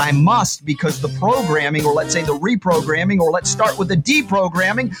 but I must, because the programming, or let's say the reprogramming, or let's start with the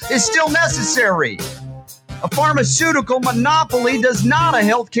deprogramming, is still necessary. A pharmaceutical monopoly does not a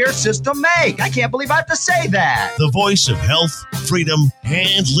healthcare system make. I can't believe I have to say that. The voice of health, freedom,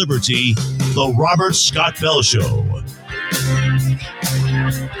 and liberty, The Robert Scott Bell Show.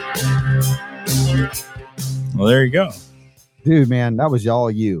 Well, there you go. Dude, man, that was all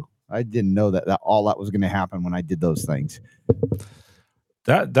you. I didn't know that all that was going to happen when I did those things.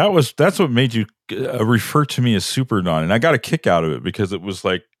 That's what made you refer to me as Super Don, and I got a kick out of it because it was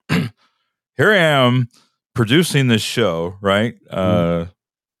like, here I am producing this show, right? For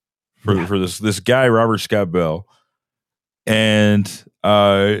this guy Robert Scott Bell, and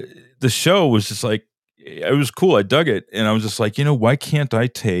the show was just like, it was cool. I dug it, and I was just like, why can't I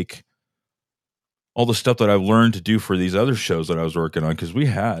take all the stuff that I've learned to do for these other shows that I was working on? Because we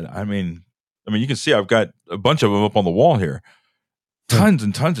had, I mean, you can see I've got a bunch of them up on the wall here. tons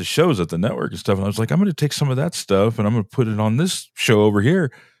and tons of shows at the network and stuff. And I was like, I'm going to take some of that stuff and I'm going to put it on this show over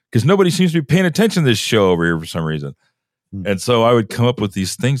here because nobody seems to be paying attention to this show over here for some reason. And so I would come up with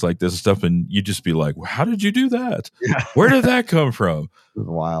these things like this and stuff, and you'd just be like, well, how did you do that? Yeah. Where did that come from? It was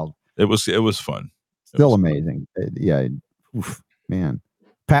wild. It was fun. Still amazing. Yeah. Oof, man.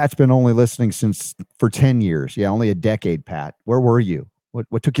 Pat's been only listening for 10 years. Yeah, only a decade, Pat. Where were you?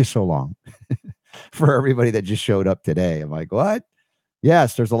 What took you so long? For everybody that just showed up today. I'm like, what?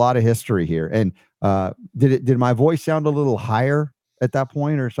 Yes, there's a lot of history here. And did my voice sound a little higher at that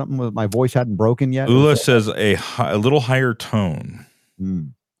point or something? My voice hadn't broken yet? Ula says a little higher tone.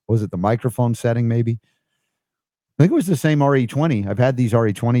 Was it the microphone setting maybe? I think it was the same RE20. I've had these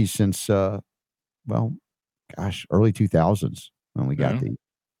RE20s since, early 2000s when we got these.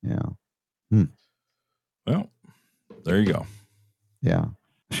 Yeah. Well, there you go. Yeah.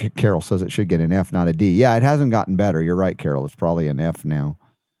 Carol says it should get an F, not a D. Yeah, it hasn't gotten better. You're right, Carol. It's probably an F now.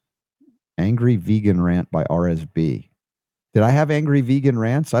 Angry Vegan Rant by RSB. Did I have angry vegan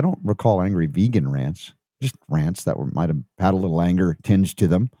rants? I don't recall angry vegan rants. Just rants that might have had a little anger tinge to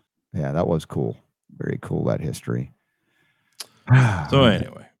them. Yeah, that was cool. Very cool, that history. So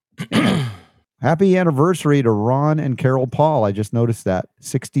anyway. Happy anniversary to Ron and Carol Paul. I just noticed that.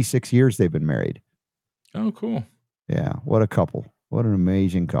 66 years they've been married. Oh, cool. Yeah, what a couple. What an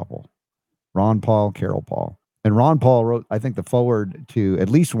amazing couple. Ron Paul, Carol Paul. And Ron Paul wrote, I think, the foreword to at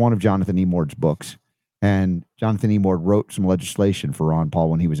least one of Jonathan Emord's books. And Jonathan Emord wrote some legislation for Ron Paul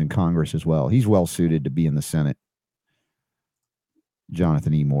when he was in Congress as well. He's well suited to be in the Senate.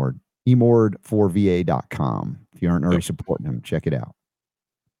 Jonathan Emord. Emord4va.com. If you aren't already supporting him, check it out.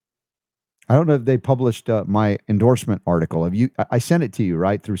 I don't know if they published my endorsement article. I sent it to you,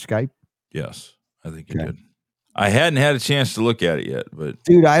 right, through Skype? Yes, I think you did. I hadn't had a chance to look at it yet, but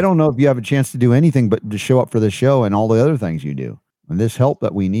dude, I don't know if you have a chance to do anything but to show up for the show and all the other things you do. And this help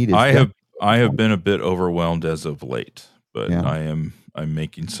that we need is I have been a bit overwhelmed as of late, but I'm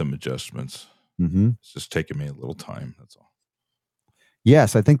making some adjustments. It's just taking me a little time. That's all.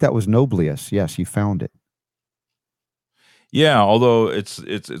 Yes, I think that was Noblius. Yes, you found it. Yeah, although it's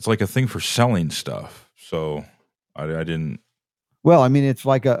like a thing for selling stuff, so I didn't. Well, I mean, it's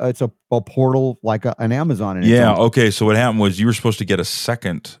like a portal like an Amazon. Yeah. Okay. So what happened was you were supposed to get a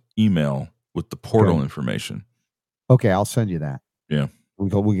second email with the portal information. Okay, I'll send you that. Yeah, we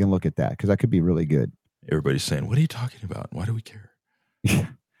can look at that because that could be really good. Everybody's saying, "What are you talking about? Why do we care?" Yeah,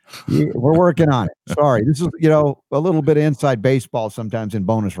 we're working on it. Sorry, this is a little bit of inside baseball sometimes in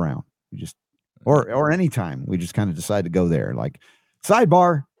bonus round. We just or anytime we just kind of decide to go there, like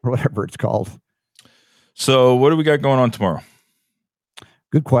sidebar or whatever it's called. So what do we got going on tomorrow?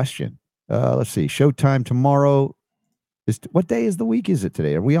 Good question. Let's see. Showtime tomorrow. What day is the week? Is it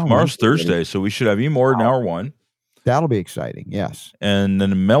today? Are we on? Tomorrow's Thursday, so we should have Emord in hour 1. That'll be exciting. Yes. And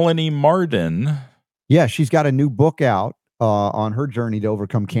then Melanie Marden. Yeah, she's got a new book out on her journey to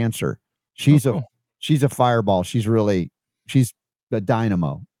overcome cancer. She's a fireball. She's a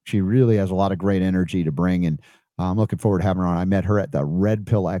dynamo. She really has a lot of great energy to bring, and I'm looking forward to having her on. I met her at the Red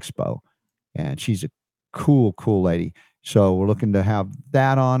Pill Expo, and she's a cool lady. So we're looking to have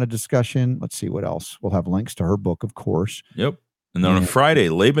that on a discussion. Let's see what else. We'll have links to her book, of course. Yep. And then on Friday,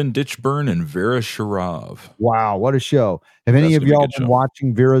 Laban Ditchburn and Vera Sharav. Wow, what a show. Have any of y'all been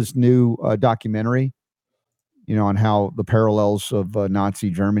watching Vera's new documentary, on how the parallels of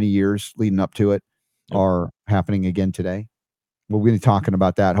Nazi Germany years leading up to it are happening again today? We'll be talking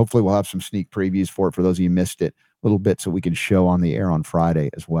about that. Hopefully we'll have some sneak previews for it for those of you who missed it a little bit so we can show on the air on Friday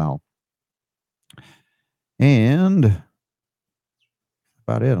as well. And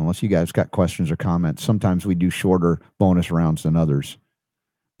about it, unless you guys got questions or comments. Sometimes we do shorter bonus rounds than others.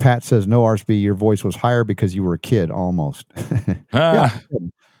 Pat says, no, RSB, your voice was higher because you were a kid almost. Yeah,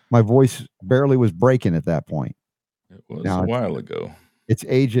 my voice barely was breaking at that point. It was a while ago. It's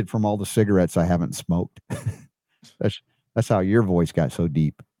aged from all the cigarettes I haven't smoked. That's how your voice got so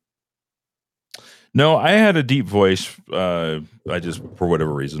deep. No, I had a deep voice. I just, for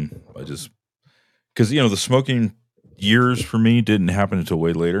whatever reason, because the smoking years for me didn't happen until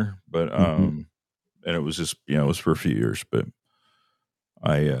way later, but and it was just it was for a few years, but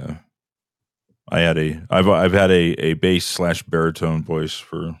I've had a bass / baritone voice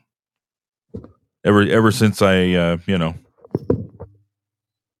for ever since I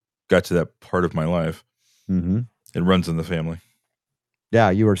got to that part of my life. It runs in the family. Yeah,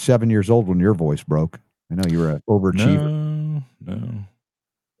 you were 7 years old when your voice broke. I know you were an overachiever. No.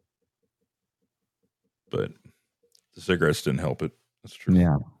 But the cigarettes didn't help it. That's true.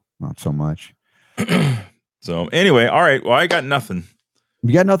 Yeah, not so much. So anyway, all right. Well, I got nothing.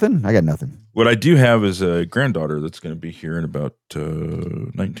 You got nothing? I got nothing. What I do have is a granddaughter that's going to be here in about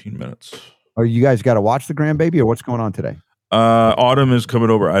 19 minutes. Are you guys got to watch the grandbaby, or what's going on today? Autumn is coming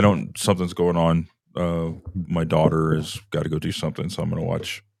over. Something's going on. My daughter has got to go do something, so I'm going to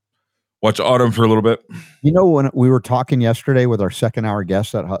watch Autumn for a little bit. You know, when we were talking yesterday with our second hour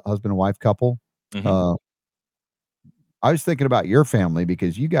guest, that husband and wife couple, I was thinking about your family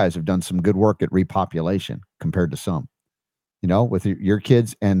because you guys have done some good work at repopulation compared to some. You know, with your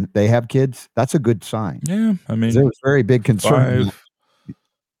kids, and they have kids, that's a good sign. Yeah, I mean, there was very big concern.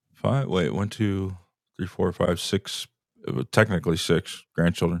 1, 2, 3, 4, 5, 6, technically 6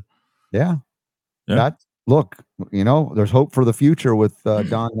 grandchildren. Yeah. Look, you know, there's hope for the future with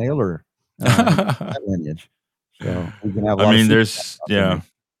Don Naylor that lineage. So we can have.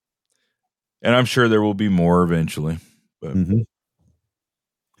 And I'm sure there will be more eventually. But.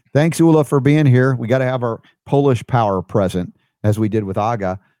 Thanks, Ula, for being here. We got to have our Polish power present, as we did with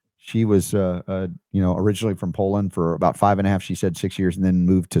Aga. She was, originally from Poland for about 5.5, she said 6 years, and then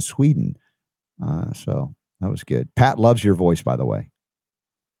moved to Sweden. So that was good. Pat loves your voice, by the way.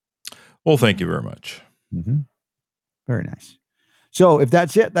 Well, thank you very much. Very nice. So if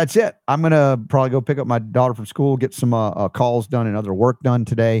that's it, that's it. I'm going to probably go pick up my daughter from school, get some calls done and other work done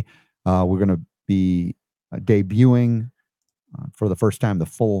today. We're going to be debuting for the first time the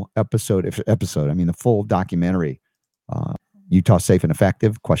full the full documentary, Utah Safe and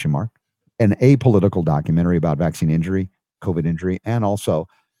Effective, ? An apolitical documentary about vaccine injury, COVID injury, and also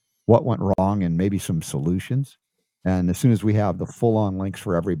what went wrong and maybe some solutions. And as soon as we have the full-on links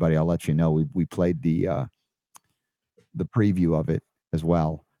for everybody, I'll let you know. We played the preview of it as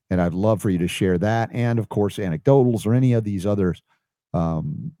well. And I'd love for you to share that. And of course, anecdotals or any of these others.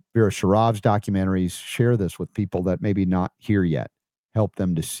 Vera Sharov's documentaries, share this with people that maybe not here yet. Help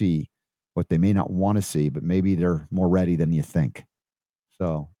them to see what they may not want to see, but maybe they're more ready than you think.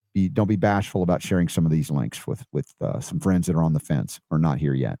 So don't be bashful about sharing some of these links with some friends that are on the fence or not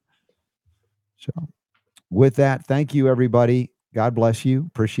here yet. So with that, thank you, everybody. God bless you.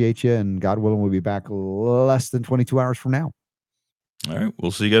 Appreciate you. And God willing, we'll be back less than 22 hours from now. All right.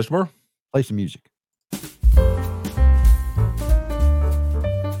 We'll see you guys tomorrow. Play some music.